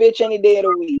Horton bitch any day of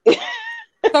the week.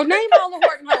 So name all the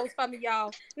Horton hoes for me,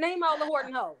 y'all. Name all the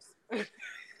Horton hoes.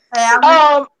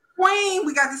 Queen,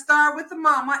 we got to start with the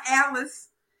mama, Alice.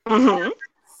 Mm-hmm.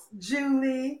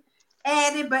 Julie,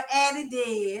 Addie, but Addie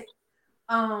dead.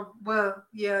 Well,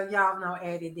 yeah, y'all know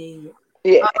Addie dead.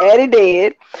 Yeah, Addie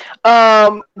dead.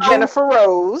 Jennifer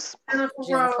Rose.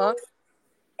 Rose.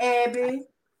 Abby.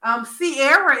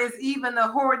 Sierra is even a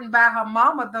Horton by her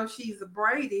mama, though she's a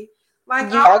Brady.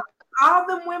 Like all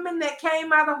the women that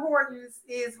came out of Hortons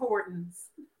is Hortons.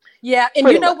 Yeah, and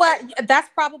you know what? That's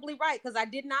probably right, because I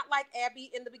did not like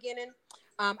Abby in the beginning.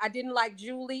 I didn't like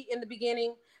Julie in the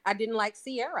beginning. I didn't like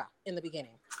Sierra in the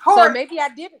beginning. So maybe I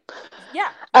didn't. Yeah.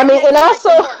 I mean, and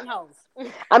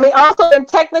and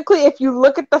technically, if you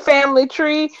look at the family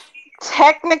tree,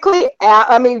 technically,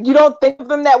 I mean, you don't think of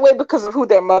them that way because of who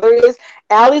their mother is.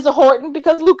 Allie's a Horton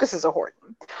because Lucas is a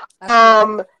Horton.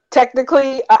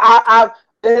 Technically,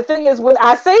 the thing is, when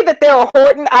I say that they're a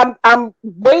Horton, I'm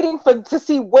waiting to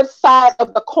see what side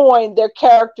of the coin their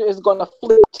character is going to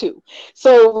flip to.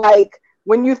 So, like,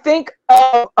 when you think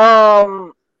of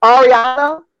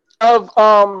Ariana,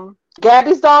 of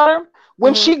Gabby's daughter,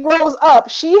 when she grows up,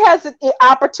 she has an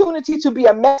opportunity to be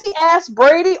a messy ass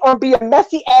Brady or be a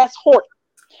messy ass Horton.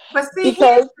 But see,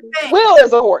 because Will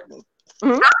is a Horton.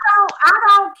 Mm-hmm. I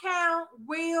don't count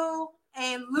Will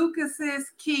and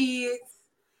Lucas's kids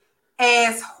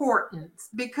as Hortons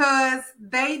because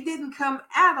they didn't come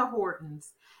out of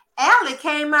Hortons. Allie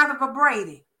came out of a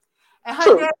Brady, and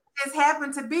her dad just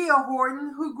happened to be a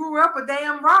Horton who grew up a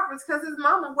damn Roberts because his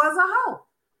mama was a hoe.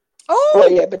 Oh,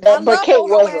 well, yeah, but Kate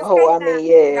was a hoe. I mean,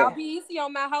 yeah. Y'all be easy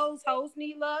on my hoes. Hoes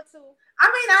need love too. I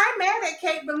mean, I ain't mad at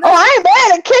Kate, but I ain't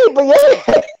mad at Kate, but yeah,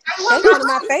 she's one of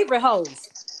my favorite hoes.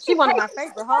 She one of my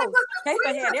favorite hoes. Kate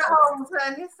had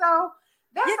everybody. So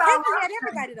that's Kate had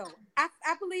everybody though.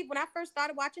 I believe when I first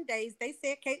started watching Days, they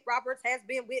said Kate Roberts has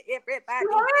been with everybody.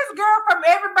 Well, this girl from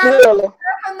everybody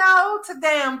you know to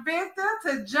damn Victor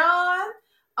to John,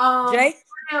 Jake.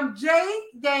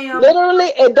 Damn.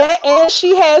 Literally, and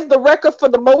she has the record for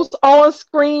the most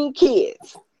on-screen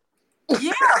kids.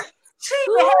 Yeah,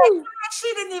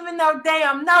 she didn't even know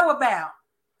about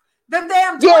them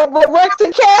damn. Yeah, but Rex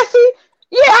and Cassie.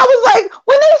 Yeah, I was like,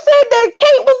 when they said that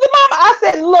Kate was the mama, I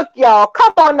said, look, y'all,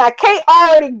 come on now. Kate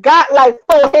already got like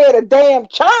 4 head of damn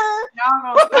churn. Y'all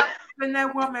gonna stop giving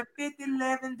that woman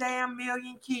 11 damn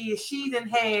million kids. She done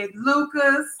had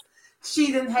Lucas.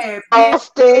 She done had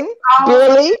Austin,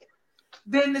 Billy.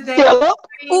 Then the damn Philip.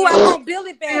 Oh, I want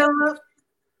Billy back.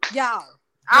 Y'all.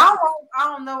 I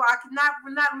don't know. I cannot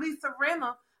not Lisa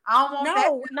Rinna. I don't want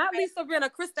that. Not Lisa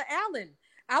Rinna, Krista Allen.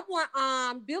 I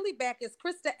want Billy back as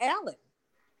Krista Allen.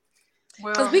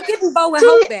 Because we getting Bo and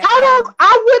Hope back.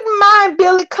 I wouldn't mind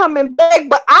Billy coming back,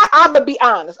 but I'm gonna be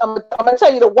honest. I'm gonna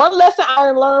tell you the one lesson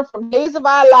I learned from Days of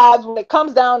Our Lives when it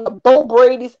comes down to Bo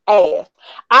Brady's ass.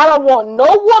 I don't want no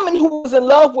woman who was in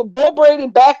love with Bo Brady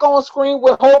back on screen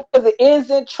with Hope because it ends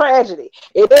in tragedy.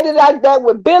 It ended like that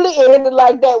with Billy. It ended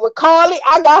like that with Carly.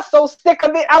 I got so sick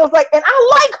of it. I was like, and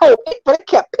I like Hope, but it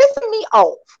kept pissing me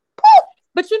off.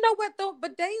 But you know what though?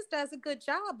 But Days does a good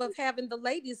job of having the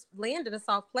ladies land in a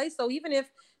soft place. So even if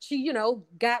she,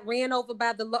 got ran over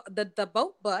by the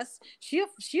boat bus,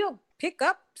 she'll pick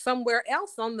up somewhere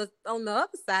else on the other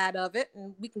side of it,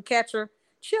 and we can catch her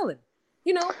chilling.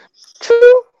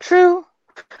 True.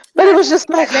 But it was just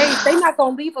like they're not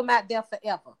gonna leave them out there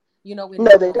forever. No,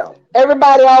 they don't.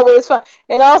 Everybody always fine.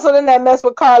 And also then that mess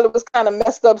with Carla was kind of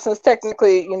messed up since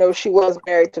technically, she was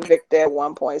married to Victor at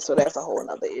one point, so that's a whole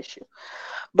nother issue.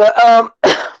 But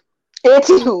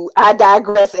anywho, I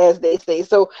digress, as they say.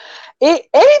 So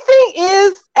anything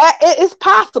is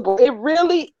possible. It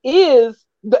really is.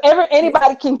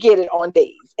 Anybody can get it on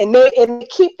Days, and they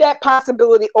keep that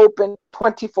possibility open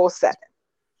 24/7.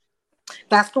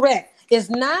 That's correct. It's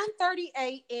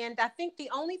 9:38, and I think the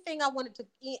only thing I wanted to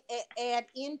add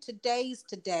in today's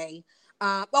today.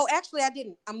 Actually, I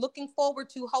didn't. I'm looking forward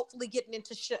to hopefully getting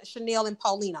into Chanel and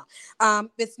Paulina.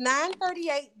 It's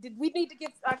 9:38. Did we need to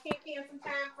give Can some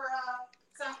time for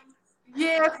something?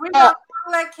 Yes, we're gonna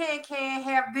let Can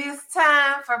have this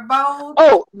time for both.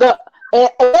 Oh,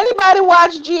 anybody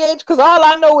watch GH? Because all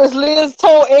I know is Liz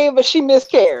told Ava she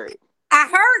miscarried. I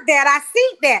heard that. I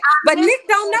see that. But Nick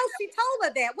don't know she told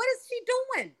her that. What is she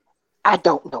doing? I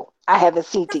don't know. I haven't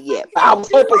seen it yet. But I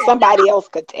was hoping somebody else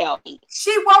could tell me.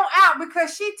 She won't out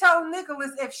because she told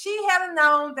Nicholas if she had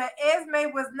known that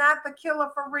Esme was not the killer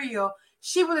for real,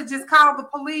 she would have just called the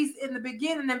police in the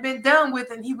beginning and been done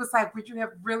with it. And he was like, would you have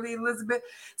really, Elizabeth?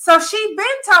 So she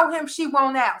been told him she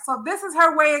won't out. So this is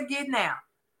her way of getting out.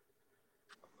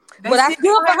 Well, that's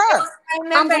good for her.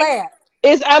 I'm glad.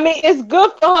 It's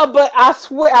good for her, but I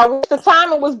swear, I wish the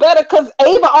timing was better because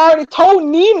Ava already told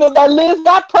Nina that Liz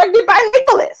got pregnant by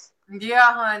Nicholas. Yeah,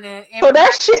 honey. So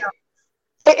that shit,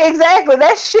 exactly,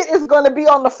 that shit is going to be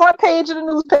on the front page of the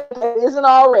newspaper. It isn't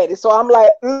already. So I'm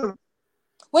like,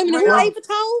 Wait a minute, who Ava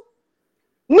told?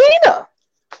 Nina.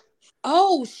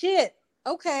 Oh, shit.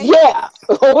 Okay. Yeah.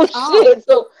 Oh, shit.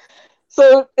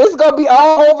 So it's going to be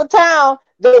all over town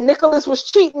that Nicholas was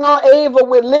cheating on Ava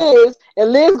with Liz,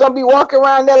 and Liz gonna be walking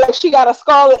around there like she got a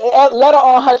scarlet letter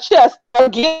on her chest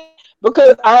again,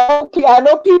 because I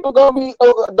know people gonna be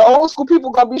the old school people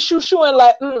gonna be shoo-shooing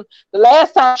like the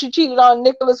last time she cheated on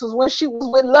Nicholas was when she was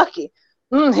with Lucky.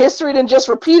 History then just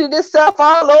repeated itself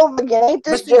all over again. Ain't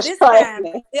this just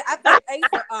trifling? I think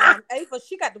Ava,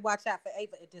 she got to watch out for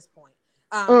Ava at this point.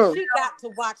 She got to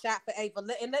watch out for Ava.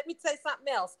 And let me tell you something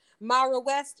else. Mara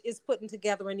West is putting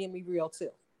together an Emmy reel too.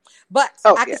 But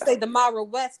I can say the Mara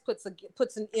West puts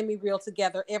an Emmy reel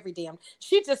together every damn.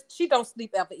 She don't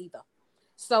sleep ever either.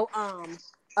 So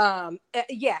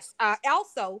yes.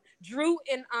 Also Drew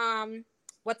and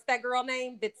what's that girl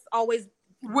name that's always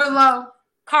Willow.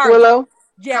 Carly. Willow.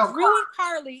 Yeah, Drew and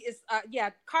Carly is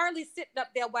Carly's sitting up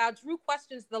there while Drew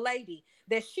questions the lady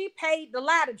that she paid to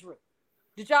lie to Drew.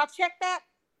 Did y'all check that?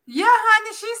 Yeah,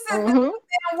 honey. She said that and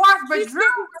watch, but Drew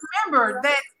remembered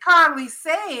that Carly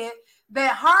said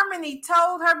that Harmony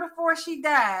told her before she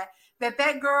died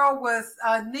that girl was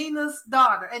Nina's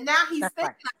daughter, and now he's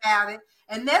thinking about it,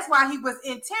 and that's why he was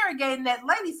interrogating that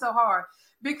lady so hard,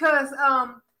 because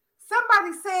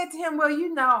somebody said to him, well,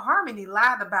 you know, Harmony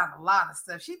lied about a lot of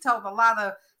stuff. She told a lot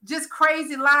of just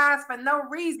crazy lies for no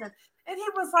reason. And he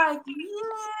was like,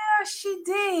 yeah, she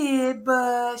did,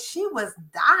 but she was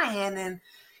dying. And,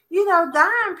 you know,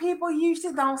 dying people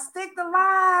usually don't stick to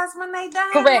lies when they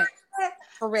die. Correct.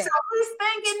 So he's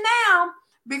thinking now,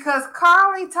 because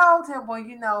Carly told him, well,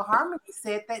 you know, Harmony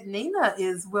said that Nina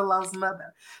is Willow's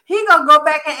mother. He gonna go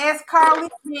back and ask Carly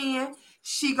again.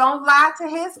 She gonna lie to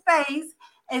his face.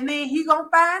 And then he gonna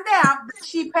find out that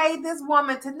she paid this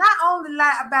woman to not only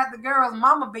lie about the girl's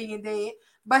mama being dead,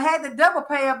 but had to double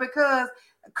pay her because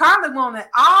Carly wanted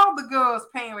all the girls'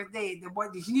 parents dead. You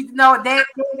need to know a dad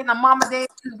dead and a mama dead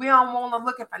because we don't want her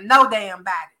looking for no damn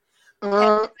body.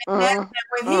 And when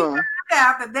he found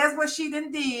out that that's what she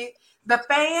done did, the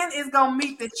fan is gonna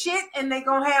meet the chick and they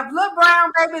gonna have little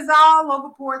brown babies all over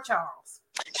Port Charles.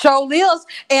 So Liz,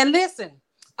 and listen,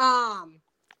 oh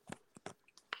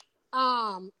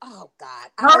God.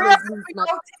 Hurry up, we go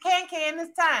to Can this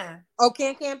time. Oh,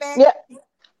 Can back? Yeah.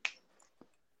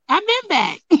 I've been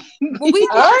back. Well, we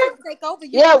take over.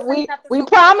 We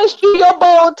promised you your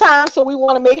bowl time, so we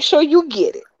want to make sure you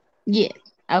get it. Yes.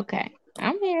 Okay.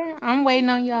 I'm here. I'm waiting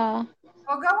on y'all.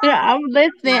 Well, go yeah, I'm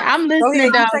listening. I'm listening.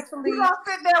 You gonna sit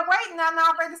there waiting.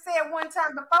 I already said one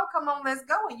time before, come on, let's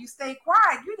go, and you stay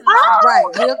quiet. You didn't right.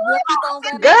 We'll keep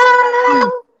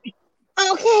on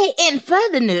Okay, in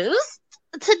further news,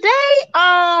 today,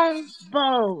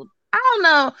 Bold. I don't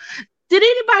know. Did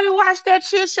anybody watch that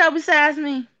shit show besides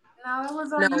me? No, it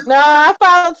was on. No, I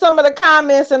followed some of the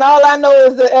comments, and all I know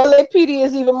is the LAPD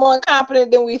is even more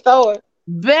incompetent than we thought.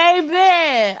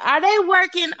 Baby, are they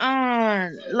working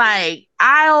on like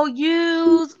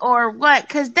IOUs or what?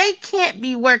 Because they can't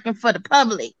be working for the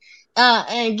public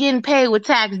and getting paid with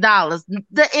tax dollars.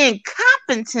 The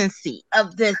incompetency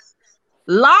of this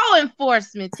law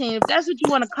enforcement team, if that's what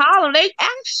you want to call them, they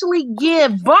actually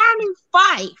give Barney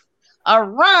Fife a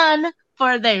run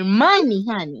for their money,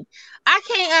 honey. I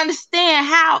can't understand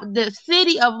how the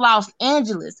city of Los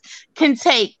Angeles can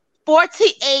take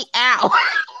 48 hours.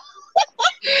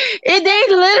 And they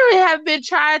literally have been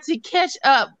trying to catch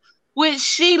up with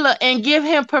Sheila and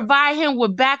provide him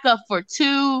with backup for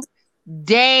 2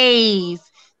 days.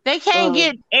 They can't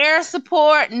get air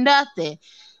support, nothing.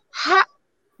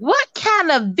 What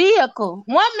kind of vehicle?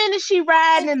 1 minute she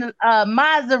riding in a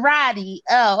Maserati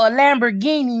or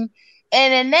Lamborghini,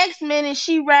 and the next minute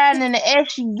she riding in an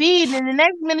SUV, and the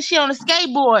next minute she on a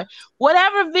skateboard.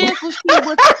 Whatever vehicle she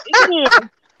was in,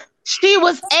 she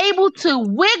was able to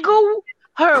wiggle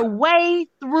her way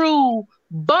through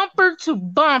bumper to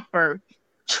bumper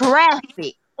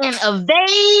traffic and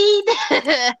evade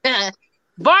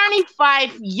Barney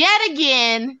Fife yet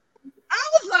again. I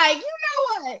was like, you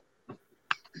know what?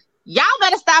 Y'all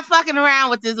better stop fucking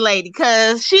around with this lady,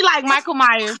 because she like Michael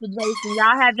Myers with Jason.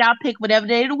 Y'all have y'all pick whatever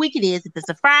day of the week it is. If it's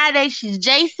a Friday, she's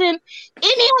Jason.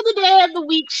 Any other day of the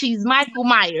week, she's Michael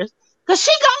Myers. Because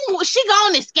she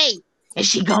gonna escape. and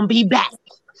she gonna be back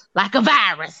like a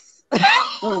virus.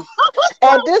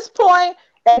 At this point,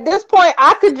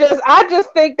 I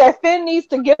just think that Finn needs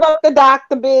to give up the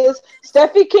doctor biz.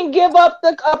 Steffi can give up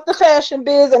the fashion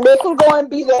biz, and they can go and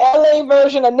be the LA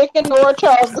version of Nick and Nora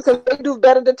Charles because they do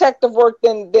better detective work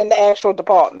than the actual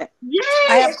department. Yes,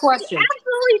 I have a question.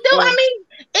 Absolutely do. I mean,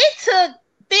 it took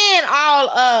Finn all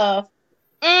of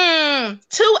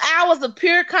 2 hours of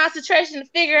pure concentration to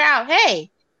figure out, hey,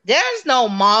 there's no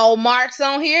mall marks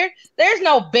on here. There's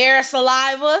no bear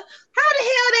saliva. How the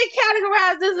hell they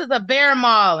categorize this as a bear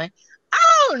mauling?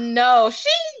 Oh no, she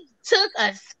took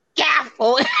a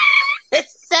scaffold and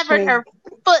severed her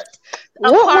foot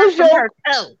apart from her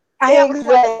toe. I have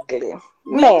exactly, ma'am.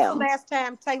 When was the last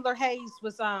time Taylor Hayes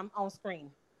was on screen?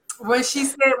 When she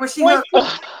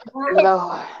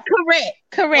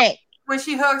Correct. When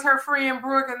she hugged her friend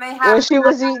Brooke and they when she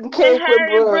was eating cake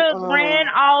with Brooke, ran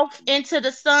off into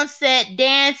the sunset,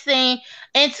 dancing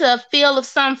into a field of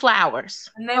sunflowers.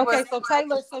 Okay, so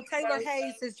Taylor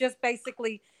Hayes has just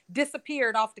basically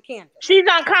disappeared off the canvas. She's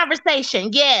on conversation.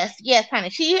 Yes, honey.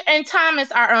 She and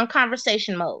Thomas are on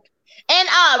conversation mode, and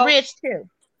Ridge too.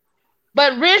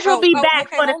 But Ridge will be back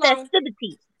for the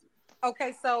festivities.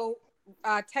 Okay, so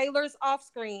Taylor's off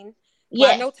screen. Yeah,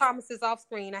 well, I know Thomas is off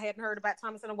screen. I hadn't heard about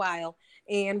Thomas in a while.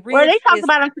 And Ridge they talked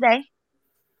about him today.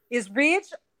 Is Ridge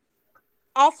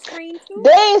off screen too? They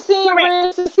ain't seen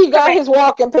Ridge since he got his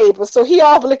walking papers, so he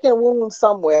off licking wounds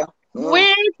somewhere.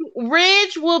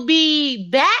 Ridge will be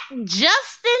back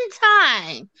just in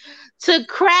time to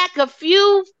crack a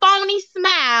few phony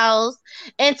smiles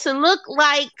and to look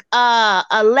like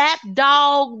a lap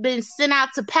dog been sent out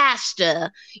to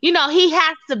pasture. You know, he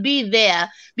has to be there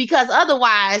because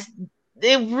otherwise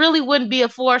it really wouldn't be a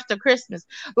Forrester Christmas.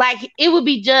 Like, it would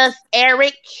be just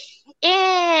Eric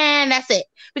and that's it.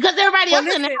 Because everybody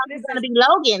else in the house is going to be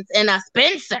Logan's and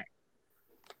Spencer.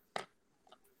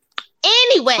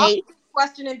 Anyway,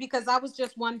 questioning because I was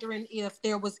just wondering if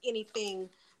there was anything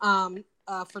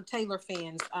for Taylor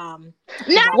fans. No.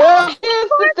 Well, here's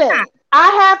the thing. I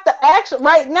have to actually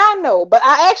right now no, but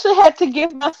I actually had to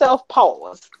give myself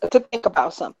pause to think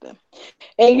about something.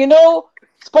 And you know,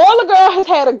 Spoiler Girl has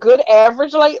had a good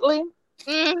average lately.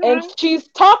 Mm-hmm. And she's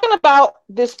talking about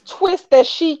this twist that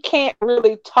she can't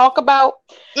really talk about.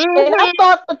 Mm-hmm. And I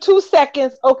thought for 2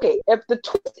 seconds, okay, if the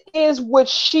twist is what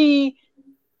she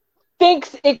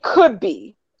thinks it could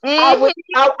be,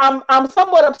 I'm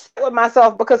somewhat upset with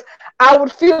myself because I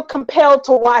would feel compelled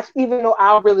to watch even though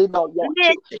I really don't want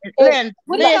to.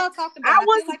 What are y'all talking about?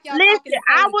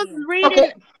 I was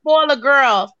reading Spoiler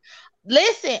Girls.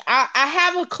 Listen, I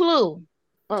have a clue.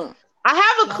 I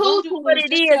have a clue to what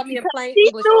it is because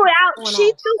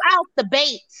she threw out the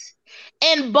baits.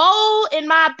 And Bo, in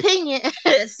my opinion,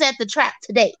 set the trap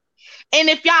today. And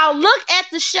if y'all look at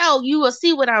the show, you will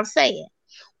see what I'm saying.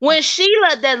 When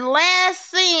Sheila, that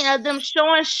last scene of them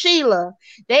showing Sheila,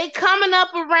 they coming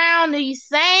up around the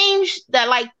same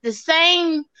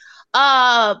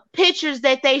pictures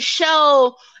that they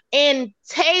show in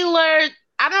Taylor.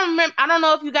 I don't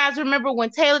know if you guys remember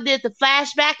when Taylor did the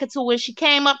flashback into when she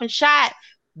came up and shot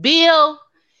Bill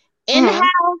in the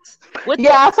house.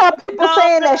 I saw people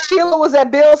saying that Sheila was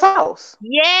at Bill's house.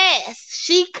 Yes,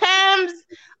 she comes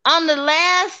on the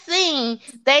last scene.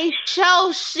 They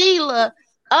show Sheila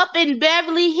up in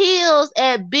Beverly Hills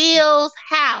at Bill's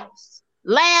house,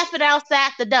 laughing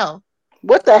outside the door.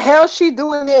 What the hell she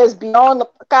doing there is beyond the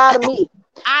fuck out of me.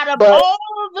 Out of all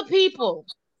the people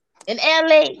in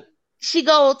LA, she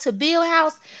go to Bill's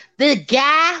house. The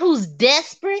guy who's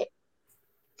desperate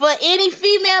for any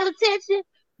female attention,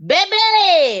 baby,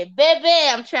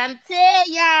 I'm trying to tell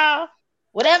y'all,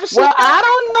 whatever she. Well, I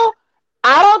don't know.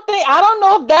 I don't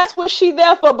know if that's what she's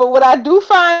there for, but what I do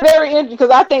find very interesting, because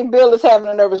I think Bill is having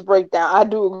a nervous breakdown. I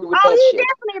do agree with that he's shit.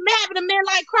 Definitely having a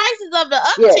midlife crisis of the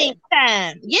 18th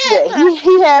time. Yeah,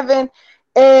 he having,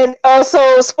 and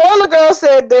so Spoiler Girl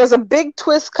said there's a big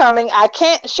twist coming. I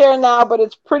can't share now, but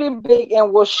it's pretty big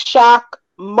and will shock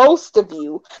most of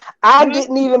you. I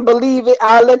didn't even believe it.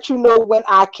 I'll let you know when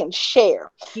I can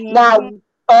share. Now,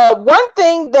 one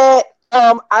thing that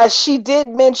she did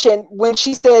mention when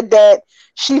she said that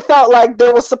she felt like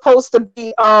there was supposed to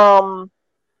be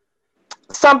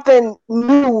something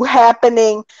new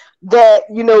happening, that,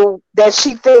 you know, that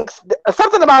she thinks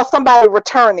something about somebody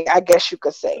returning, I guess you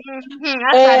could say.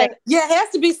 And it has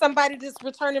to be somebody that's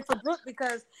returning for Brooke,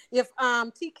 because if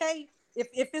TK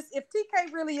if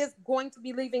TK really is going to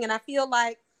be leaving, and I feel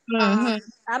like I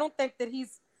don't think that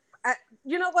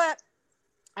you know what,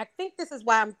 I think this is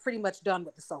why I'm pretty much done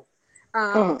with the soap.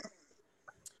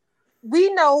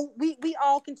 We know we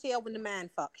all can tell when the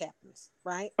mind fuck happens,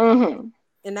 right?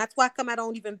 And that's why I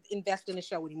don't even invest in the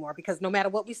show anymore, because no matter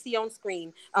what we see on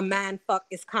screen, a mind fuck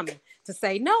is coming to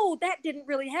say, no, that didn't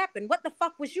really happen. What the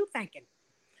fuck was you thinking?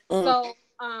 So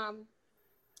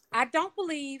I don't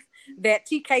believe that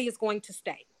TK is going to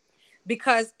stay,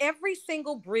 because every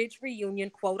single bridge reunion,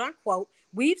 quote unquote,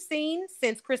 we've seen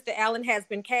since Krista Allen has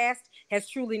been cast has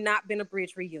truly not been a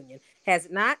bridge reunion. Has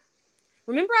it not?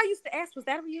 Remember, I used to ask, was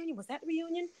that a reunion? Was that a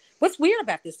reunion? What's weird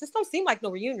about this? This don't seem like no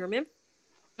reunion, remember?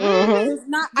 There's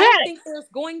not. I don't think there's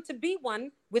going to be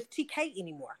one with TK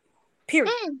anymore.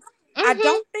 Period. I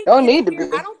don't think. Don't need to be.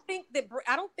 I don't think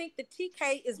that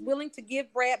TK is willing to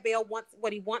give Brad Bell what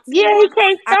he wants. Yeah, he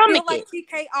can't I feel stomach like it.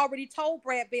 TK already told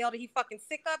Brad Bell that he fucking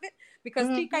sick of it, because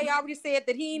TK already said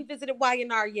that he ain't visited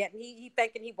YNR yet, and he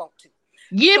thinking he won't to.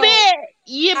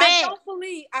 I don't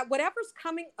believe whatever's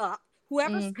coming up.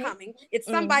 Whoever's coming, it's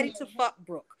somebody to fuck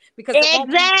Brooke, because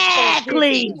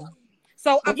exactly.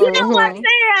 So you know what, Sam?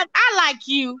 I like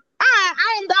you.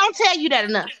 I don't tell you that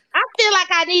enough. I feel like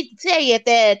I need to tell you at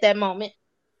that moment.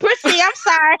 Prissy, I'm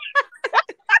sorry.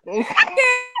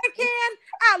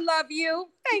 I love you.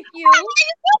 Thank you.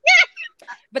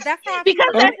 But that's how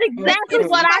because that's exactly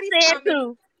what I said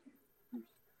too.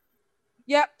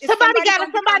 Yep. Somebody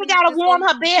gotta warm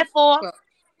her bed for her.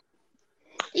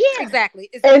 Yeah, exactly.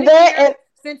 And then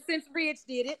since Ridge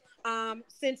did it,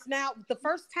 since now the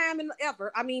first time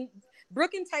ever, I mean,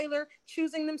 Brooke and Taylor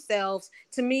choosing themselves,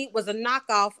 to me, was a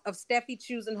knockoff of Steffi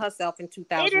choosing herself in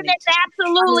 2008. It is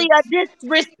absolutely a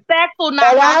disrespectful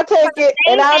knockoff.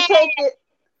 And I'll take it.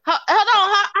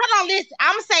 Hold on, listen.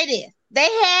 I'm gonna say this. They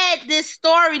had this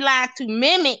storyline to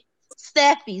mimic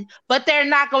Steffi, but they're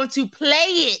not going to play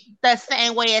it the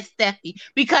same way as Steffi,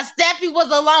 because Steffi was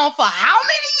alone for how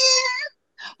many years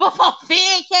before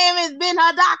Finn came and been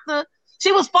her doctor?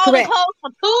 She was folding clothes for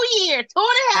 2 years,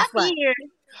 2.5 years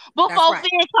before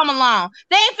Finn come along.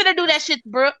 They ain't finna do that shit to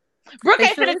Brooke. Brooke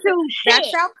ain't finna do shit.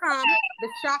 That's how come the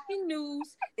shocking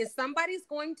news is somebody's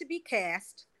going to be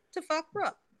cast to fuck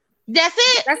Brooke. That's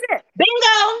it.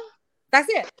 Bingo. That's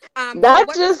it.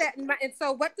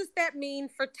 So what does that mean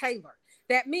for Taylor?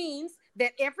 That means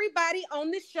that everybody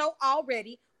on this show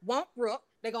already want Brooke.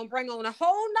 They're going to bring on a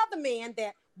whole nother man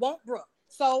that want Brooke.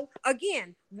 So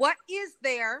again, what is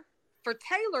there for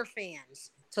Taylor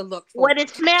fans to look for? What it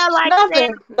smell like?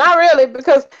 Nothing. Not really,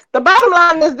 because the bottom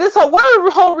line is this. One of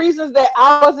the whole reasons that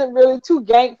I wasn't really too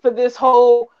ganked for this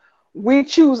whole "we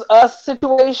choose us"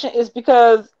 situation is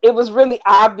because it was really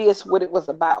obvious what it was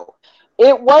about.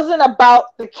 It wasn't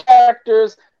about the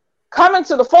characters coming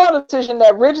to the final decision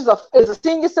that Ridge is a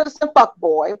senior citizen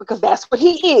fuckboy, because that's what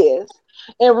he is,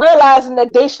 and realizing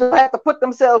that they should have to put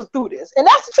themselves through this. And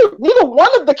that's the truth. Neither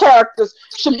one of the characters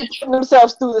should be putting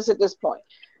themselves through this at this point.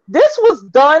 This was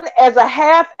done as a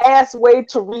half-ass way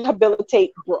to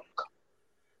rehabilitate Brooke.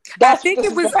 I think this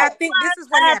is what happened.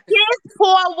 Piss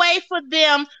poor way for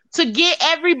them to get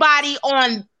everybody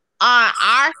on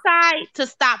our side to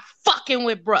stop fucking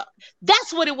with Brooke.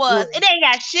 That's what it was. It ain't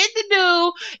got shit to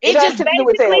do. It just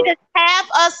basically just have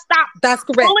us stop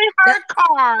pulling her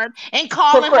card and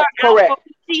calling her out.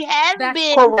 She has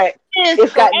been correct.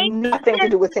 It's got nothing to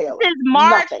do with Taylor. This is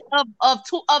March of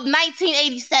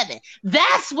 1987.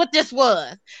 That's what this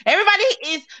was. Everybody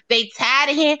they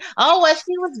tired of hearing, oh, well,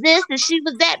 she was this and she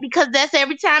was that, because that's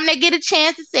every time they get a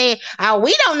chance to say, oh,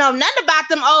 we don't know nothing about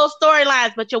them old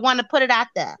storylines, but you want to put it out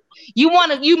there. You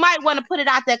might want to put it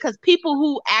out there because people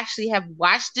who actually have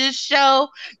watched this show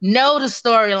know the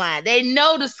storyline. They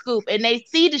know the scoop and they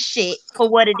see the shit for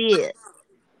what it is.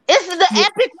 This is the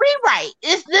epic rewrite.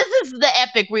 This is the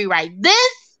epic rewrite.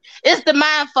 This is the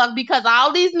mind fuck, because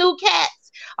all these new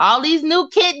cats, all these new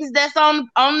kittens that's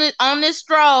on this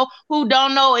stroll who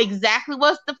don't know exactly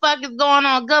what the fuck is going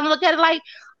on, gonna look at it like,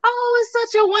 oh,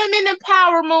 it's such a women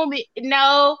empower movement.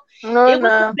 No, it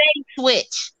was a bait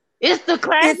switch. It's the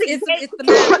classic. It's the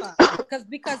mind fuck.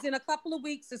 Because in a couple of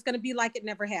weeks it's going to be like it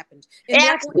never happened. And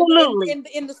absolutely.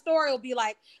 In the story it'll be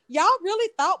like, y'all really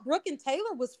thought Brooke and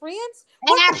Taylor was friends?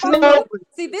 Absolutely.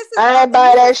 See, this is I ain't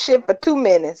buy that shit for 2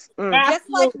 minutes. Just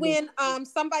like when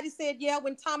somebody said,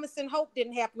 when Thomas and Hope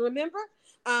didn't happen. Remember?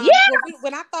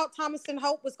 When I thought Thomas and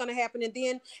Hope was going to happen, and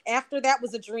then after that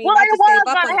was a dream. Well, I just gave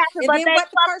up on it. But they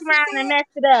fucked around and messed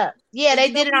it up. Yeah, they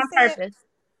did it on purpose.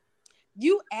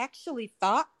 You actually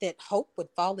thought that Hope would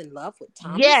fall in love with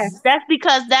Thomas? Yes, that's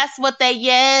because that's what they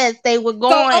were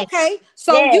going.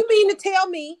 So you mean to tell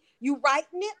me you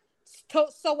writing it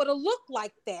so it'll look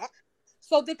like that,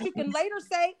 so that you can later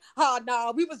say, oh,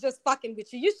 no, we was just fucking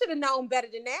with you. You should have known better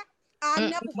than that. I'll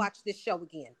never watch this show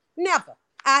again. Never.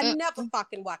 I never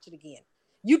fucking watch it again.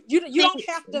 You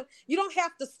don't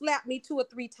have to slap me 2 or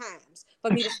 3 times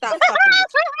for me to stop fucking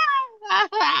with you.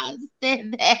 I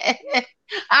understand that.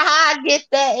 I get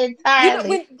that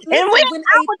entirely.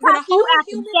 When a whole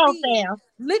human being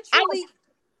literally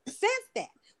says that,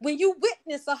 when you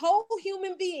witness a whole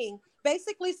human being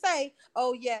basically say,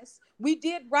 "Oh yes, we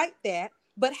did write that,"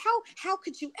 but how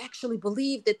could you actually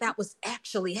believe that was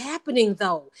actually happening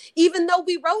though? Even though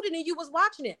we wrote it and you was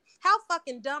watching it, how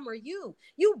fucking dumb are you?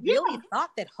 You really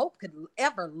thought that Hope could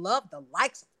ever love the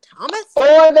likes of Thomas?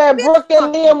 Or that Brooke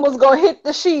and Liam was gonna hit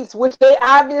the sheets, which they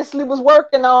obviously was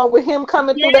working on with him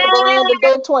coming through that veranda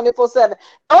door 24/7.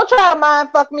 Don't try to mind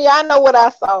fuck me. I know what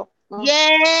I saw.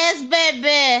 Yes,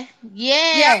 baby.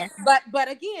 Yes. Yeah, but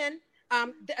again,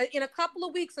 in a couple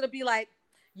of weeks it'll be like,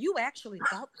 you actually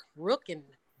thought Brooke and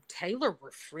Taylor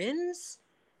were friends?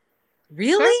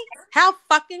 Really? How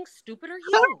fucking stupid are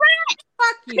you? Correct.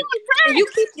 Fuck you. And you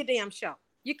keep your damn show.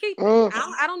 You keep it.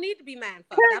 I don't need to be man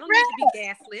fucked. I don't need to be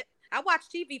gaslit. I watch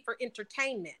TV for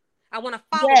entertainment. I want to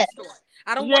follow the story.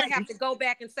 I don't want to have to go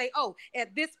back and say, oh,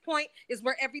 at this point is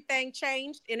where everything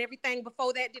changed and everything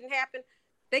before that didn't happen.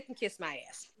 They can kiss my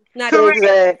ass. Not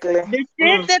exactly. The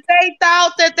shit that they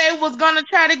thought that they was gonna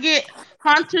try to get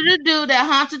Hunter to do, that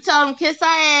Hunter told him kiss her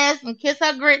ass and kiss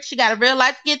her grit. She got a real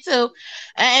life to get to.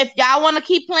 And if y'all want to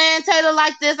keep playing Taylor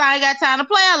like this, I ain't got time to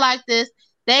play her like this.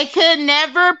 They could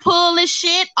never pull this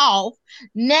shit off.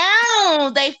 Now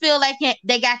they feel like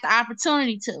they got the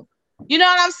opportunity to. You know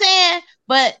what I'm saying?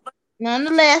 But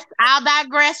nonetheless, I'll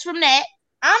digress from that.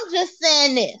 I'm just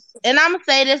saying this, and I'm gonna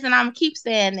say this, and I'm gonna keep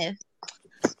saying this.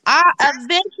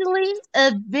 Eventually,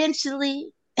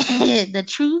 the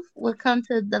truth will come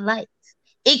to the light.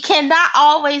 It cannot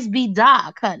always be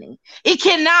dark, honey. It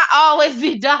cannot always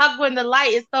be dark when the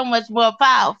light is so much more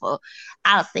powerful.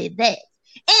 I'll say that.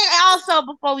 And also,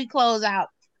 before we close out,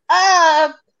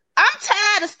 I'm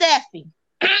tired of Steffi.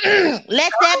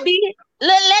 Let that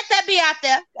be out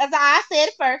there, as I said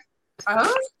it first.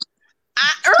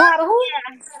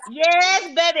 Yes,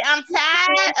 baby, I'm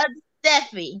tired of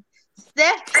Steffi.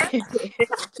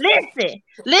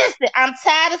 Listen, I'm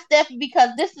tired of Steffi because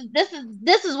this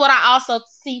is what I also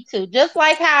see too. Just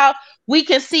like how we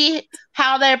can see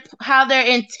how they're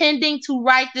intending to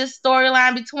write this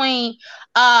storyline between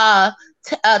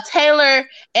Taylor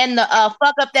and the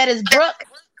fuck up that is Brooke.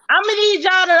 I'm gonna need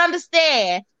y'all to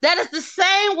understand that is the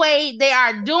same way they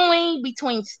are doing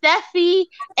between Steffi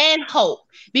and Hope,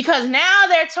 because now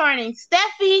they're turning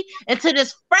Steffi into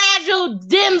this fragile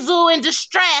damsel in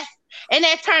distress, and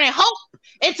they're turning Hope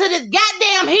into this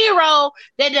goddamn hero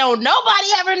that don't nobody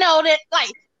ever know that,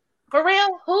 like, for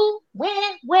real, who,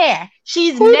 when, where?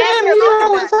 She's never.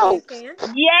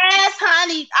 Yes,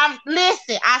 honey.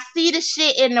 Listen. I see the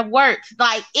shit in the works.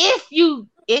 Like, if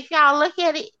y'all look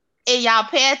at it and y'all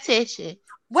pay attention.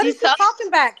 What is she talking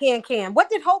about, Can? What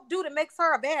did Hope do that makes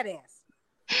her a badass?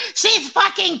 She's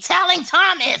fucking telling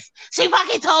Thomas. She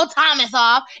fucking told Thomas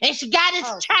off, and she got his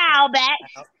child back.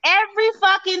 Every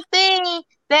fucking thing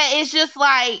that is just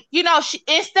like, you know,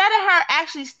 instead of her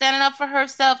actually standing up for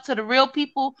herself to the real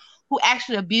people who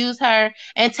actually abuse her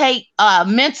and take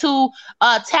mental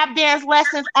tap dance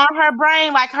lessons on her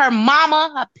brain, like her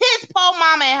mama, her piss poor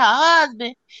mama, and her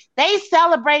husband, they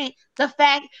celebrate the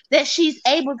fact that she's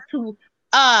able to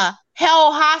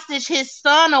held hostage his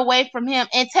son away from him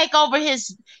and take over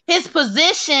his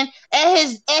position at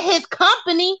his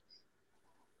company.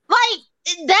 Like,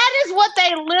 that is what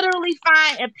they literally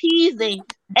find appeasing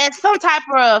as some type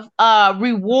of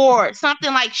reward,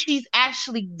 something like she's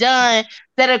actually done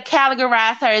that'll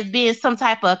categorize her as being some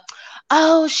type of,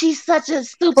 oh, she's such a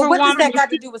super woman. What does that got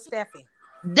to do with Steffi?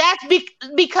 That's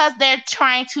because they're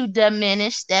trying to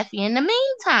diminish Steffi in the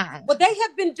meantime. But they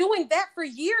have been doing that for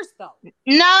years, though.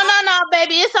 No,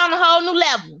 baby. It's on a whole new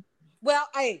level. Well,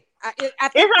 I think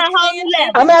it's on a whole new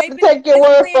level. I'm going to have to take your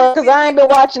word for it, because I ain't been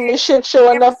watching this shit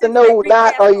show enough to know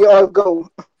not or go.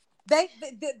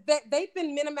 They've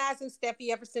been minimizing Steffi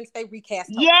ever since they recast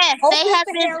her. Yes, they have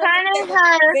been turning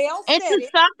her into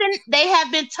something. They have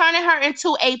been turning her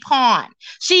into a pawn.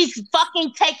 She's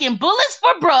fucking taking bullets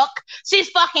for Brooke. She's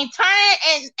fucking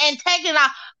turning and taking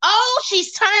off. Oh,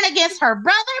 she's turning against her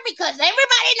brother because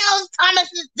everybody knows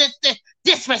Thomas is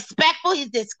disrespectful. He's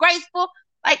disgraceful.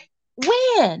 Like,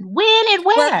 when and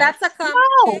where? Well, that's a come.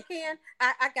 No.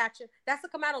 I got you. That's a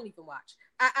come. I don't even watch.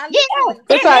 I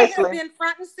have been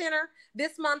front and center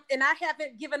this month, and I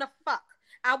haven't given a fuck.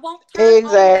 I won't turn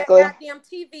on that goddamn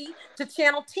TV to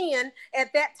channel 10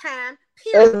 at that time.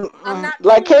 Period. I'm not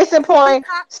like case in point.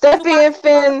 Steffi and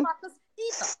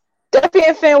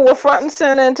Finn were front and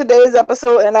center in today's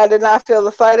episode, and I did not feel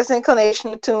the slightest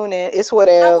inclination to tune in. It's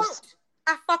whatever.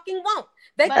 I fucking won't.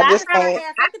 I just can't.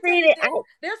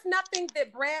 There's nothing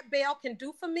that Brad Bell can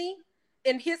do for me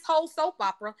in his whole soap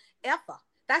opera ever.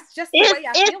 That's just the way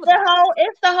I feel about it.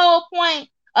 It's the whole point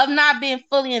of not being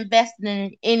fully invested in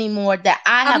it anymore that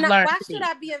I have learned. Why should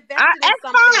I be invested in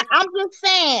something? Fine. I'm just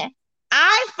saying.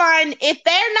 I find if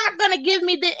they're not going to give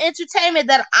me the entertainment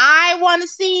that I want to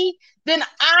see, then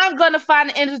I'm going to find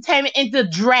the entertainment in the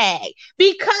drag.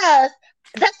 Because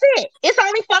that's it. It's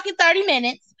only fucking 30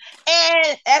 minutes.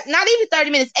 And not even 30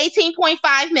 minutes,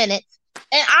 18.5 minutes.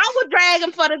 And I would drag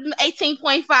them for the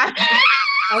 18.5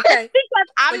 Okay. Because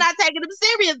I'm not taking them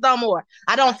serious no more.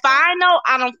 I don't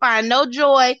find no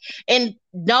joy in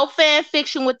no fan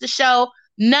fiction with the show.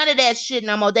 None of that shit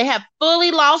no more. They have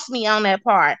fully lost me on that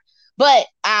part. But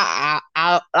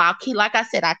I'll keep, like I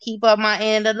said, I keep up my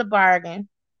end of the bargain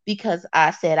because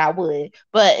I said I would.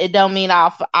 But it don't mean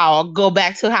I'll go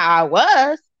back to how I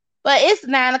was. But it's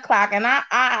 9:00, and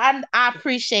I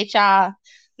appreciate y'all.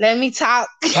 Let me talk.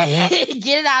 Get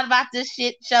it out about this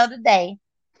shit show today.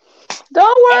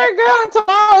 Don't worry, girl.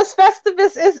 Tomorrow's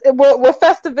Festivus we're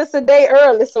Festivus a day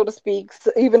early, so to speak.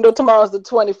 Even though tomorrow's the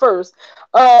 21st.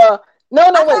 No,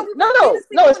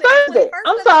 it's Thursday.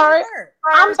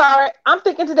 I'm sorry. I'm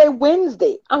thinking today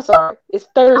Wednesday. I'm sorry. It's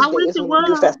Thursday. It's when we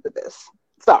do Festivus.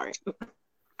 Sorry.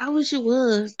 I wish it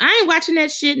was. I ain't watching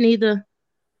that shit neither.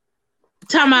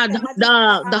 Talking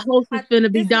about the host is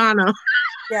finna be Donna.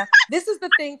 Yeah, this is the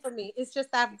thing for me. It's just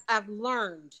I've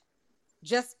learned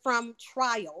just from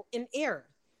trial and error.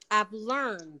 I've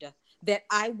learned that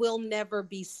I will never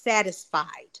be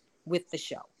satisfied with the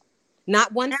show.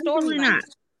 Not one storyline.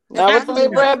 Not with the way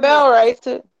Brad Bell writes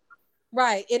it.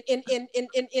 Right. And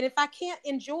if I can't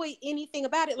enjoy anything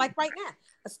about it, like right now,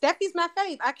 Steffi's my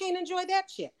fave. I can't enjoy that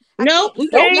shit. Nope, we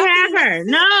can't have her.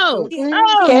 No.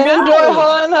 Can't enjoy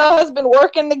her and her husband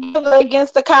working together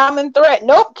against a common threat.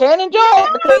 Nope, can't enjoy it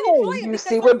because you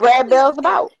see what Brad Bell's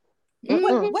about.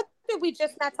 What did we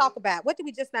just not talk about? What did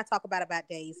we just not talk about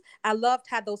Days? I loved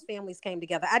how those families came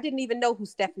together. I didn't even know who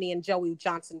Stephanie and Joey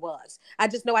Johnson was. I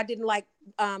just know I didn't like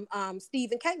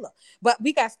Steve and Kayla. But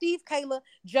we got Steve, Kayla,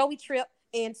 Joey Tripp,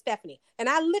 and Stephanie. And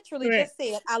I literally just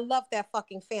said, I love that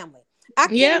fucking family. I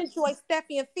can't enjoy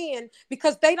Steffi and Finn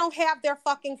because they don't have their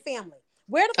fucking family.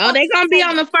 Where the fuck they gonna be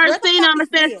on the first scene on the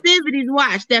festivities.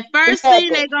 Watch that first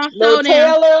scene. They gonna show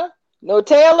them. No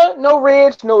Taylor, no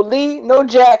Ridge, no Lee, no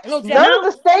Jack. None of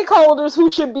the stakeholders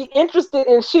who should be interested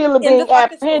in Sheila being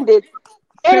apprehended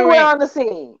anywhere on the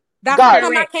scene. That's how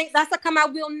come I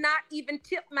will not even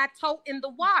tip my toe in the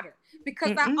water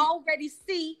because I already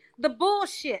see the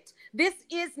bullshit. This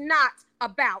is not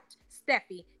about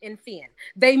Steffi and Finn.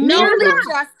 They merely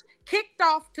just kicked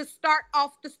off to start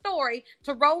off the story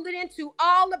to roll it into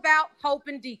all about Hope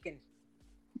and Deacon.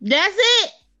 That's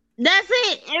it.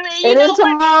 And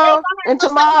tomorrow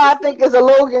I think is a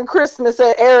Logan Christmas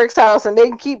at Eric's house, and they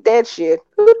can keep that shit.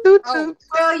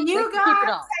 Well, you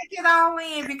guys take it all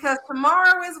in because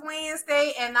tomorrow is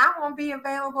Wednesday, and I won't be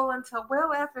available until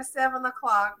well after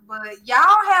 7:00. But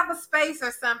y'all have a space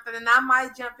or something, and I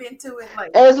might jump into it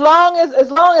later. As long as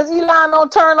Elon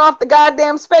don't turn off the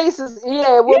goddamn spaces,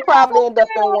 we'll probably end up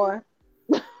in one.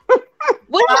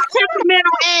 What is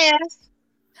temperamental ass?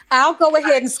 I'll go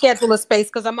ahead and schedule a space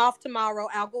because I'm off tomorrow.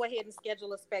 I'll go ahead and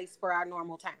schedule a space for our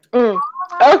normal time.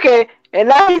 Okay. And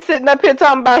now he's sitting up here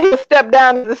talking about he'll step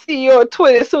down as the CEO of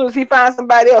Twitter as soon as he finds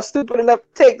somebody else stupid enough to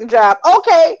take the job.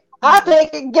 Okay. I'll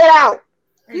take it. Get out.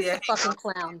 He's a fucking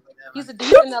clown. He's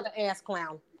another ass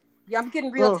clown. Yeah, I'm getting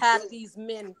real tired of these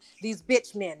men, these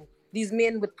bitch men, these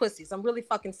men with pussies. I'm really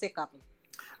fucking sick of them.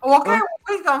 Okay,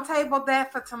 we're going to table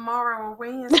that for tomorrow or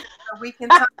Wednesday so we can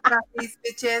talk about these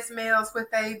bitch ass males with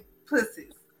their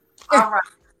pussies. All right.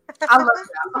 I love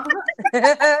y'all.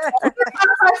 Thank you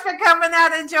so much for coming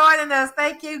out and joining us.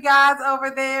 Thank you guys over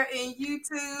there in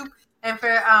YouTube and for,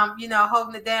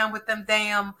 holding it down with them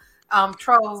damn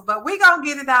trolls. But we're going to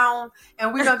get it on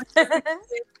and we're going to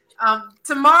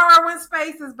tomorrow in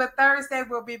Spaces, but Thursday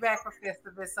we'll be back for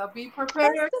Festivus. So be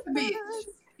prepared to bitch.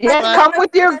 Yes,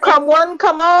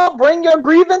 come all, bring your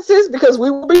grievances because we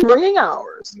will be bringing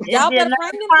ours. Y'all better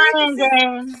bring them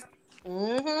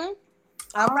grievances.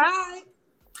 All right.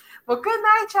 Well, good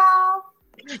night, y'all.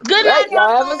 Good night,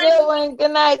 y'all. Have a good one.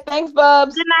 Good night. Thanks,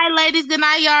 Bubs. Good night, ladies. Good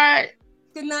night, Yard.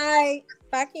 Good night.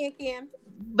 Bye, Kim.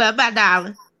 Bye,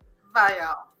 darling. Bye,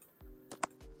 y'all.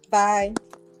 Bye.